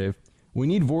informative. We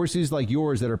need voices like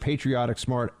yours that are patriotic,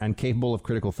 smart, and capable of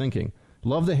critical thinking.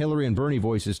 Love the Hillary and Bernie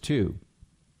voices, too.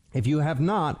 If you have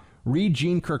not, read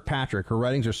Jean Kirkpatrick. Her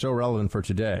writings are so relevant for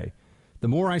today. The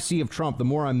more I see of Trump, the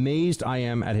more amazed I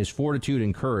am at his fortitude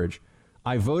and courage.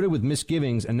 I voted with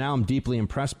misgivings, and now I'm deeply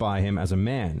impressed by him as a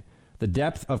man. The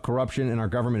depth of corruption in our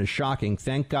government is shocking.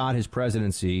 Thank God his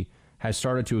presidency has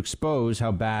started to expose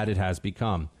how bad it has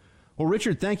become. Well,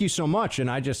 Richard, thank you so much. And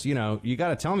I just, you got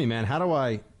to tell me, man, how do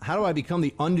I become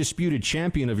the undisputed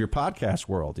champion of your podcast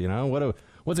world?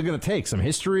 What's it going to take? Some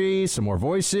history, some more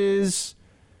voices?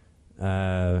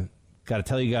 Got to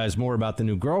tell you guys more about the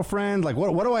new girlfriend. Like,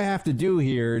 what do I have to do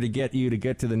here to get you to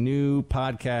get to the new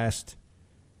podcast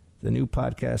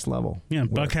level? Yeah,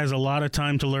 Buck has a lot of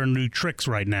time to learn new tricks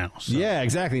right now. So. Yeah,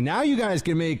 exactly. Now you guys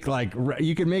can make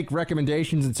you can make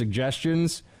recommendations and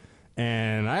suggestions,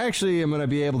 and I actually am going to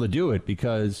be able to do it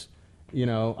because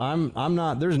I'm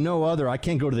not. There's no other. I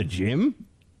can't go to the gym,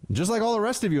 just like all the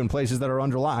rest of you in places that are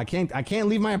under lock. I can't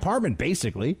leave my apartment.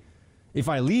 Basically, if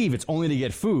I leave, it's only to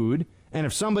get food. And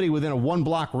if somebody within a 1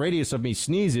 block radius of me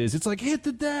sneezes, it's like, hit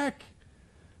the deck.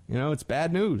 It's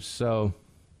bad news. So,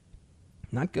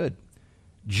 not good.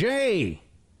 Jay,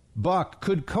 Buck,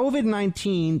 could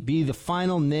COVID-19 be the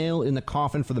final nail in the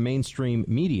coffin for the mainstream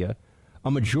media?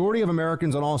 A majority of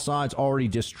Americans on all sides already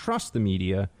distrust the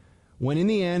media. When in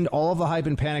the end, all of the hype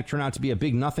and panic turn out to be a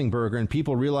big nothing burger and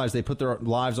people realize they put their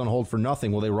lives on hold for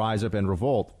nothing, will they rise up and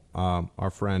revolt?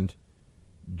 Our friend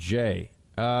Jay.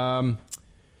 That's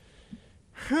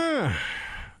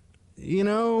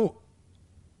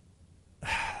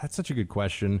such a good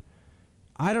question.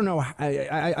 I don't know.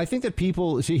 I think that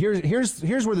people see here's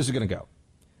where this is going to go.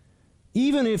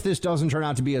 Even if this doesn't turn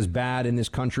out to be as bad in this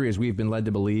country as we've been led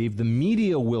to believe, the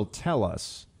media will tell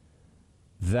us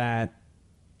that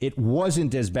it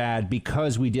wasn't as bad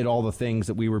because we did all the things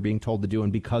that we were being told to do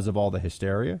and because of all the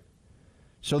hysteria.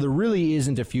 So there really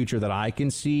isn't a future that I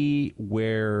can see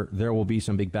where there will be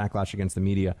some big backlash against the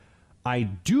media. I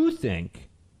do think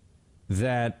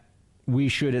that we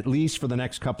should, at least for the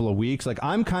next couple of weeks,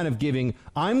 I'm giving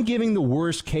the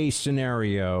worst case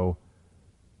scenario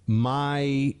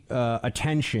my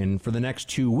attention for the next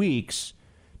 2 weeks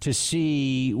to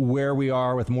see where we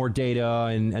are with more data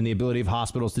and the ability of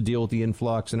hospitals to deal with the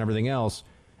influx and everything else.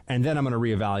 And then I'm going to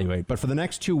reevaluate. But for the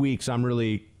next 2 weeks, I'm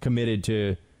really committed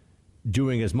to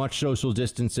doing as much social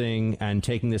distancing and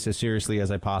taking this as seriously as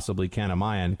I possibly can on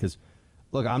my end. Because,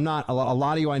 look, I'm not a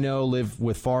lot of you I know live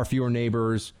with far fewer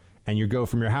neighbors. and you go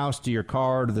from your house to your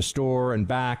car to the store and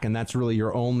back, and that's really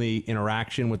your only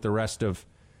interaction with the rest of,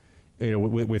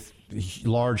 with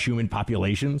large human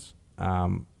populations.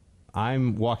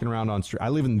 I'm walking around on street. I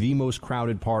live in the most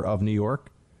crowded part of New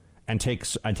York, and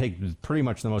I take pretty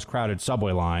much the most crowded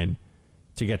subway line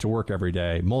to get to work every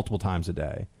day, multiple times a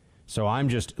day. So I'm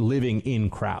just living in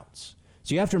crowds.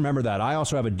 So you have to remember that. I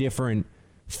also have a different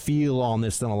feel on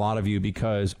this than a lot of you,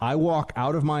 because I walk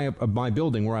out of my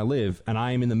building where I live, and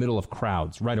I am in the middle of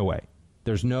crowds right away.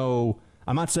 There's no,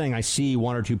 I'm not saying I see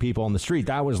one or two people on the street.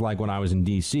 That was like when I was in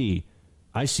D.C.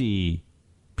 I see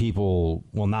people,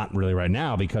 well, not really right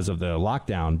now because of the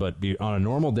lockdown, but on a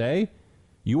normal day,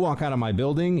 you walk out of my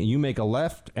building, you make a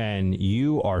left, and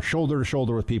you are shoulder to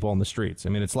shoulder with people on the streets. I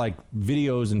mean, it's like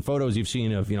videos and photos you've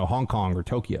seen of, Hong Kong or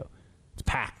Tokyo. It's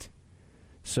packed.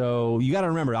 So you got to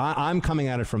remember, I'm coming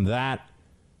at it from that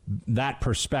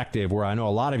perspective, where I know a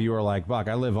lot of you are like, Buck,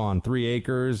 I live on 3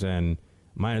 acres, and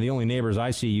the only neighbors I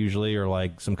see usually are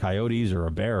like some coyotes or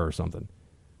a bear or something.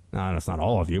 No, that's not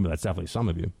all of you, but that's definitely some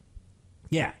of you.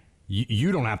 Yeah,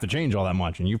 you don't have to change all that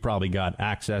much, and you've probably got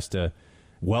access to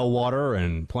well water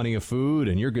and plenty of food,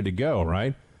 and you're good to go,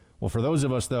 right? Well, for those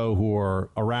of us, though, who are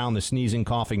around the sneezing,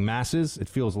 coughing masses, it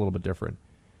feels a little bit different.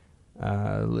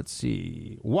 Let's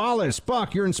see. Wallace,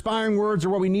 Buck, your inspiring words are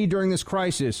what we need during this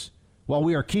crisis while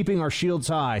we are keeping our shields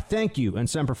high. Thank you, and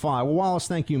Semper Fi. Well, Wallace,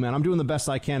 thank you, man. I'm doing the best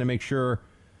I can to make sure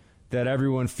that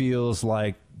everyone feels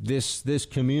like this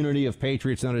community of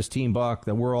patriots known as Team Buck,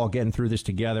 that we're all getting through this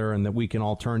together, and that we can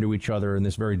all turn to each other in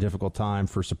this very difficult time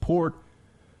for support,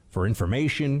 for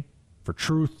information, for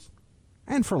truth,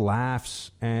 and for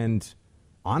laughs. And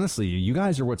honestly, you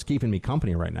guys are what's keeping me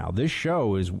company right now. This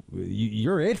show is,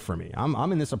 you're it for me.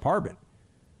 I'm in this apartment.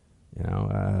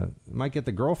 Might get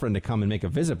the girlfriend to come and make a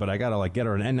visit, but I got to get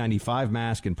her an N95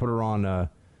 mask and put her on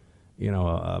a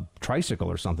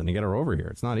tricycle or something to get her over here.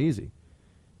 It's not easy.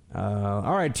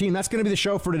 All right, team, that's going to be the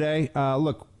show for today.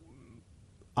 Look,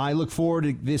 I look forward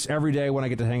to this every day when I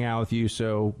get to hang out with you,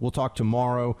 so we'll talk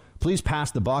tomorrow. Please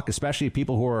pass the buck, especially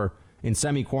people who are in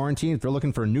semi-quarantine. If they're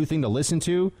looking for a new thing to listen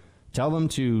to, tell them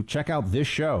to check out this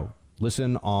show.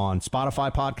 Listen on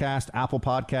Spotify podcast, Apple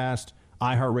podcast,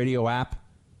 iHeartRadio app.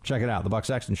 Check it out, The Buck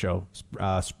Sexton Show.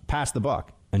 Pass the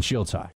buck and shields high.